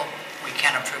 well, we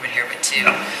can't approve it here, but to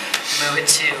move it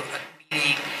to a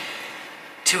meeting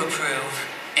to approve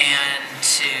and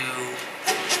to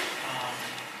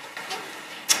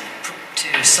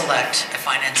select a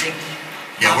financing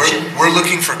Yeah, option. we're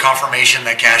looking for confirmation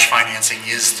that cash financing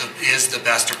is the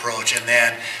best approach, and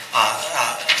then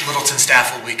Littleton staff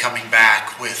will be coming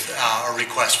back with a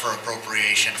request for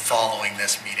appropriation following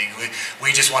this meeting.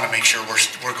 We just want to make sure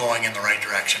we're going in the right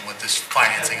direction with this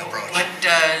financing approach. What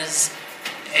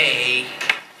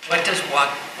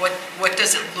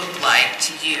does it look like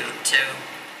to you to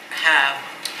have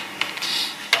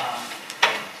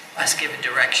us give a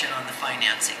direction on the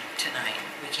financing tonight?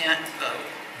 We can't vote.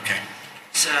 Okay.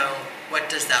 So what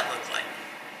does that look like?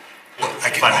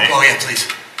 Yeah,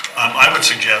 please. I would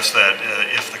suggest that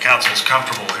if the council is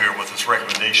comfortable here with this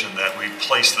recommendation, that we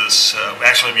place this,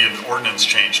 actually be an ordinance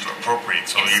change to appropriate,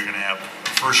 so you can have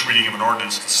the first reading of an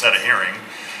ordinance to set a hearing,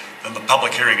 then the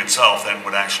public hearing itself then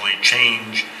would actually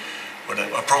would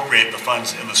appropriate the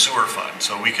funds in the sewer fund.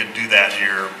 So we could do that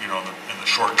here, in the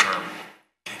short term.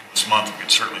 This month, we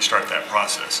could certainly start that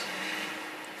process.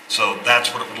 So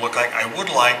that's what it would look like. I would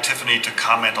like Tiffany to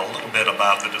comment a little bit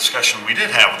about the discussion we did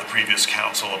have with the previous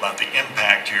council about the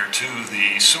impact here to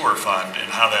the sewer fund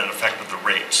and how that affected the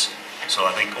rates. So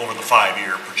I think over the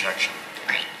 5-year projection.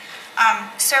 Right.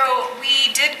 So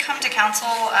we did come to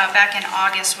council back in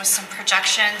August with some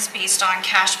projections based on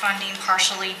cash funding,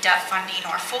 partially debt funding,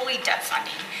 or fully debt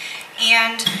funding.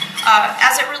 And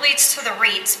as it relates to the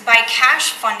rates, by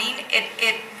cash funding,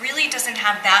 it really doesn't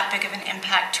have that big of an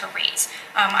impact to rates.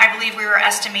 I believe we were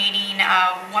estimating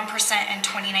 1% in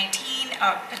 2019,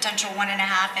 potential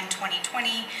 1.5% in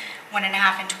 2020,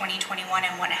 1.5% in 2021,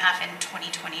 and 1.5% in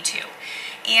 2022.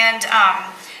 And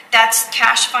that's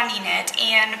cash funding it,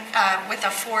 and with a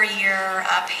 4-year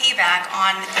payback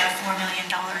on the $4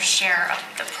 million share of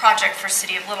the project for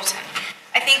City of Littleton.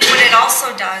 I think what it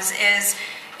also does is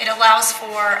it allows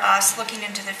for us looking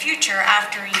into the future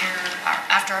after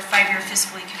a 5-year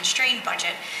fiscally constrained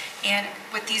budget. And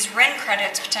with these REN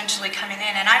credits potentially coming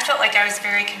in, and I felt like I was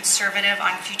very conservative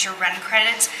on future REN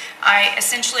credits, I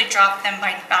essentially dropped them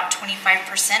by about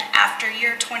 25% after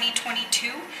year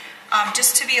 2022.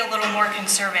 just to be a little more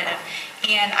conservative.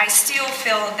 And I still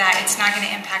feel that it's not going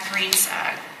to impact rates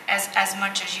as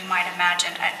much as you might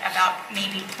imagine, at about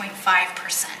maybe 0.5%,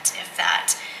 if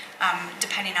that,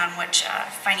 depending on which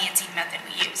financing method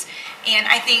we use. And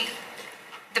I think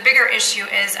the bigger issue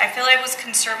is I feel I was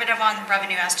conservative on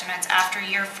revenue estimates after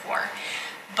year 4,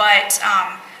 but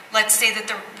let's say that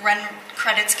the rent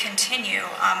credits continue.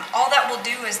 All that will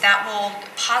do is that will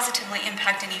positively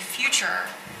impact any future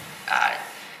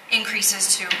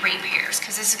increases to ratepayers,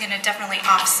 because this is going to definitely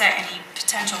offset any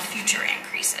potential future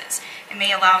increases. It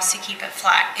may allow us to keep it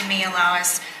flat. It may allow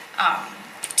us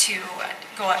to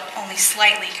go up only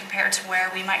slightly compared to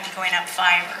where we might be going up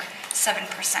 5 or 7%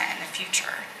 in the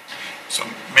future. So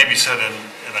maybe said in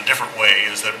a different way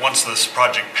is that once this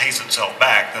project pays itself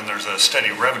back, then there's a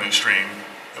steady revenue stream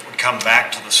that would come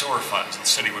back to the sewer funds. The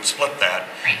city would split that,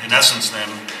 in essence then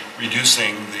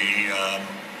reducing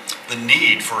the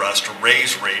need for us to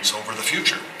raise rates over the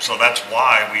future. So that's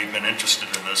why we've been interested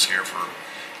in this here for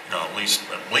at least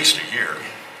a year.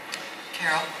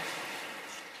 Carol?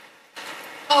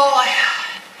 Oh,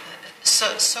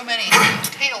 so many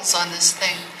details on this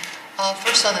thing.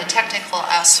 First, on the technical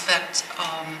aspect,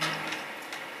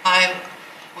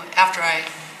 after I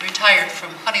retired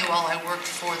from Honeywell, I worked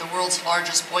for the world's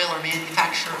largest boiler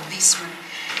manufacturer, Viessmann.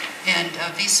 And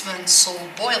Viessmann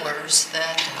sold boilers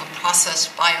that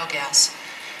processed biogas.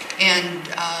 And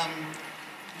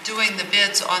doing the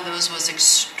bids on those was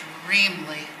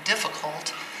extremely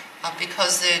difficult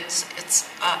because it's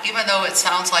even though it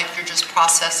sounds like you're just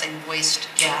processing waste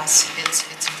gas,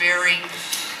 it's very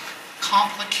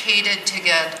complicated to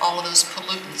get all of those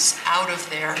pollutants out of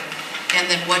there. And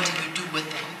then what do you do with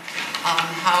them?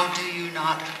 How do you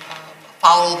not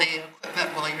follow the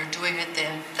equipment while you're doing it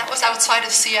then? That was outside of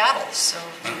Seattle, so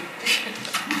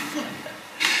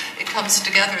it comes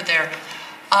together there.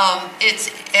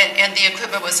 And the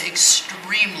equipment was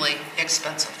extremely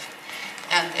expensive.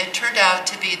 And it turned out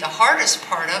to be the hardest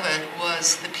part of it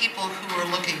was the people who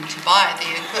were looking to buy the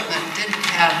equipment didn't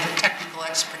have the technical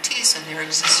expertise in their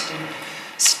existing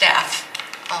staff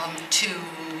to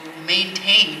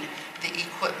maintain the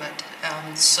equipment.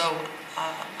 So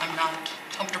I'm not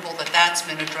comfortable that that's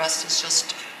been addressed. It's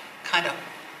just kind of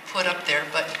put up there.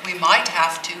 But we might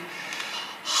have to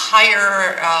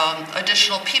hire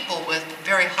additional people with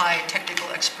very high technical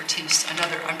expertise.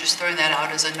 I'm just throwing that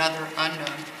out as another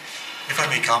unknown. If I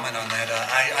may comment on that,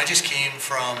 I just came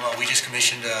from, we just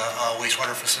commissioned a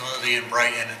wastewater facility in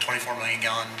Brighton, a 24 million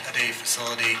gallon a day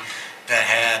facility that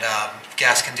had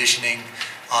gas conditioning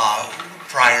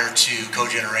prior to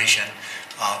cogeneration.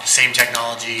 Same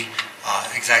technology,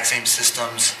 exact same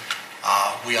systems.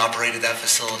 We operated that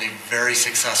facility very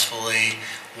successfully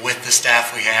with the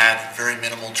staff we had, very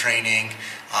minimal training.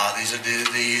 I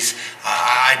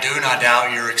do not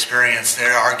doubt your experience.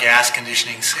 There are gas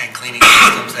conditioning and cleaning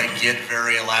systems that get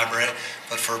very elaborate,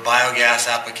 but for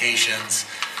biogas applications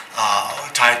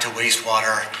tied to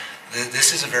wastewater,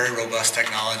 this is a very robust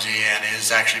technology and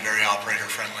is actually very operator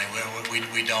friendly.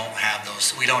 We don't have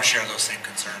those. We don't share those same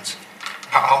concerns.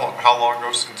 How long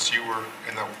ago since you were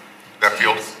in that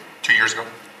field? 2 years ago?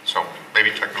 So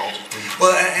maybe technology is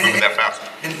moving that fast.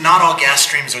 And not all gas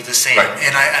streams are the same, right.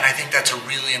 and I think that's a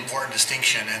really important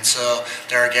distinction. And so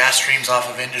there are gas streams off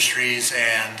of industries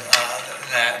and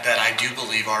that I do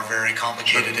believe are very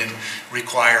complicated and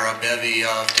require a bevy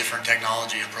of different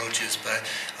technology approaches. But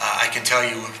I can tell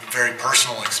you a very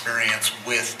personal experience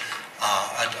with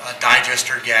a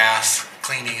digester gas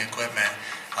cleaning equipment.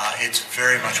 It's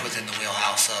very much within the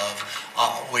wheelhouse of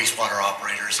wastewater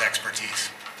operators'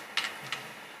 expertise.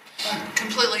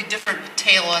 Completely different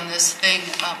tale on this thing.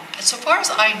 So far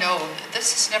as I know,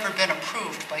 this has never been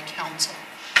approved by council,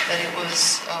 that it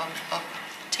was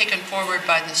taken forward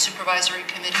by the supervisory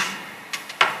committee.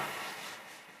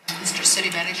 Mr.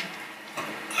 City Manager?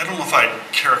 I don't know if I'd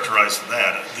characterize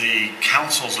that. The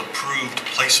council's approved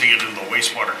placing it in the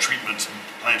wastewater treatment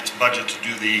plant's budget to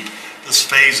do this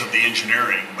phase of the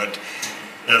engineering, but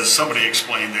as somebody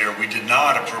explained there, we did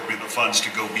not appropriate the funds to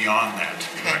go beyond that.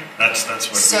 Okay. That's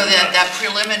what. So that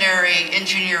preliminary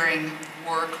engineering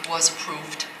work was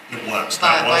approved. It was.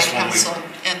 By council.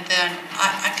 And then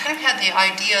I kind of had the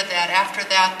idea that after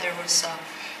that there was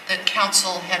that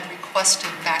council had requested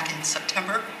back in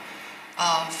September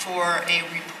for a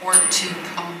report to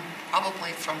come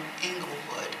probably from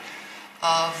Inglewood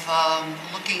of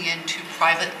looking into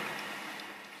private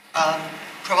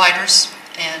providers.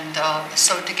 And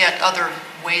so to get other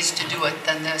ways to do it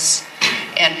than this.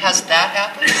 And has that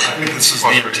happened? I think this is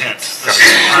the intent. This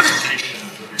is the presentation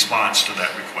of the response to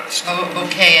that request. Oh,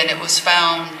 okay, and it was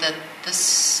found that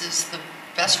this is the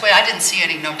best way. I didn't see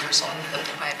any numbers on the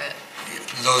private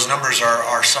those numbers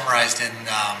are summarized in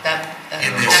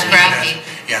this. graphic.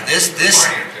 Yeah,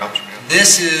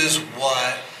 this is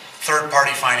what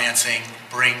third-party financing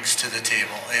brings to the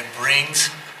table. It brings,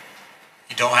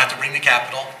 you don't have to bring the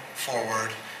capital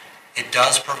forward. It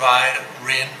does provide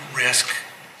RIN risk.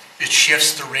 It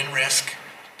shifts the RIN risk,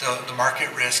 the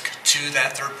market risk, to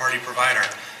that third-party provider.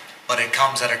 But it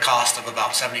comes at a cost of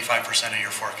about 75% of your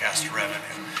forecasted revenue.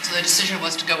 So the decision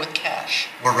was to go with cash.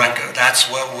 That's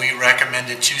what we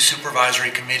recommended to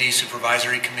Supervisory Committee.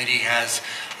 Supervisory Committee has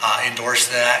endorsed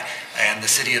that, and the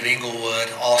City of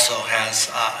Inglewood also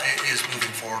is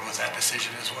moving forward with that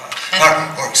decision as well,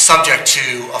 or subject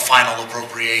to a final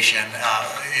appropriation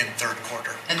in third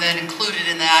quarter. And then included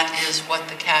in that is what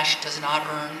the cash does not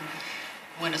earn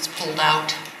when it's pulled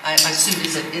out. I assume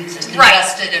it's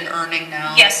invested and earning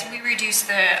now? Yes, we reduced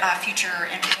the future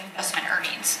investment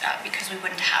earnings because we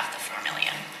wouldn't have the $4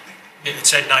 million. It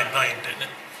said 9 million, didn't it?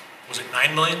 Was it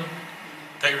 9 million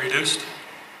that you reduced?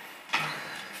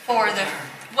 For the,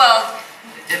 well...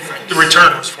 The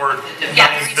return was for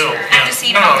Yeah, the bill. return. I'm just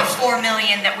saying about the $4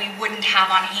 million that we wouldn't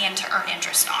have on hand to earn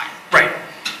interest on. Right.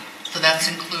 So that's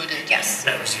included? Yes.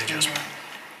 That was the adjustment.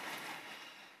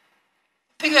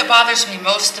 The thing that bothers me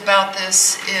most about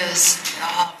this is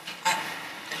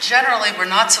generally we're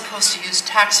not supposed to use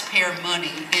taxpayer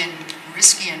money in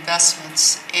risky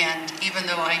investments, and even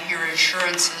though I hear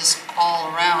assurances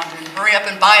all around, and hurry up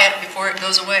and buy it before it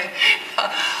goes away,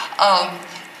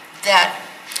 that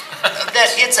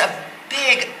it's a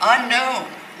big unknown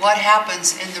what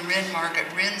happens in the RIN market.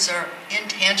 RINs are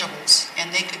intangibles,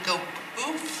 and they could go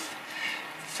poof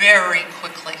very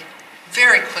quickly,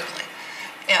 very quickly.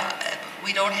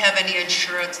 We don't have any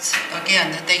insurance,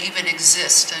 again, that they even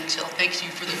exist until, thank you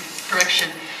for the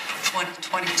correction,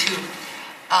 2022.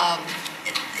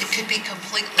 It could be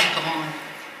completely gone,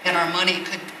 and our money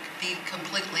could be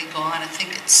completely gone. I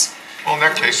think it's... Well, in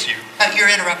that case,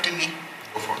 you're interrupting me.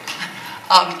 Go for it.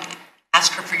 Ask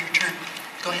her for your turn.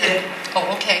 Go ahead. Oh,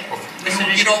 okay.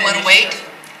 You don't want to wait?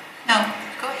 No,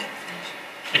 go ahead.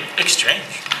 Exchange.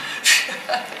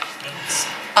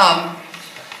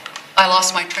 I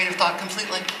lost my train of thought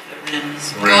completely.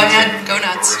 Go ahead, go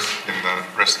nuts.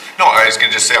 No, I was going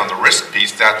to just say on the risk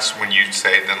piece, that's when you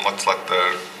say, then let's let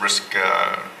the risk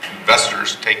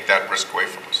investors take that risk away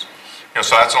from us.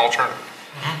 So that's an alternative.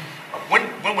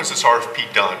 Mm-hmm. When was this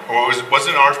RFP done? Or was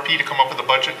it an RFP to come up with a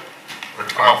budget? Or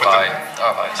to come up with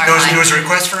There was a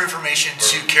request for information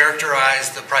to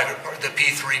characterize the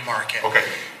P3 market. Okay.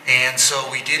 And so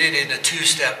we did it in a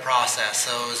two-step process.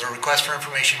 So it was a request for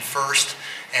information first,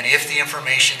 and if the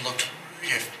information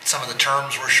if some of the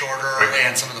terms were shorter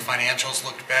and some of the financials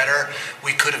looked better,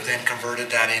 we could have then converted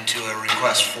that into a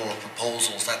request for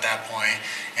proposals at that point,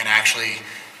 and actually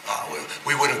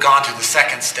we would have gone to the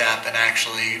second step and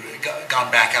actually gone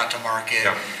back out to market,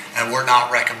 and we're not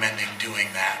recommending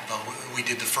doing that, but we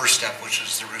did the first step, which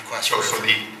is the request for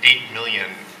information. So the $8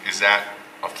 million, is that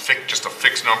just a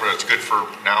fixed number that's good for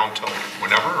now until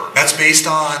whenever? Or? That's based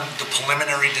on the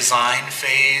preliminary design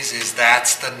phase.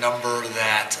 That's the number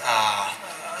that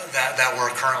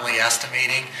we're currently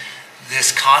estimating.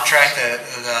 This contract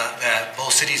that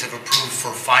both cities have approved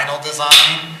for final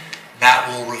design, that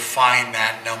will refine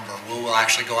that number. We will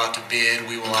actually go out to bid.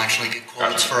 We will actually get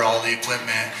quotes for all the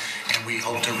equipment, and we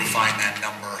hope to refine that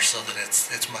number so that it's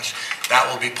much. That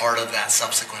will be part of that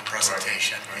subsequent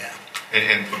presentation. Right. Yeah.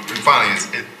 And finally,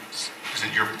 is it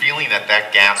your feeling that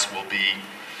gas will be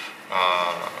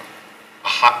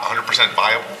 100%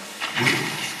 viable?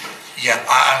 Yeah,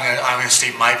 I'm going to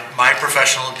state my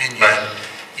professional opinion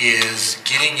is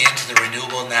getting into the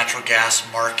renewable natural gas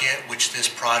market, which this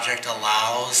project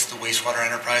allows the wastewater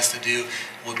enterprise to do,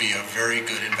 would be a very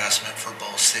good investment for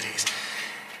both cities.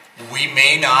 We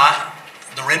may not,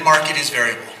 the RIN market is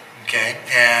variable, okay,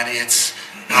 and it's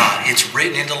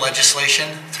written into legislation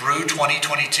through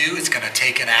 2022. It's going to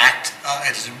take an act,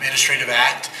 it's an administrative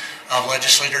act of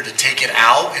legislator to take it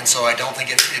out, and so I don't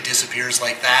think it disappears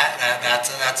like that.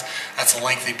 That's a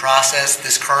lengthy process.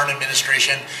 This current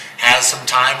administration has some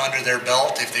time under their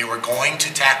belt. If they were going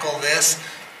to tackle this,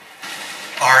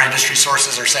 our industry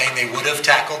sources are saying they would have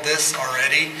tackled this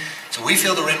already. So we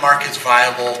feel the RIN market is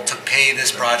viable to pay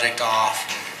this project off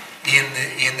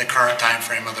in the current time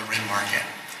frame of the RIN market.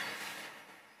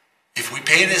 If we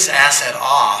pay this asset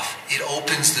off, it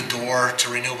opens the door to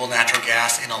renewable natural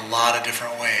gas in a lot of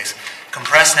different ways.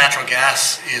 Compressed natural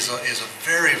gas is a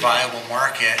very viable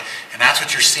market, and that's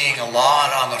what you're seeing a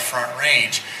lot on the Front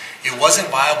Range. It wasn't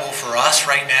viable for us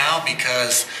right now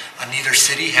because neither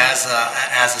city has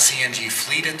a CNG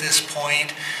fleet at this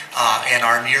point, and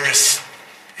our nearest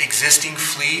existing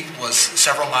fleet was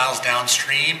several miles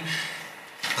downstream.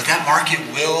 But that market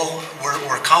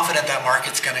we're confident that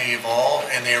market's going to evolve,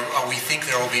 and we think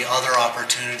there will be other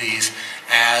opportunities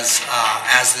as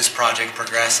this project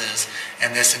progresses,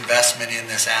 and this investment in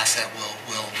this asset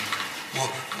will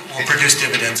produce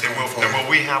dividends going forward. And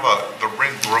will we have the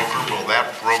RIN broker, will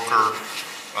that broker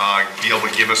be able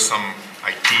to give us some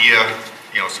idea,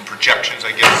 some projections,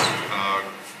 I guess,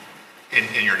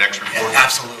 in your next report? Yeah,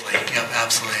 absolutely,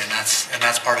 absolutely, and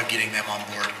that's part of getting them on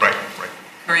board. Right.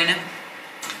 Karina?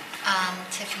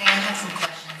 Tiffany, I have some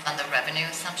questions on the revenue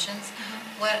assumptions.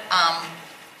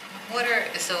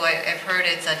 So I've heard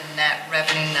it's a net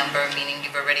revenue number, meaning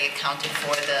you've already accounted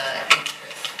for the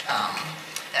interest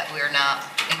that we're not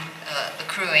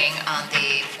accruing on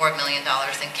the $4 million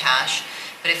in cash.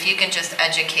 But if you can just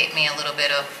educate me a little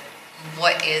bit of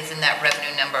what is in that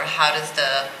revenue number, how does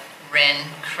the RIN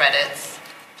credits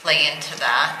play into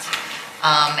that?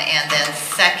 And then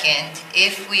second,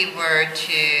 if we were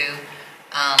to,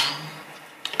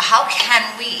 how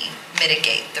can we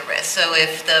mitigate the risk? So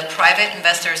if the private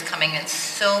investor is coming in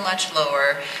so much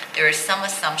lower, there is some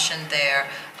assumption there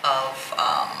of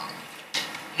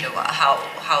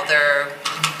how they're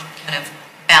kind of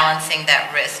balancing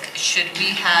that risk. Should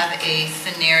we have a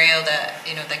scenario that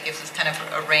that gives us kind of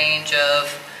a range of,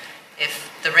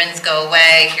 if the RINs go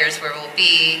away, here's where we'll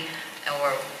be,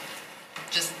 or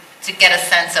just to get a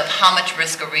sense of how much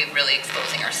risk are we really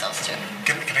exposing ourselves to?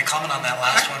 Can I comment on that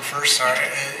last one first? Sorry.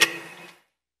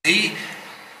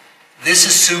 This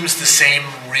assumes the same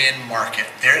RIN market.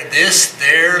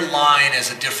 Their line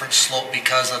is a different slope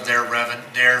because of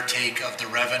their take of the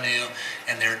revenue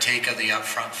and their take of the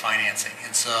upfront financing.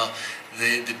 And so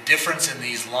the difference in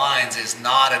these lines is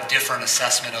not a different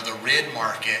assessment of the RIN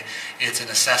market. It's an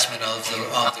assessment of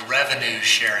the revenue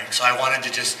sharing. So I wanted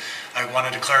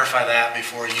to clarify that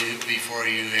before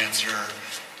you answer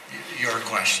your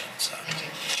question. So,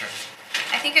 sure.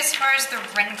 I think as far as the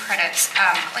RIN credits,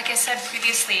 like I said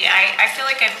previously, I feel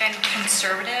like I've been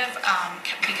conservative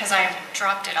because I've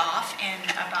dropped it off in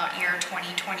about year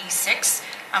 2026,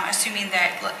 assuming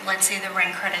that, let's say the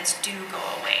RIN credits do go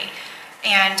away.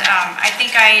 And I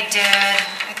think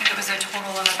it was a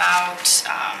total of about,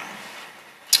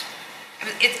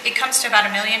 it comes to about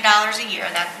 $1 million a year.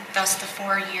 That's the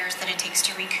 4 years that it takes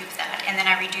to recoup that. And then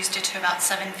I reduced it to about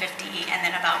 $750, and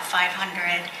then about $500,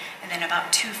 and then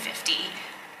about $250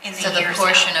 in the years. So the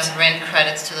portion of RIN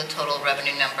credits to the total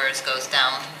revenue numbers goes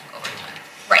down over time.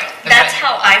 Right. That's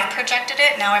how I've projected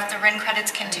it. Now, if the RIN credits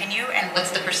continue, and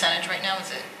what's the percentage right now? Is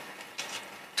it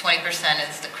 20%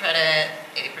 is the credit,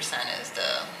 80% is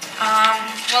the?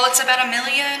 Well, it's about $1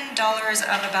 million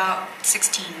of about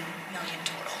 16 million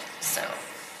total. So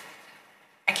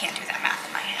I can't do that math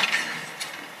in my head.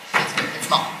 It's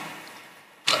small.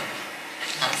 Look,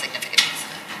 not a significant piece of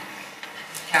it.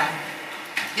 Yeah.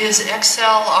 Is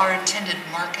Excel our intended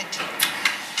market?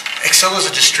 Excel is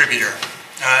a distributor,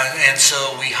 and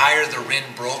so we hire the RIN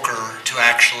broker to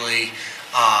actually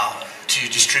to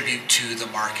distribute to the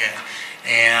market.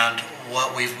 And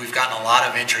what we've gotten a lot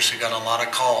of interest, we've gotten a lot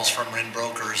of calls from RIN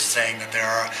brokers saying that there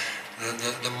are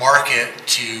the market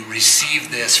to receive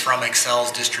this from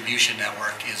Excel's distribution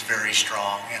network is very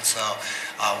strong, and so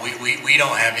we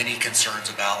don't have any concerns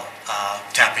about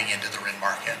tapping into the RIN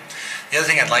market. The other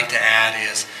thing I'd like to add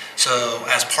is, so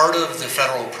as part of the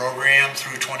federal program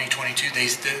through 2022,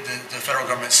 the federal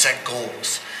government set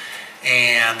goals.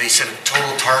 And they set a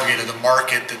total target of the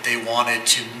market that they wanted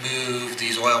to move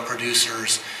these oil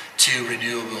producers to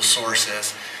renewable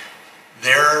sources.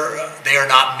 They are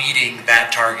not meeting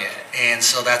that target, and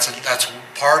so that's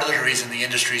part of the reason the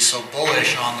industry is so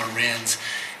bullish on the RINs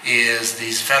is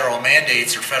these federal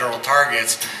mandates or federal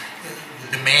targets.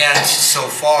 The demand so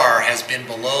far has been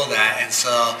below that, and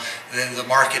so the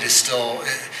market is still.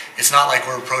 It's not like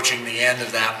we're approaching the end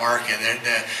of that market, and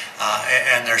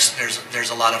there's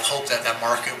a lot of hope that that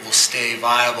market will stay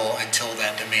viable until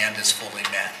that demand is fully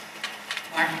met.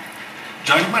 Mark?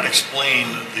 John, you might explain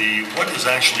what is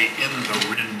actually in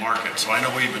the RIN market. So I know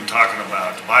we've been talking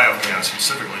about biogas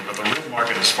specifically, but the RIN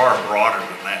market is far broader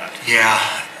than that. Yeah.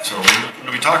 So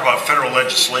when we talk about federal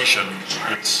legislation,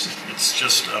 it's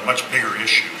just a much bigger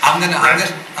issue. I'm gonna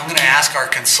ask our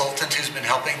consultant who's been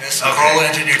helping this, Coral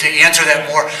Engineer, to answer that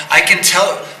more. I can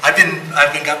tell. I've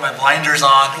been got my blinders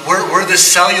on. We're the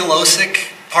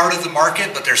cellulosic part of the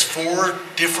market, but there's 4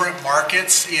 different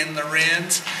markets in the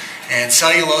RINs, and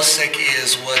cellulosic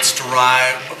is what's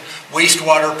derived.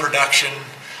 Wastewater production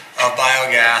of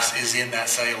biogas is in that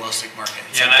cellulosic market.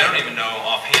 Yeah, and I don't even know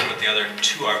offhand what the other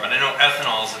 2 are, but I know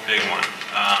ethanol is a big one.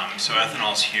 So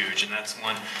ethanol is huge, and that's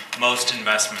one most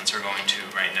investments are going to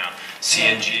right now.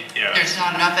 CNG, yeah. There's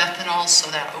not enough ethanol, so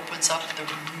that opens up the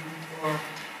room for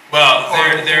Well,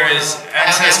 there is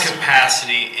excess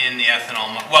capacity in the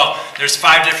ethanol. Well, there's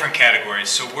 5 different categories.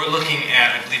 So we're looking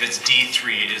at, I believe it's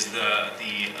D3 is the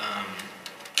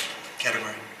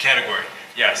category.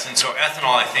 Yes, and so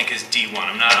ethanol I think is D1.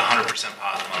 I'm not 100%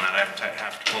 positive on that. I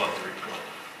have to pull up the report.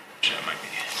 That might be.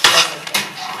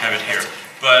 Have it here.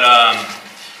 But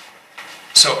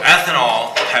so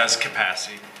ethanol has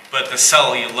capacity. But the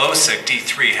cellulosic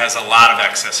D3 has a lot of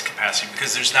excess capacity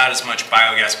because there's not as much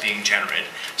biogas being generated.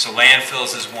 So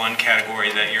landfills is one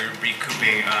category that you're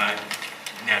recouping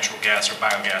natural gas or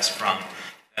biogas from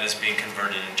that is being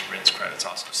converted into RINs credits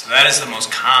also. So that is the most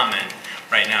common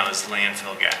right now is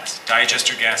landfill gas.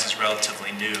 Digester gas is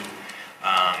relatively new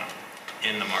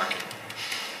in the market.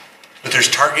 But there's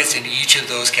targets in each of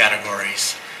those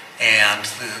categories. And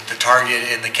the target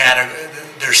in the category,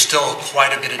 there's still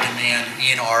quite a bit of demand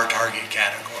in our target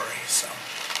category. So,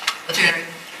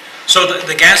 So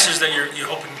the gases that you're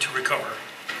hoping to recover,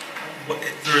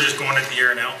 they're just going into the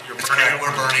air now? You're burning them?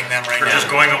 We're burning them right now. They're just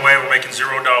going away, we're making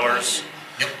 $0.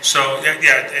 Yep. So,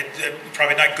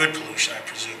 probably not good pollution, I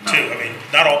presume, too. I mean,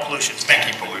 not all pollution is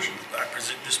bad. Pollution. I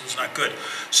presume this one's not good.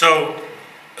 So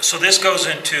this goes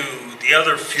into the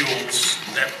other fuels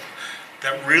that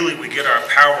really we get our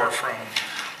power from,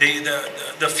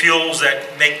 the fuels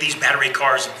that make these battery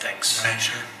cars and things. Right,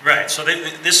 sure. Right, so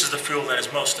this is the fuel that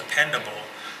is most dependable.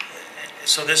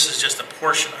 So this is just a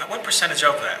portion. What percentage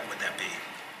of that would that be?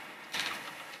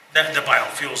 The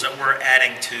biofuels that we're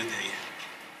adding to the...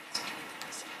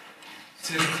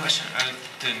 See the question?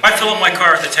 If I fill up my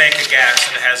car with a tank of gas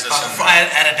and it has this...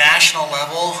 At a national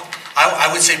level, I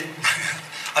would say...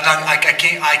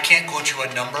 I can't quote you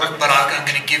a number, but I'm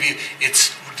going to give you,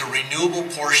 it's the renewable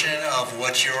portion of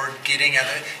what you're getting at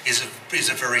it is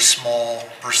a very small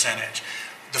percentage.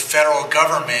 The federal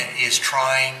government is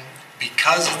trying,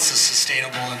 because it's a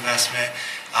sustainable investment,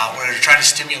 where they're trying to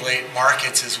stimulate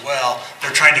markets as well,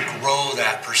 they're trying to grow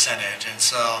that percentage. And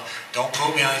so, don't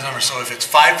quote me on these numbers. So if it's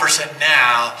 5%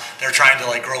 now, they're trying to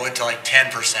grow it to 10%.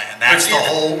 And that's the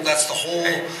whole.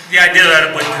 The idea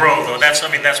that it would grow, though, that's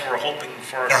what we're hoping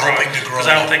for. They're hoping to grow. Because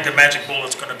I don't think the magic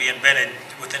bullet's going to be invented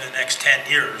within the next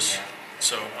 10 years.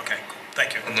 So, okay, cool.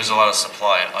 Thank you. And there's a lot of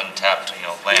supply, untapped,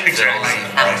 landfills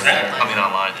coming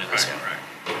online through this.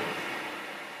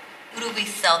 Who do we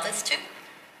sell this to?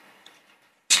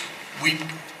 We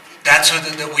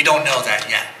don't know that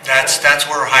yet. That's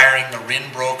where we're hiring the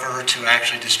RIN broker to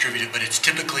actually distribute it, but it's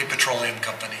typically petroleum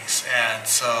companies. And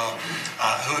so,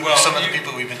 some of the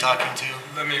people we've been talking to?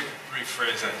 Let me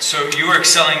rephrase that. So you are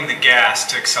selling the gas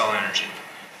to Xcel Energy.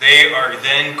 They are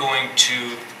then going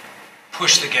to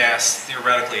push the gas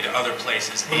theoretically to other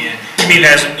places. And you mean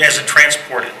as it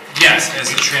transported? Yes, as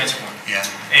it transported. Yeah.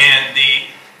 And the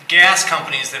gas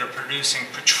companies that are producing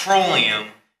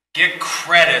petroleum get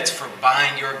credits for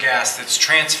buying your gas that's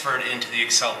transferred into the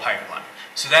Xcel pipeline.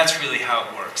 So that's really how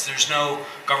it works. There's no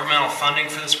governmental funding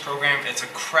for this program. It's a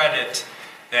credit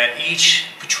that each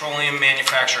petroleum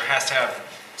manufacturer has to have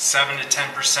 7 to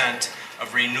 10%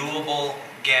 of renewable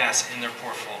gas in their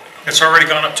portfolio. It's already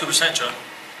gone up 2%, John.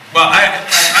 Well, I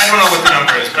don't know what the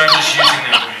number is, but I'm just using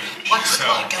that range.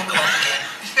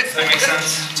 Does that make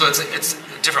sense? So it's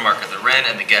a different market. The RIN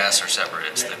and the gas are separate.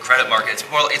 It's the credit market.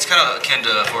 It's kind of akin to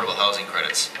affordable housing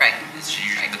credits. Right.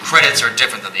 The credits are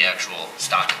different than the actual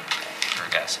stock for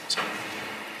gas. So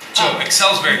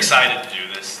Xcel's very excited to do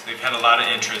this. They've had a lot of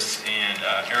interest, and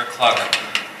Eric Cluck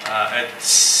at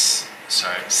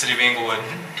City of Inglewood,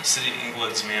 City of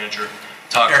Inglewood's manager,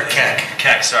 talked Eric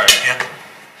Keck, sorry. Yeah.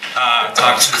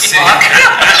 Talked to the city.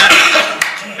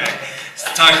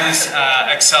 Talked to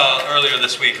Xcel earlier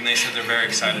this week, and they said they're very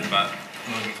excited about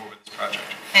moving forward with this project.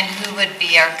 And who would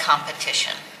be our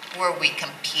competition? Who are we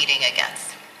competing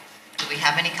against? Do we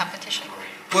have any competition?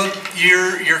 Well,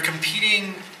 you're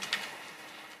competing.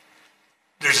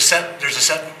 There's a set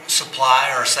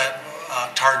supply or a set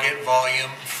target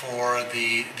volume for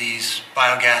these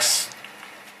biogas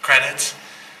credits.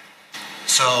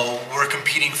 So we're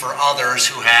competing for others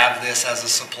who have this as a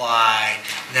supply,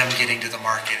 them getting to the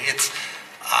market. It's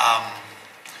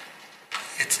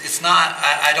not.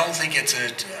 I don't think it's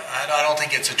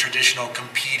a traditional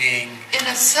competing. In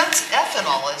a sense,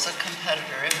 ethanol is a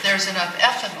competitor. If there's enough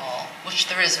ethanol, which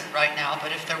there isn't right now,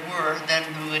 but if there were, then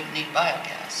we would need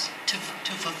biogas to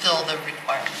fulfill the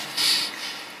requirement.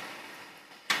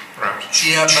 Right.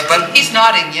 Yeah, but He's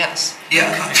nodding yes.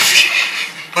 Yeah.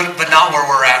 But not where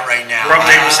we're at right now. We're up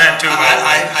to 8% too.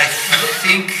 I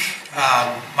think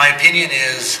my opinion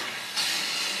is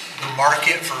the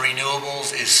market for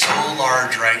renewables is so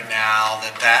large right now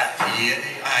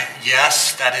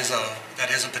yes, that is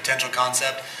a potential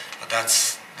concept, but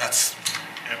that's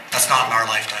That's not in our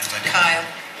lifetimes, I think. Kyle?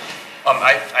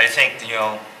 I think,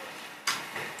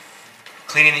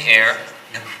 cleaning the air,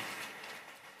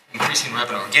 increasing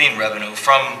revenue, or getting revenue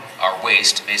from our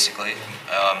waste, basically,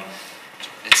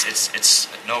 it's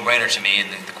a no-brainer to me, and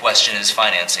the question is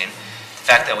financing. The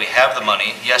fact that we have the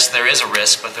money, yes, there is a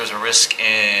risk, but there's a risk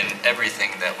in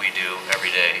everything that we do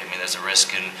every day. I mean, there's a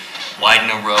risk in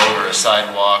widening a road or a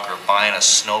sidewalk or buying a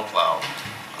snowplow,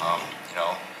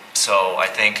 So I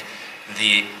think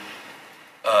the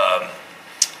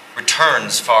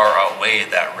returns far outweigh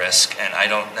that risk, and I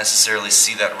don't necessarily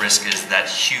see that risk as that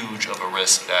huge of a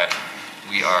risk that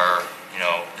we are,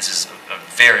 this is a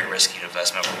very risky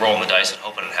investment. We're rolling the dice and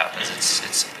hoping it happens.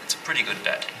 It's a pretty good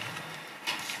bet.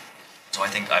 So I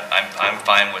think I'm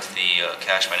fine with the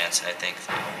cash financing. I think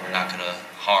we're not going to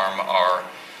harm our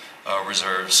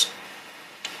reserves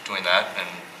doing that, and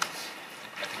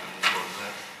I think we move forward with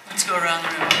that. Let's go around the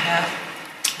room.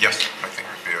 Yes, I think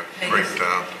it would be a great.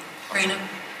 Rena?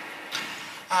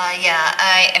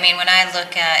 I mean, when I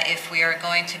look at if we are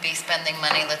going to be spending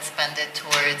money, let's spend it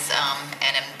towards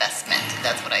an investment.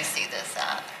 That's what I see this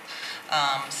at.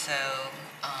 I think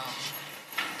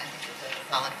it's a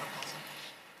solid proposal.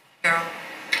 Carol?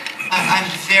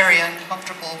 I'm very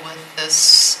uncomfortable with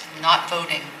this not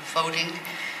voting,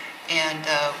 and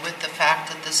with the fact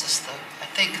that this is I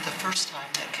think the first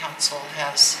time that council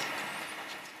has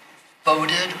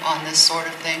voted on this sort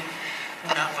of thing.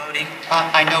 We're not voting.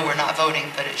 I know we're not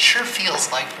voting, but it sure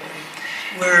feels like voting.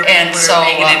 We're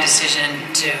making a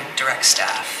decision to direct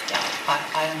staff. Yeah,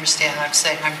 I understand. I'm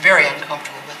saying I'm very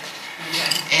uncomfortable with it.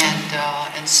 Okay.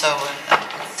 And so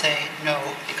I'd say no,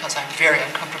 because I'm very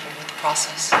uncomfortable with the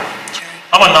process. Jerry?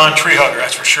 I'm a non-tree hugger,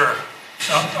 that's for sure.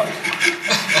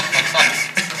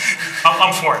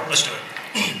 I'm for it. Let's do it.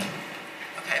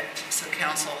 Okay, so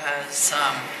council has,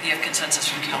 you have consensus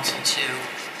from council to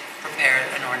prepare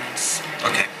an ordinance.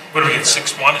 Okay. What do we get,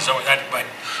 6-1? Is that by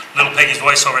little Peggy's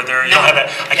voice over there? You don't have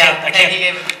that? I can't.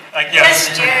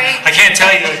 Yes, Jerry. I can't tell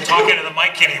you talking to the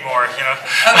mic anymore,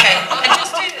 Okay, and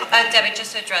just to, Debbie,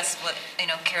 just to address what,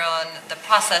 Carol, and the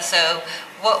process. So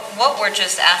what we're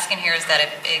just asking here is that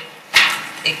it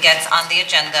gets on the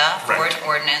agenda for an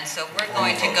ordinance. So we're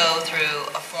going to go through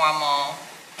a formal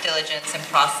diligence and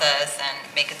process and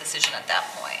make a decision at that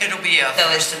point. It'll be a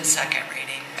first and second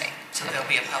reading. Right. So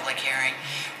there'll be a public hearing.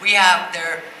 We have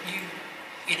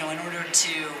in order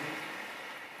to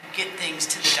get things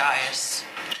to the dais,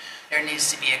 there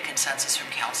needs to be a consensus from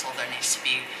council. There needs to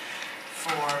be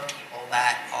 4 people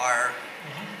that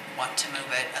want to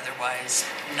move it. Otherwise,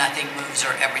 nothing moves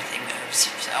or everything moves.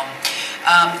 So,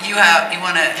 you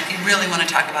really want to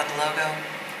talk about the logo?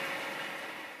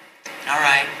 All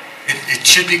right. It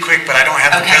should be quick, but I don't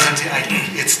have the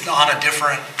presentation. It's on a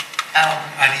different.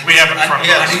 We have it in front of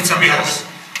us. I need something else.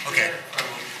 Okay.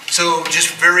 So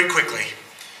just very quickly,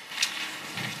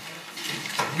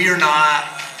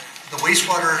 the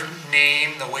wastewater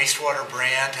name, the wastewater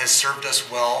brand has served us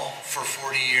well for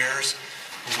 40 years.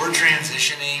 We're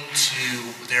transitioning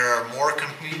there are more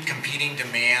competing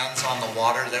demands on the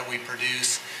water that we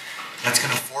produce. That's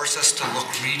going to force us to look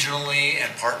regionally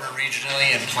and partner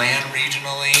regionally and plan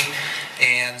regionally.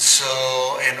 And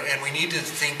so, and we need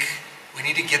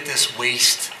to get this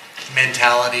waste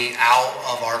mentality out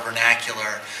of our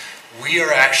vernacular. We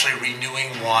are actually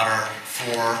renewing water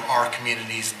for our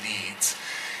community's needs.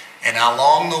 And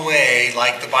along the way,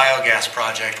 like the biogas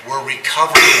project, we're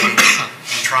recovering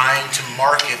and trying to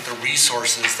market the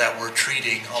resources that we're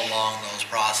treating along those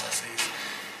processes.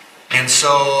 And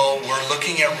so we're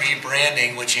looking at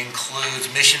rebranding, which includes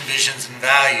mission, visions, and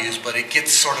values, but it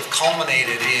gets sort of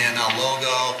culminated in a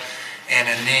logo and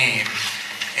a name.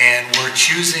 And we're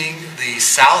choosing the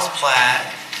South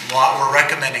Platte, we're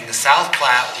recommending the South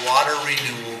Platte Water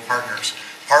Renewal Partners.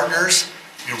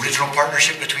 The original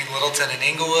partnership between Littleton and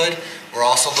Inglewood. We're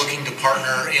also looking to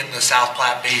partner in the South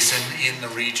Platte Basin in the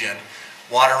region.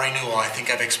 Water renewal, I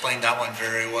think I've explained that one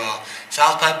very well.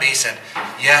 South Platte Basin,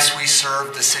 yes, we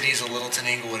serve the cities of Littleton,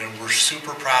 Inglewood, and we're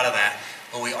super proud of that.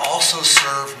 But we also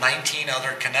serve 19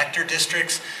 other connector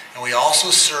districts, and we also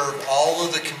serve all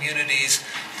of the communities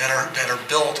that are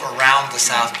built around the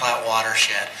South Platte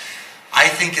watershed. I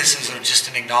think this is just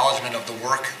an acknowledgement of the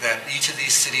work that each of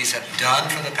these cities have done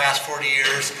for the past 40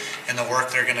 years and the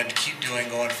work they're going to keep doing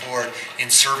going forward in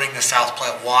serving the South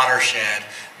Platte watershed,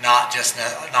 and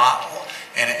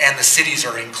the cities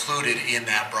are included in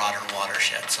that broader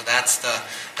watershed. So that's the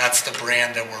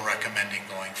brand that we're recommending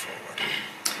going forward.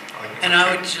 And I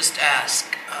would just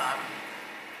ask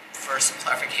for some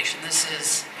clarification. This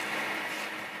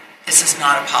is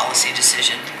not a policy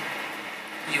decision.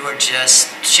 You are just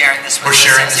sharing this with us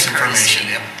as a courtesy. Information,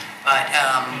 yep. But,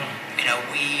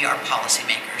 we are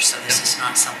policymakers, so this is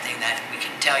not something that we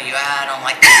can tell you, I don't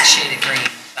like the shade of green,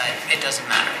 but it doesn't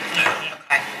matter.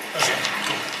 Okay?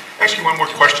 Actually, one more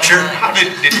question. Sure.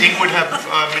 Did Inglewood have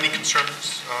many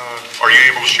concerns? Are you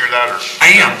able to share that? Or?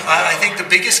 I am. I think the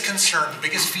biggest concern, the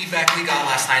biggest feedback we got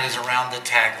last night is around the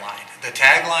tagline. The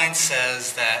tagline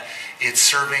says that it's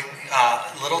serving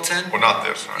Littleton. Well, not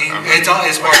this. It's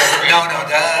more. No.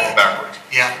 Backwards.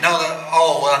 Yeah. No.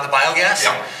 On the biogas.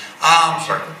 Yeah.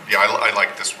 Sorry. Yeah, I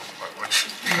like this one.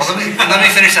 Well, let me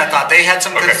finish that thought. They had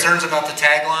some concerns about the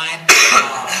tagline,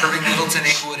 serving Littleton,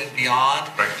 Inglewood, and beyond.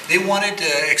 Right. They wanted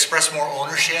to express more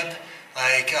ownership,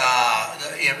 like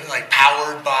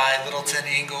powered by Littleton,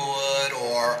 Inglewood,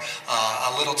 or a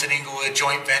Littleton, Inglewood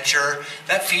joint venture.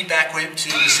 That feedback went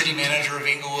to the city manager of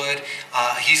Inglewood.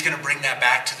 He's going to bring that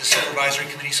back to the supervisory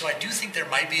committee. So I do think there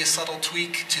might be a subtle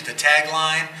tweak to the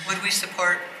tagline. Would we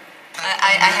support?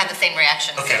 I had the same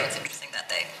reaction, so it's interesting that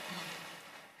they...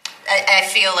 I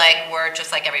feel like we're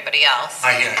just like everybody else.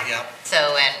 I hear, yeah. So,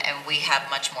 and we have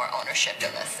much more ownership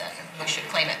in this, and we should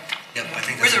claim it. Yep, I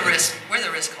think we're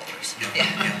the risk holders. Yeah.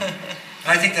 And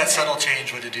I think that subtle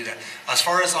change would do that. As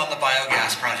far as on the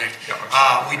biogas project,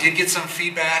 we did get some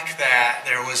feedback that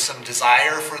there was some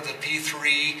desire for the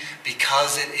P3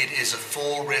 because it is a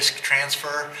full risk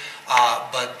transfer,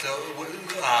 but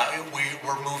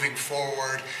we're moving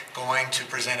forward, going to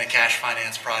present a cash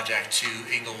finance project to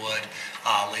Inglewood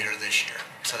later this year.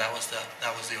 So that was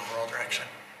the overall direction.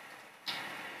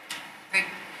 Great.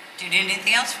 Do you need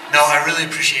anything else from us? No, I really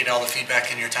appreciate all the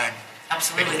feedback and your time.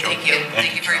 Absolutely, thank you.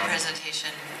 Thank you for your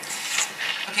presentation.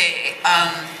 Okay,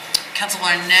 Council,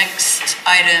 our next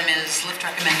item is lift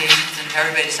recommendations, and if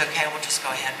everybody's okay, we'll just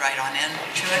go ahead right on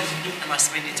into it,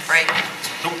 unless somebody needs a break.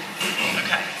 Nope.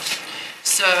 Okay.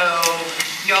 So,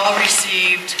 you all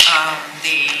received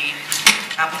the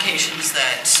applications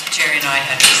that Jerry and I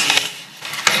had received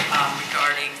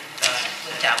regarding the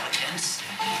lift applicants,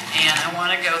 and I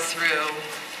want to go through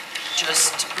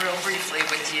just real briefly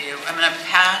with you. I'm going to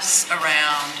pass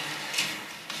around,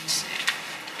 let's see,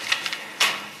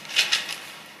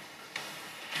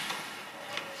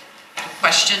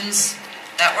 questions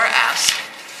that were asked,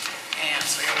 and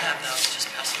so you'll have those,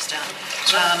 just pass those down.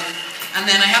 And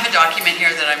then I have a document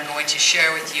here that I'm going to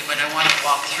share with you, but I want to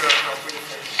walk through it real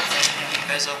briefly. You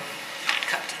guys will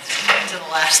cut to the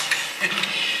last.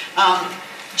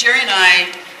 Jerry and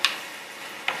I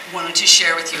wanted to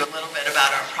share with you a little bit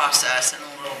about our process and a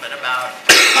little bit about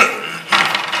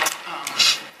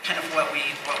kind of what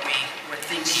we were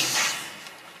thinking.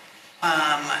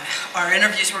 Our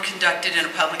interviews were conducted in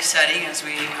a public setting, as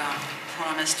we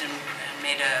promised and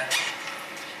made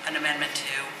an amendment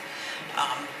to.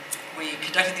 We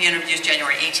conducted the interviews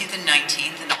January 18th and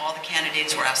 19th, and all the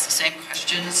candidates were asked the same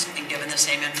questions and given the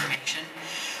same information.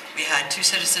 We had 2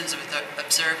 citizens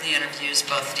observe the interviews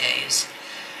both days.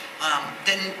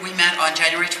 Then we met on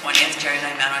January 20th, Jerry and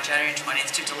I met on January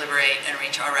 20th to deliberate and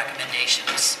reach our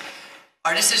recommendations.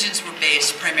 Our decisions were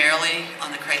based primarily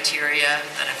on the criteria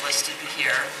that I've listed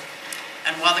here.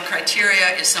 And while the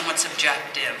criteria is somewhat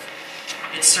subjective,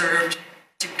 it served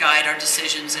to guide our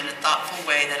decisions in a thoughtful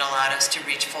way that allowed us to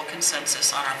reach full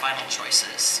consensus on our final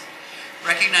choices.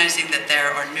 Recognizing that there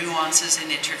are nuances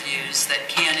in interviews that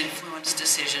can influence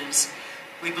decisions,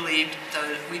 we believe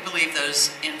those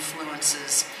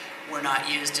influences were not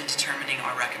used in determining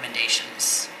our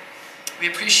recommendations. We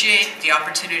appreciate the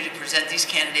opportunity to present these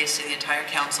candidates to the entire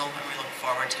council, and we look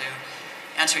forward to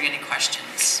answering any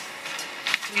questions.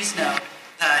 Please note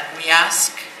that we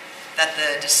ask that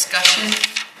the discussion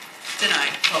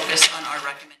tonight focus on our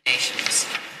recommendations.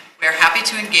 We are happy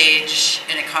to engage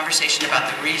in a conversation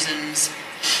about the reasons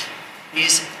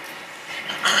these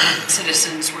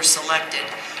citizens were selected,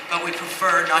 but we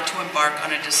prefer not to embark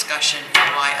on a discussion on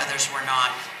why others were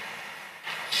not.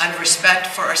 Out of respect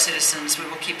for our citizens, we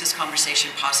will keep this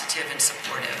conversation positive and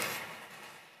supportive.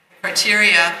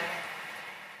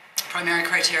 Primary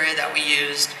criteria that we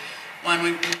used,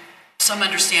 one, some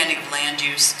understanding of land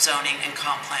use, zoning, and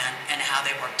comp plan, and how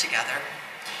they work together.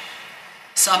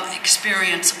 Some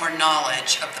experience or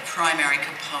knowledge of the primary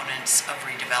components of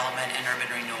redevelopment and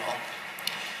urban renewal.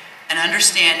 An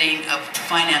understanding of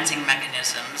financing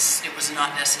mechanisms. It was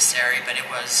not necessary, but it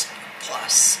was a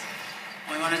plus.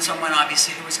 We wanted someone,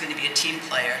 obviously, who was going to be a team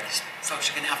player. These folks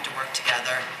are going to have to work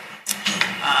together.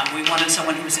 We wanted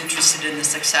someone who was interested in the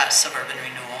success of urban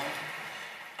renewal,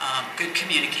 good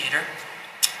communicator,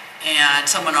 and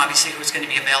someone, obviously, who was going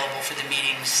to be available for the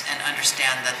meetings and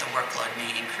understand that the workload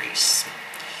may increase.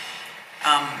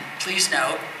 Please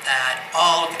note that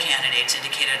all of the candidates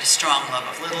indicated a strong love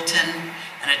of Littleton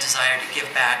and a desire to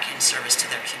give back in service to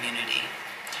their community.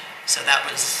 So that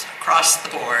was across the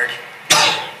board.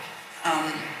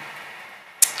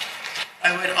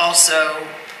 I would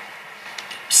also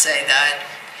say that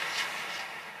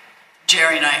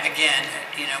Jerry and I, again,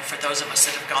 for those of us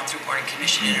that have gone through board and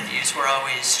commission interviews, we're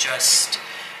always just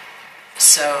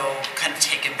so kind of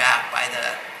taken back by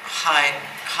the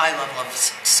high level of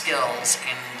skills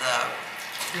and the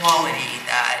quality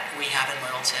that we have in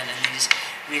Littleton, and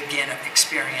we again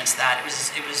experienced that.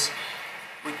 It was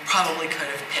we probably could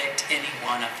have picked any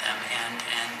one of them, and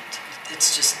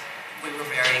it's just we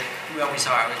always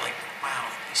are. We're like, wow,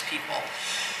 these people.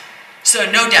 So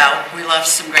no doubt, we left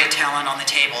some great talent on the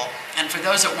table. And for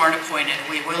those that weren't appointed,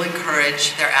 we will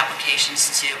encourage their applications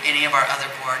to any of our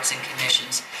other boards and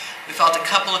commissions. We felt a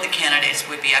couple of the candidates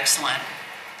would be excellent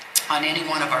on any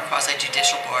one of our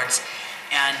quasi-judicial boards,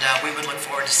 and we would look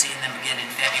forward to seeing them again in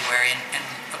February. And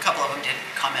a couple of them did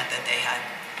comment that they had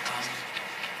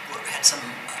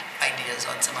some ideas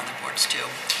on some other boards too.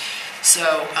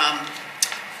 So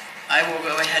I will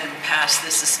go ahead and pass.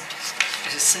 This is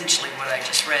essentially what I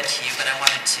just read to you, but I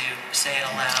wanted to say it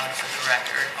aloud for the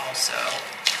record also.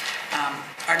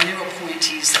 Our new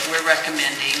appointees that we're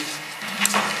recommending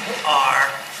are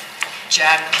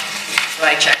Jack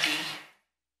Rychecki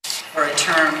for a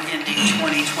term ending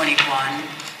 2021,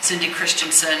 Cindy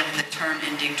Christensen with a term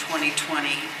ending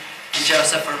 2020, and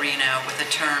Joseph Areno with a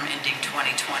term ending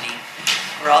 2020.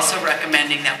 We're also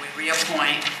recommending that we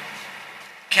reappoint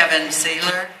Kevin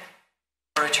Saylor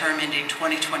for a term ending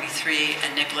 2023,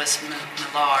 and Nicholas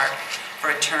Millar for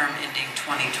a term ending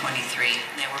 2023.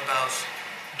 They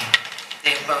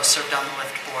both served on the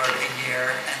Lift Board a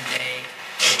year, and their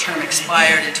term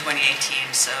expired in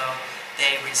 2018, so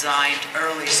they resigned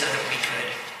early so that we could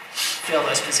fill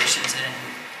those positions. And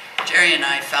Jerry and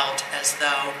I felt as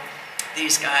though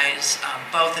these guys,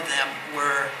 both of them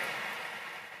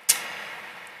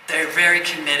they're very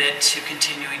committed to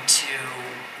continuing to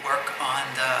work on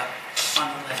the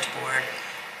Lift Board.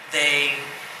 They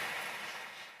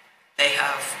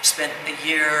have spent a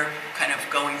year kind of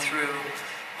going through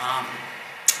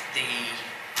the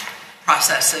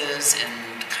processes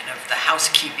and kind of the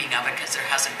housekeeping of it, because there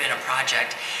hasn't been a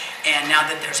project. And now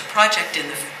that there's a project in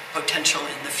the potential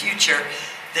in the future,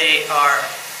 they are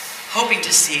hoping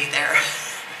to see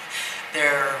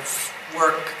their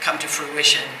work come to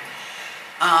fruition.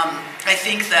 I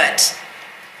think that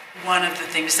one of the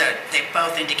things that they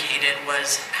both indicated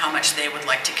was how much they would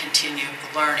like to continue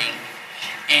learning,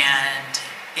 and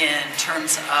in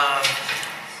terms of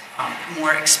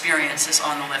more experiences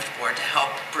on the Lift Board to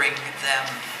help bring them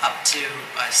up to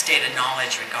a state of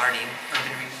knowledge regarding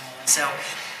urban renewal. And so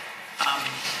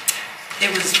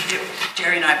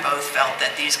Jerry and I both felt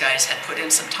that these guys had put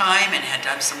in some time and had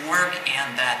done some work,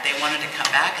 and that they wanted to come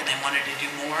back and they wanted to do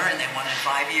more, and they wanted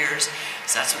 5 years,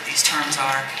 because that's what these terms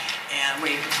are. And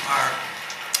we are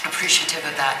appreciative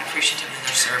of that, appreciative of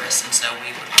their service, and so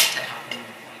we would like to have them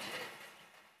appointed.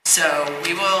 So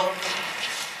we will.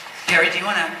 Gary, do you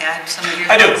want to add some of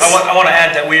your I do. thoughts? I want to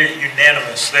add that we're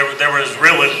unanimous. There was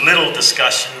really little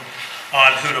discussion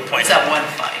on who to appoint. It's that one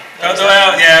fight.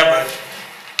 Well, yeah, but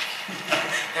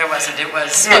there wasn't. It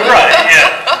was right.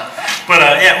 Yeah, but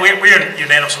we're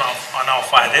unanimous on all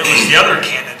five. It was the other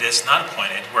candidates not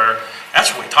appointed where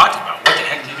that's what we talked about. What the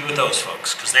heck do you do with those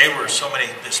folks? Because they were so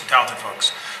some talented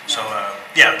folks. So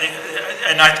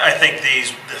and I think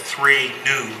the three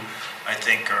new, I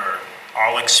think, are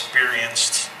all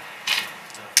experienced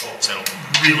folks that'll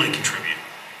really contribute.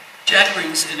 Jack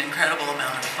brings an incredible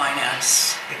amount of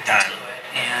finance into it,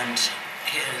 and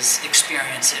his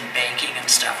experience in banking and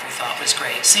stuff we thought was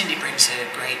great. Cindy brings a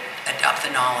depth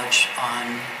of knowledge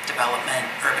on development,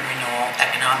 urban renewal,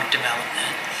 economic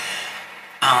development.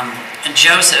 And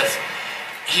Joseph,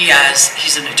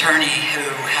 he's an attorney who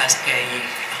has an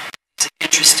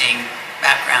interesting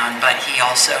background, but he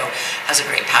also has a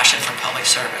great passion for public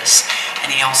service, and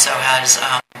he also has,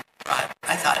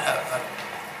 I thought, a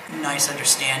nice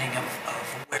understanding of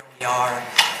where we are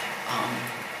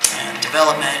and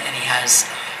development. And he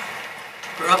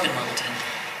grew up in Littleton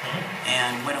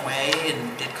and went away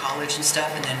and did college and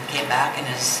stuff, and then came back and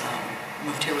has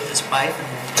moved here with his wife and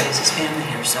raised his family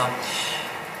here. So,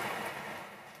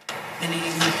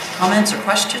 any comments or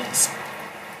questions?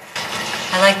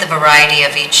 I like the variety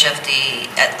of each of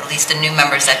at least the new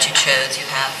members that you chose. You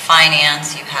have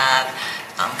finance, you have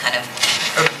kind of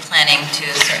urban planning to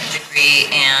a certain degree,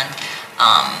 and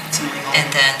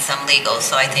then some legal.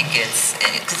 So I think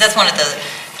because that's one of the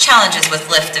challenges with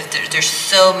Lift. If there's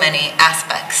so many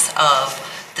aspects of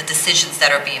the decisions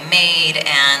that are being made,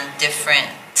 and different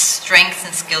strengths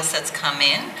and skill sets come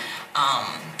in.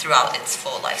 throughout its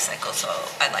full life cycle, so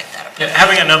I like that approach. Yeah,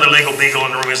 having another legal beagle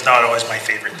in the room is not always my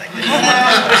favorite thing.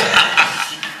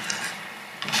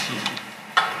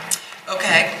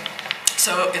 Okay,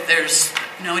 so if there's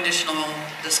no additional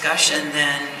discussion,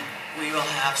 then we will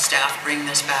have staff bring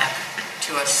this back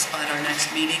to us at our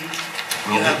next meeting.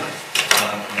 Will You do. have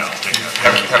No,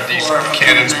 have these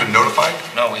candidates been notified?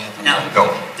 No, we haven't. No,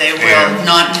 No. they will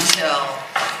not until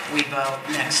we vote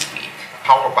next week.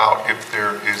 How about if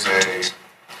there is a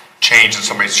change in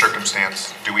somebody's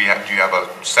circumstance? Do you have a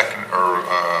second or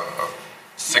a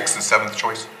sixth and seventh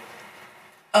choice?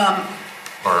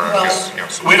 Or I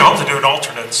guess, so We'd hope to do an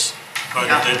alternates, but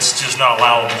Yeah. it's just not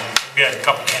allowable. We had a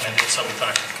couple candidates every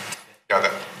time. yeah,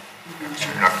 so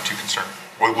you're not too concerned.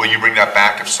 Will you bring that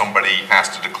back if somebody has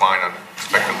to decline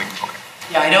unexpectedly? Okay.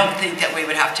 Yeah, I don't think that we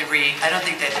would have to I don't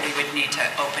think that we would need to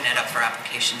open it up for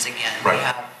applications again. Right. We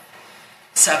have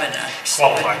seven.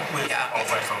 Qualified, with Yeah.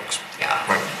 qualified folks. Yeah,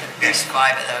 Right. at least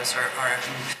 5 of those are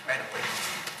incredibly,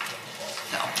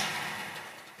 no.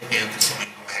 You could simply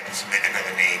go ahead and submit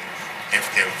another name if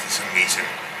there, for some reason,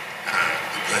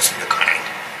 the person declined.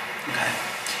 Okay.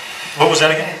 What was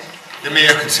that again? The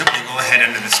mayor could simply go ahead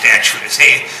under the statute and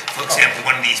say, for example,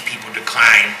 one of these people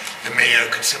declined, the mayor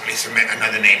could simply submit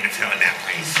another name to fill in that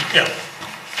place. Yeah.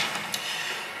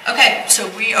 Okay, so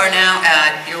we are now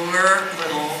at your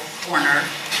little corner,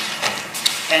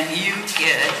 and you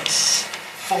get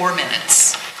 4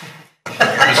 minutes.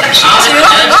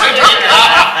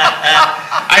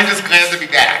 I'm just glad to be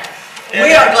back.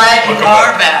 We are glad you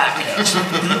are back.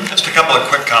 Just a couple of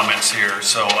quick comments here.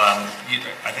 So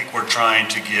I think we're trying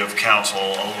to give council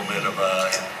a little bit of a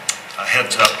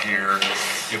heads up here.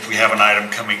 If we have an item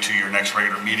coming to your next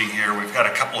regular meeting here, we've got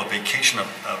a couple of vacation of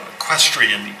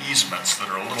equestrian easements that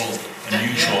are a little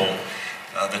unusual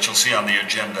that you'll see on the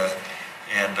agenda.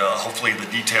 And hopefully the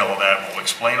detail of that will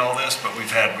explain all this, but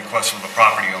we've had requests from the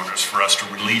property owners for us to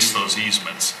release those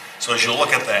easements. So as you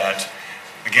look at that,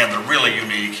 again, they're really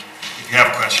unique. If you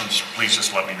have questions, please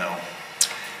just let me know.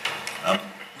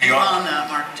 And on that,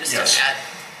 Mark, just Yes. to add,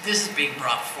 this is being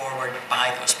brought forward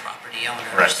by those property owners.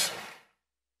 Correct.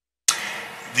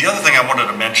 The other thing I wanted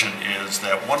to mention is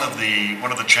that one of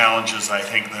the challenges I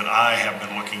think that I have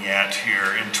been looking at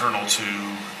here internal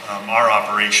to our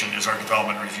operation is our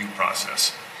development review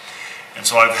process. And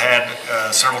so I've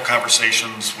had several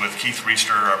conversations with Keith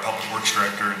Reister, our Public Works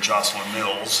Director, and Jocelyn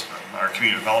Mills, our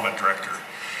Community Development Director.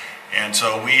 And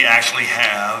so we actually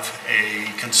have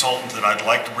a consultant that I'd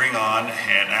like to bring on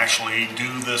and actually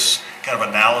do this kind of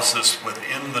analysis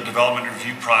within the development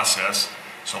review process.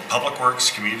 So Public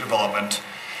Works, Community Development,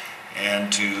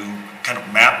 and to kind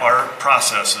of map our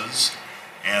processes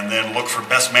and then look for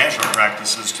best management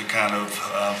practices to kind of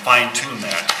fine tune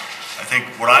that. I think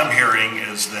what I'm hearing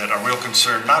is that a real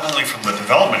concern, not only from the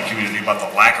development community, but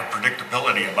the lack of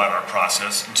predictability about our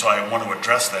process. And so I want to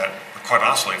address that, quite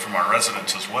honestly, from our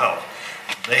residents as well.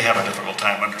 They have a difficult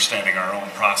time understanding our own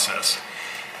process.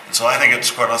 And so I think it's,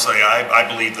 quite honestly, I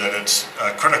believe that it's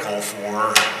critical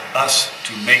for us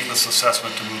to make this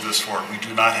assessment to move this forward. We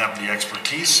do not have the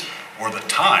expertise or the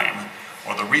time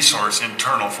or the resource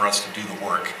internal for us to do the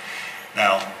work.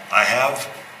 Now, I have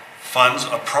funds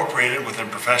appropriated within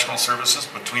professional services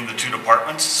between the two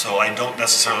departments, so I don't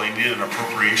necessarily need an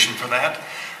appropriation for that.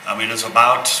 It is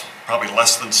about probably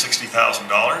less than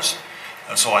 $60,000.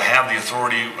 So I have the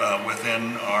authority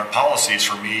within our policies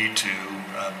for me to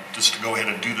just to go ahead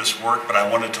and do this work, but I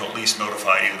wanted to at least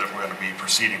notify you that we're going to be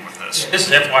proceeding with this. This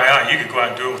is FYI, you could go out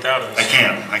and do it without us.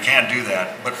 I can do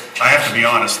that, but I have to be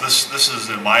honest, this is,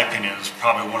 in my opinion, is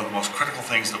probably one of the most critical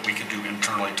things that we can do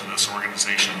internally to this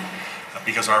organization,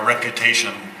 because our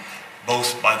reputation,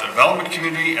 both by the development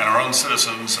community and our own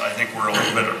citizens, I think we're a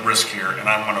little bit at risk here, and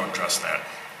I want to address that.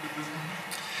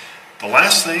 The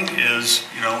last thing is,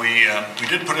 we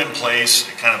did put in place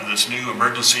kind of this new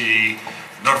emergency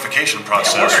notification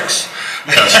process. It works.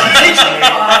 Yes.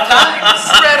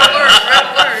 Red alert.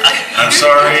 I'm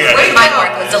sorry. My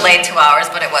work was delayed 2 hours,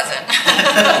 but it wasn't.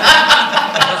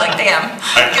 I was like, damn.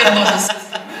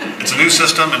 It's a new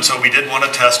system, and so we did want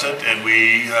to test it, and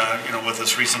we, with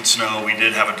this recent snow, we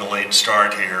did have a delayed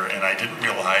start here, and I didn't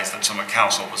realize that some of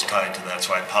council was tied to that,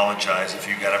 so I apologize if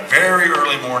you got a very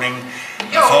early morning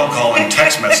phone call and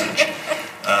text message.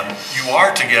 You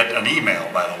are to get an email,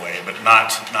 by the way, but not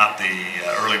the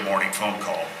early morning phone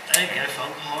call. I didn't get a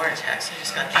phone call or a text, I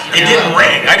just got the It didn't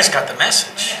ring, I just got the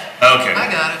message. Okay. I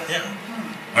got it. Yeah.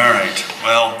 All right,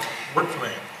 well. Work for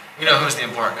me. We know who's the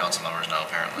important council members now,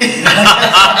 apparently.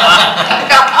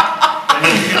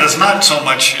 It is not so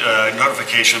much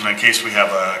notification in case we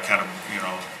have a kind of,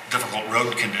 difficult road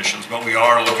road conditions, but we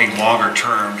are looking longer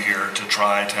term here to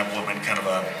try to implement kind of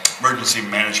a emergency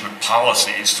management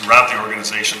policies throughout the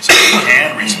organization so we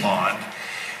can respond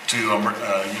to,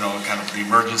 kind of the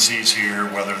emergencies here,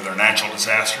 whether they're natural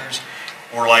disasters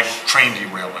or like train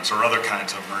derailments or other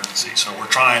kinds of emergencies. So we're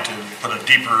trying to put a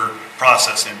deeper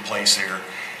process in place here.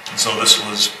 And so this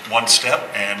was one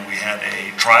step, and we had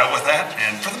a trial with that,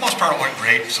 and for the most part it went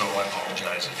great, so I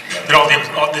apologize if you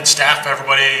got Did staff,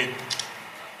 everybody?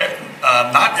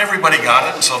 Not everybody got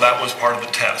it, and so that was part of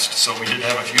the test. So we did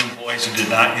have a few employees who did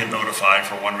not get notified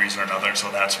for one reason or another,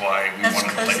 so that's why we That's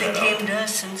wanted to because play they that out. came to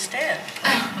us instead.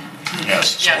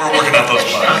 Yes, so we're working out those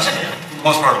bugs.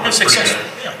 Most part of it was pretty good.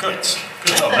 Yeah, good.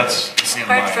 So that's the end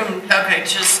of mine. Okay,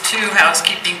 just two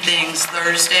housekeeping things.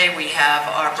 Thursday, we have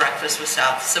our breakfast with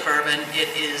South Suburban. It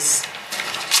is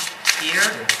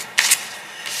here.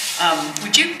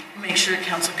 Would you make sure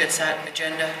council gets that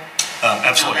agenda?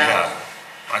 Absolutely, Found out? yeah.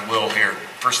 I will here,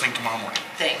 first thing tomorrow morning.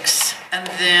 Thanks. And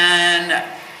then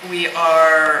we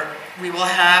will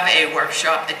have a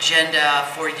workshop agenda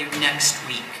for you next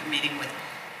week, a meeting with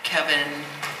Kevin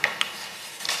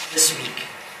this week.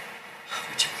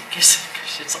 Which week is,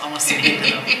 it's almost the end of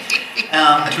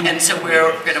them. And so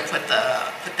we're going to put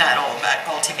that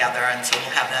all together, and so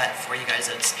we'll have that for you guys.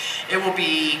 It will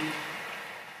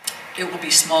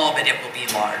be small, but it will be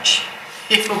large.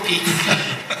 It will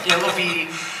be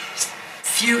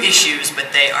few issues,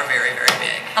 but they are very, very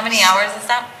big. How many hours is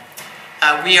that?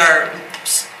 We are,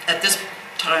 at this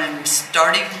time,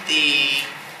 starting the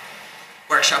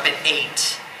workshop at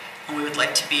 8, and we would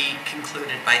like to be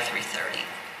concluded by 3:30.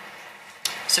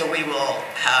 So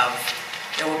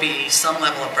there will be some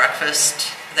level of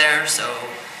breakfast there, so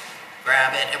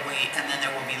grab it, and then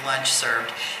there will be lunch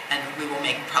served, and we will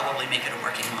probably make it a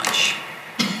working lunch.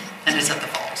 And it's at the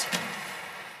Falls.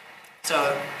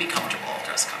 So be comfortable,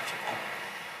 dress comfortable.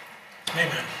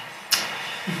 Amen.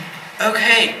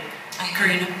 Okay,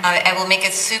 Karina. I will make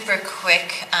it super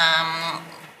quick.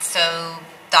 So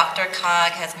Dr.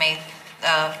 Cog has made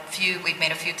we've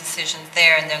made a few decisions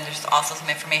there, and then there's also some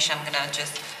information I'm going to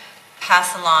just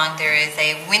pass along. There is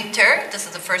this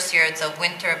is the first year, it's a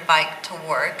winter bike to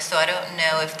work. So I don't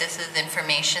know if this is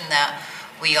information that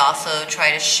we also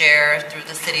try to share through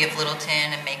the city of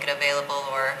Littleton and make it available,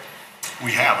 or?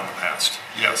 We have in the past,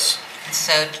 yes.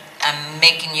 So I'm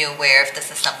making you aware if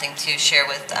this is something to share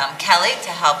with Kelly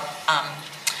to help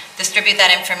distribute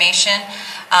that information.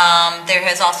 There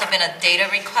has also been a data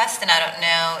request, and I don't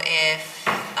know if,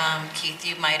 Keith,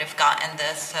 you might have gotten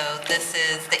this. So this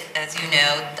is, as you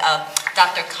know,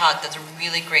 Dr. Cog does a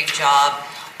really great job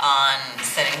on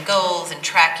setting goals and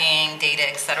tracking data,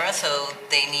 etc. So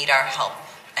they need our help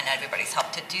and everybody's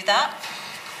help to do that.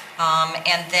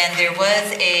 And then there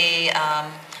was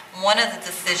one of the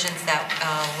decisions that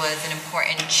was an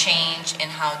important change in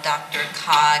how Dr.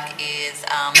 Cog is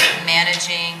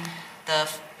managing the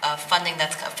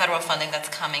federal funding that's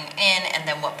coming in, and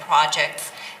then what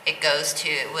projects it goes to.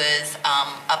 It was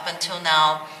up until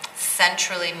now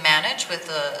centrally managed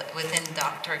within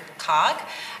Dr. Cog,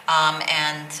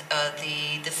 and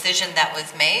the decision that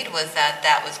was made was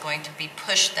that was going to be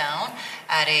pushed down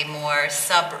at a more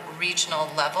sub-regional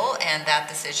level, and that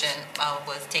decision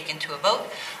was taken to a vote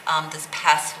this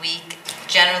past week.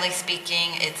 Generally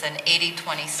speaking, it's an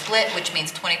 80-20 split, which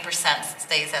means 20%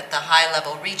 stays at the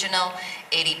high-level regional,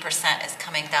 80% is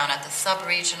coming down at the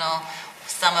sub-regional.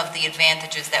 Some of the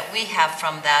advantages that we have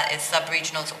from that is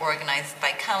sub-regionals organized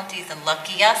by counties, and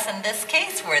lucky us in this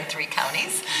case, we're in 3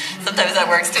 counties. Sometimes that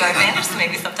works to our advantage,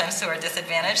 maybe sometimes to our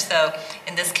disadvantage. So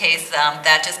in this case,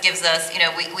 that just gives us,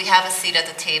 we have a seat at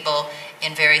the table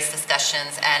in various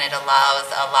discussions, and it allows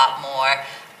a lot more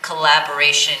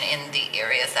collaboration in the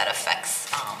areas that affects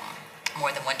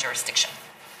more than one jurisdiction.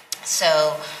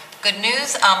 So good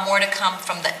news, more to come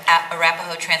from the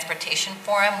Arapahoe Transportation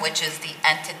Forum, which is the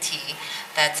entity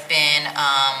that's been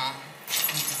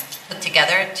put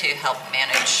together to help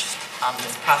manage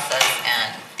this process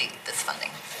and this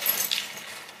funding.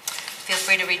 Feel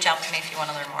free to reach out to me if you want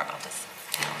to learn more about this.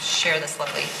 And I'll share this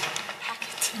lovely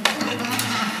packet.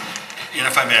 And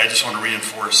if I may, I just want to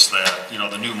reinforce that,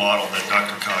 the new model that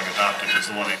Dr. Cog adopted is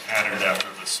the one they patterned after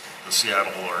the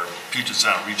Seattle or Puget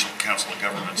Sound Regional Council of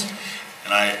Governments.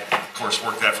 And I, of course,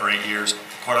 worked that for 8 years.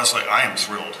 Quite honestly, I am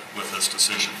thrilled with this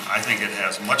decision. I think it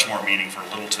has much more meaning for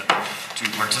Littleton to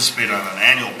participate on an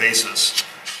annual basis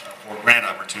for grant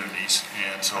opportunities.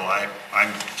 And so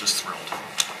I'm just thrilled.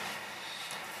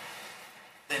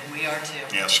 Then we are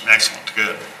too. Yes, excellent,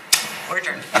 good. We're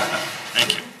adjourned.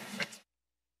 Thank you.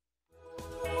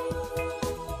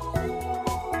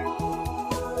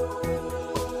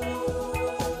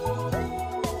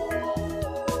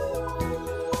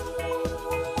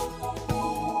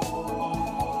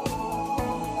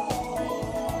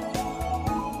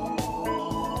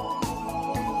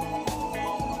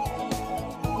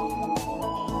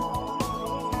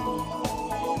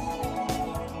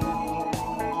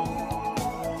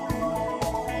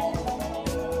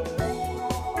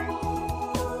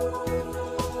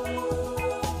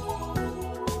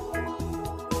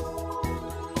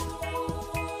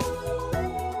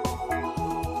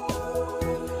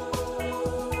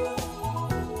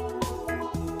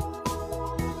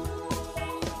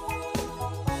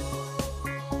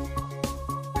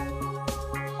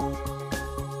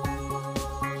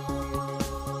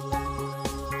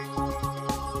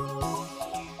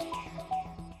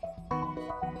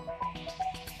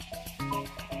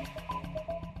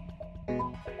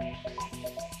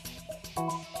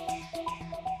 you.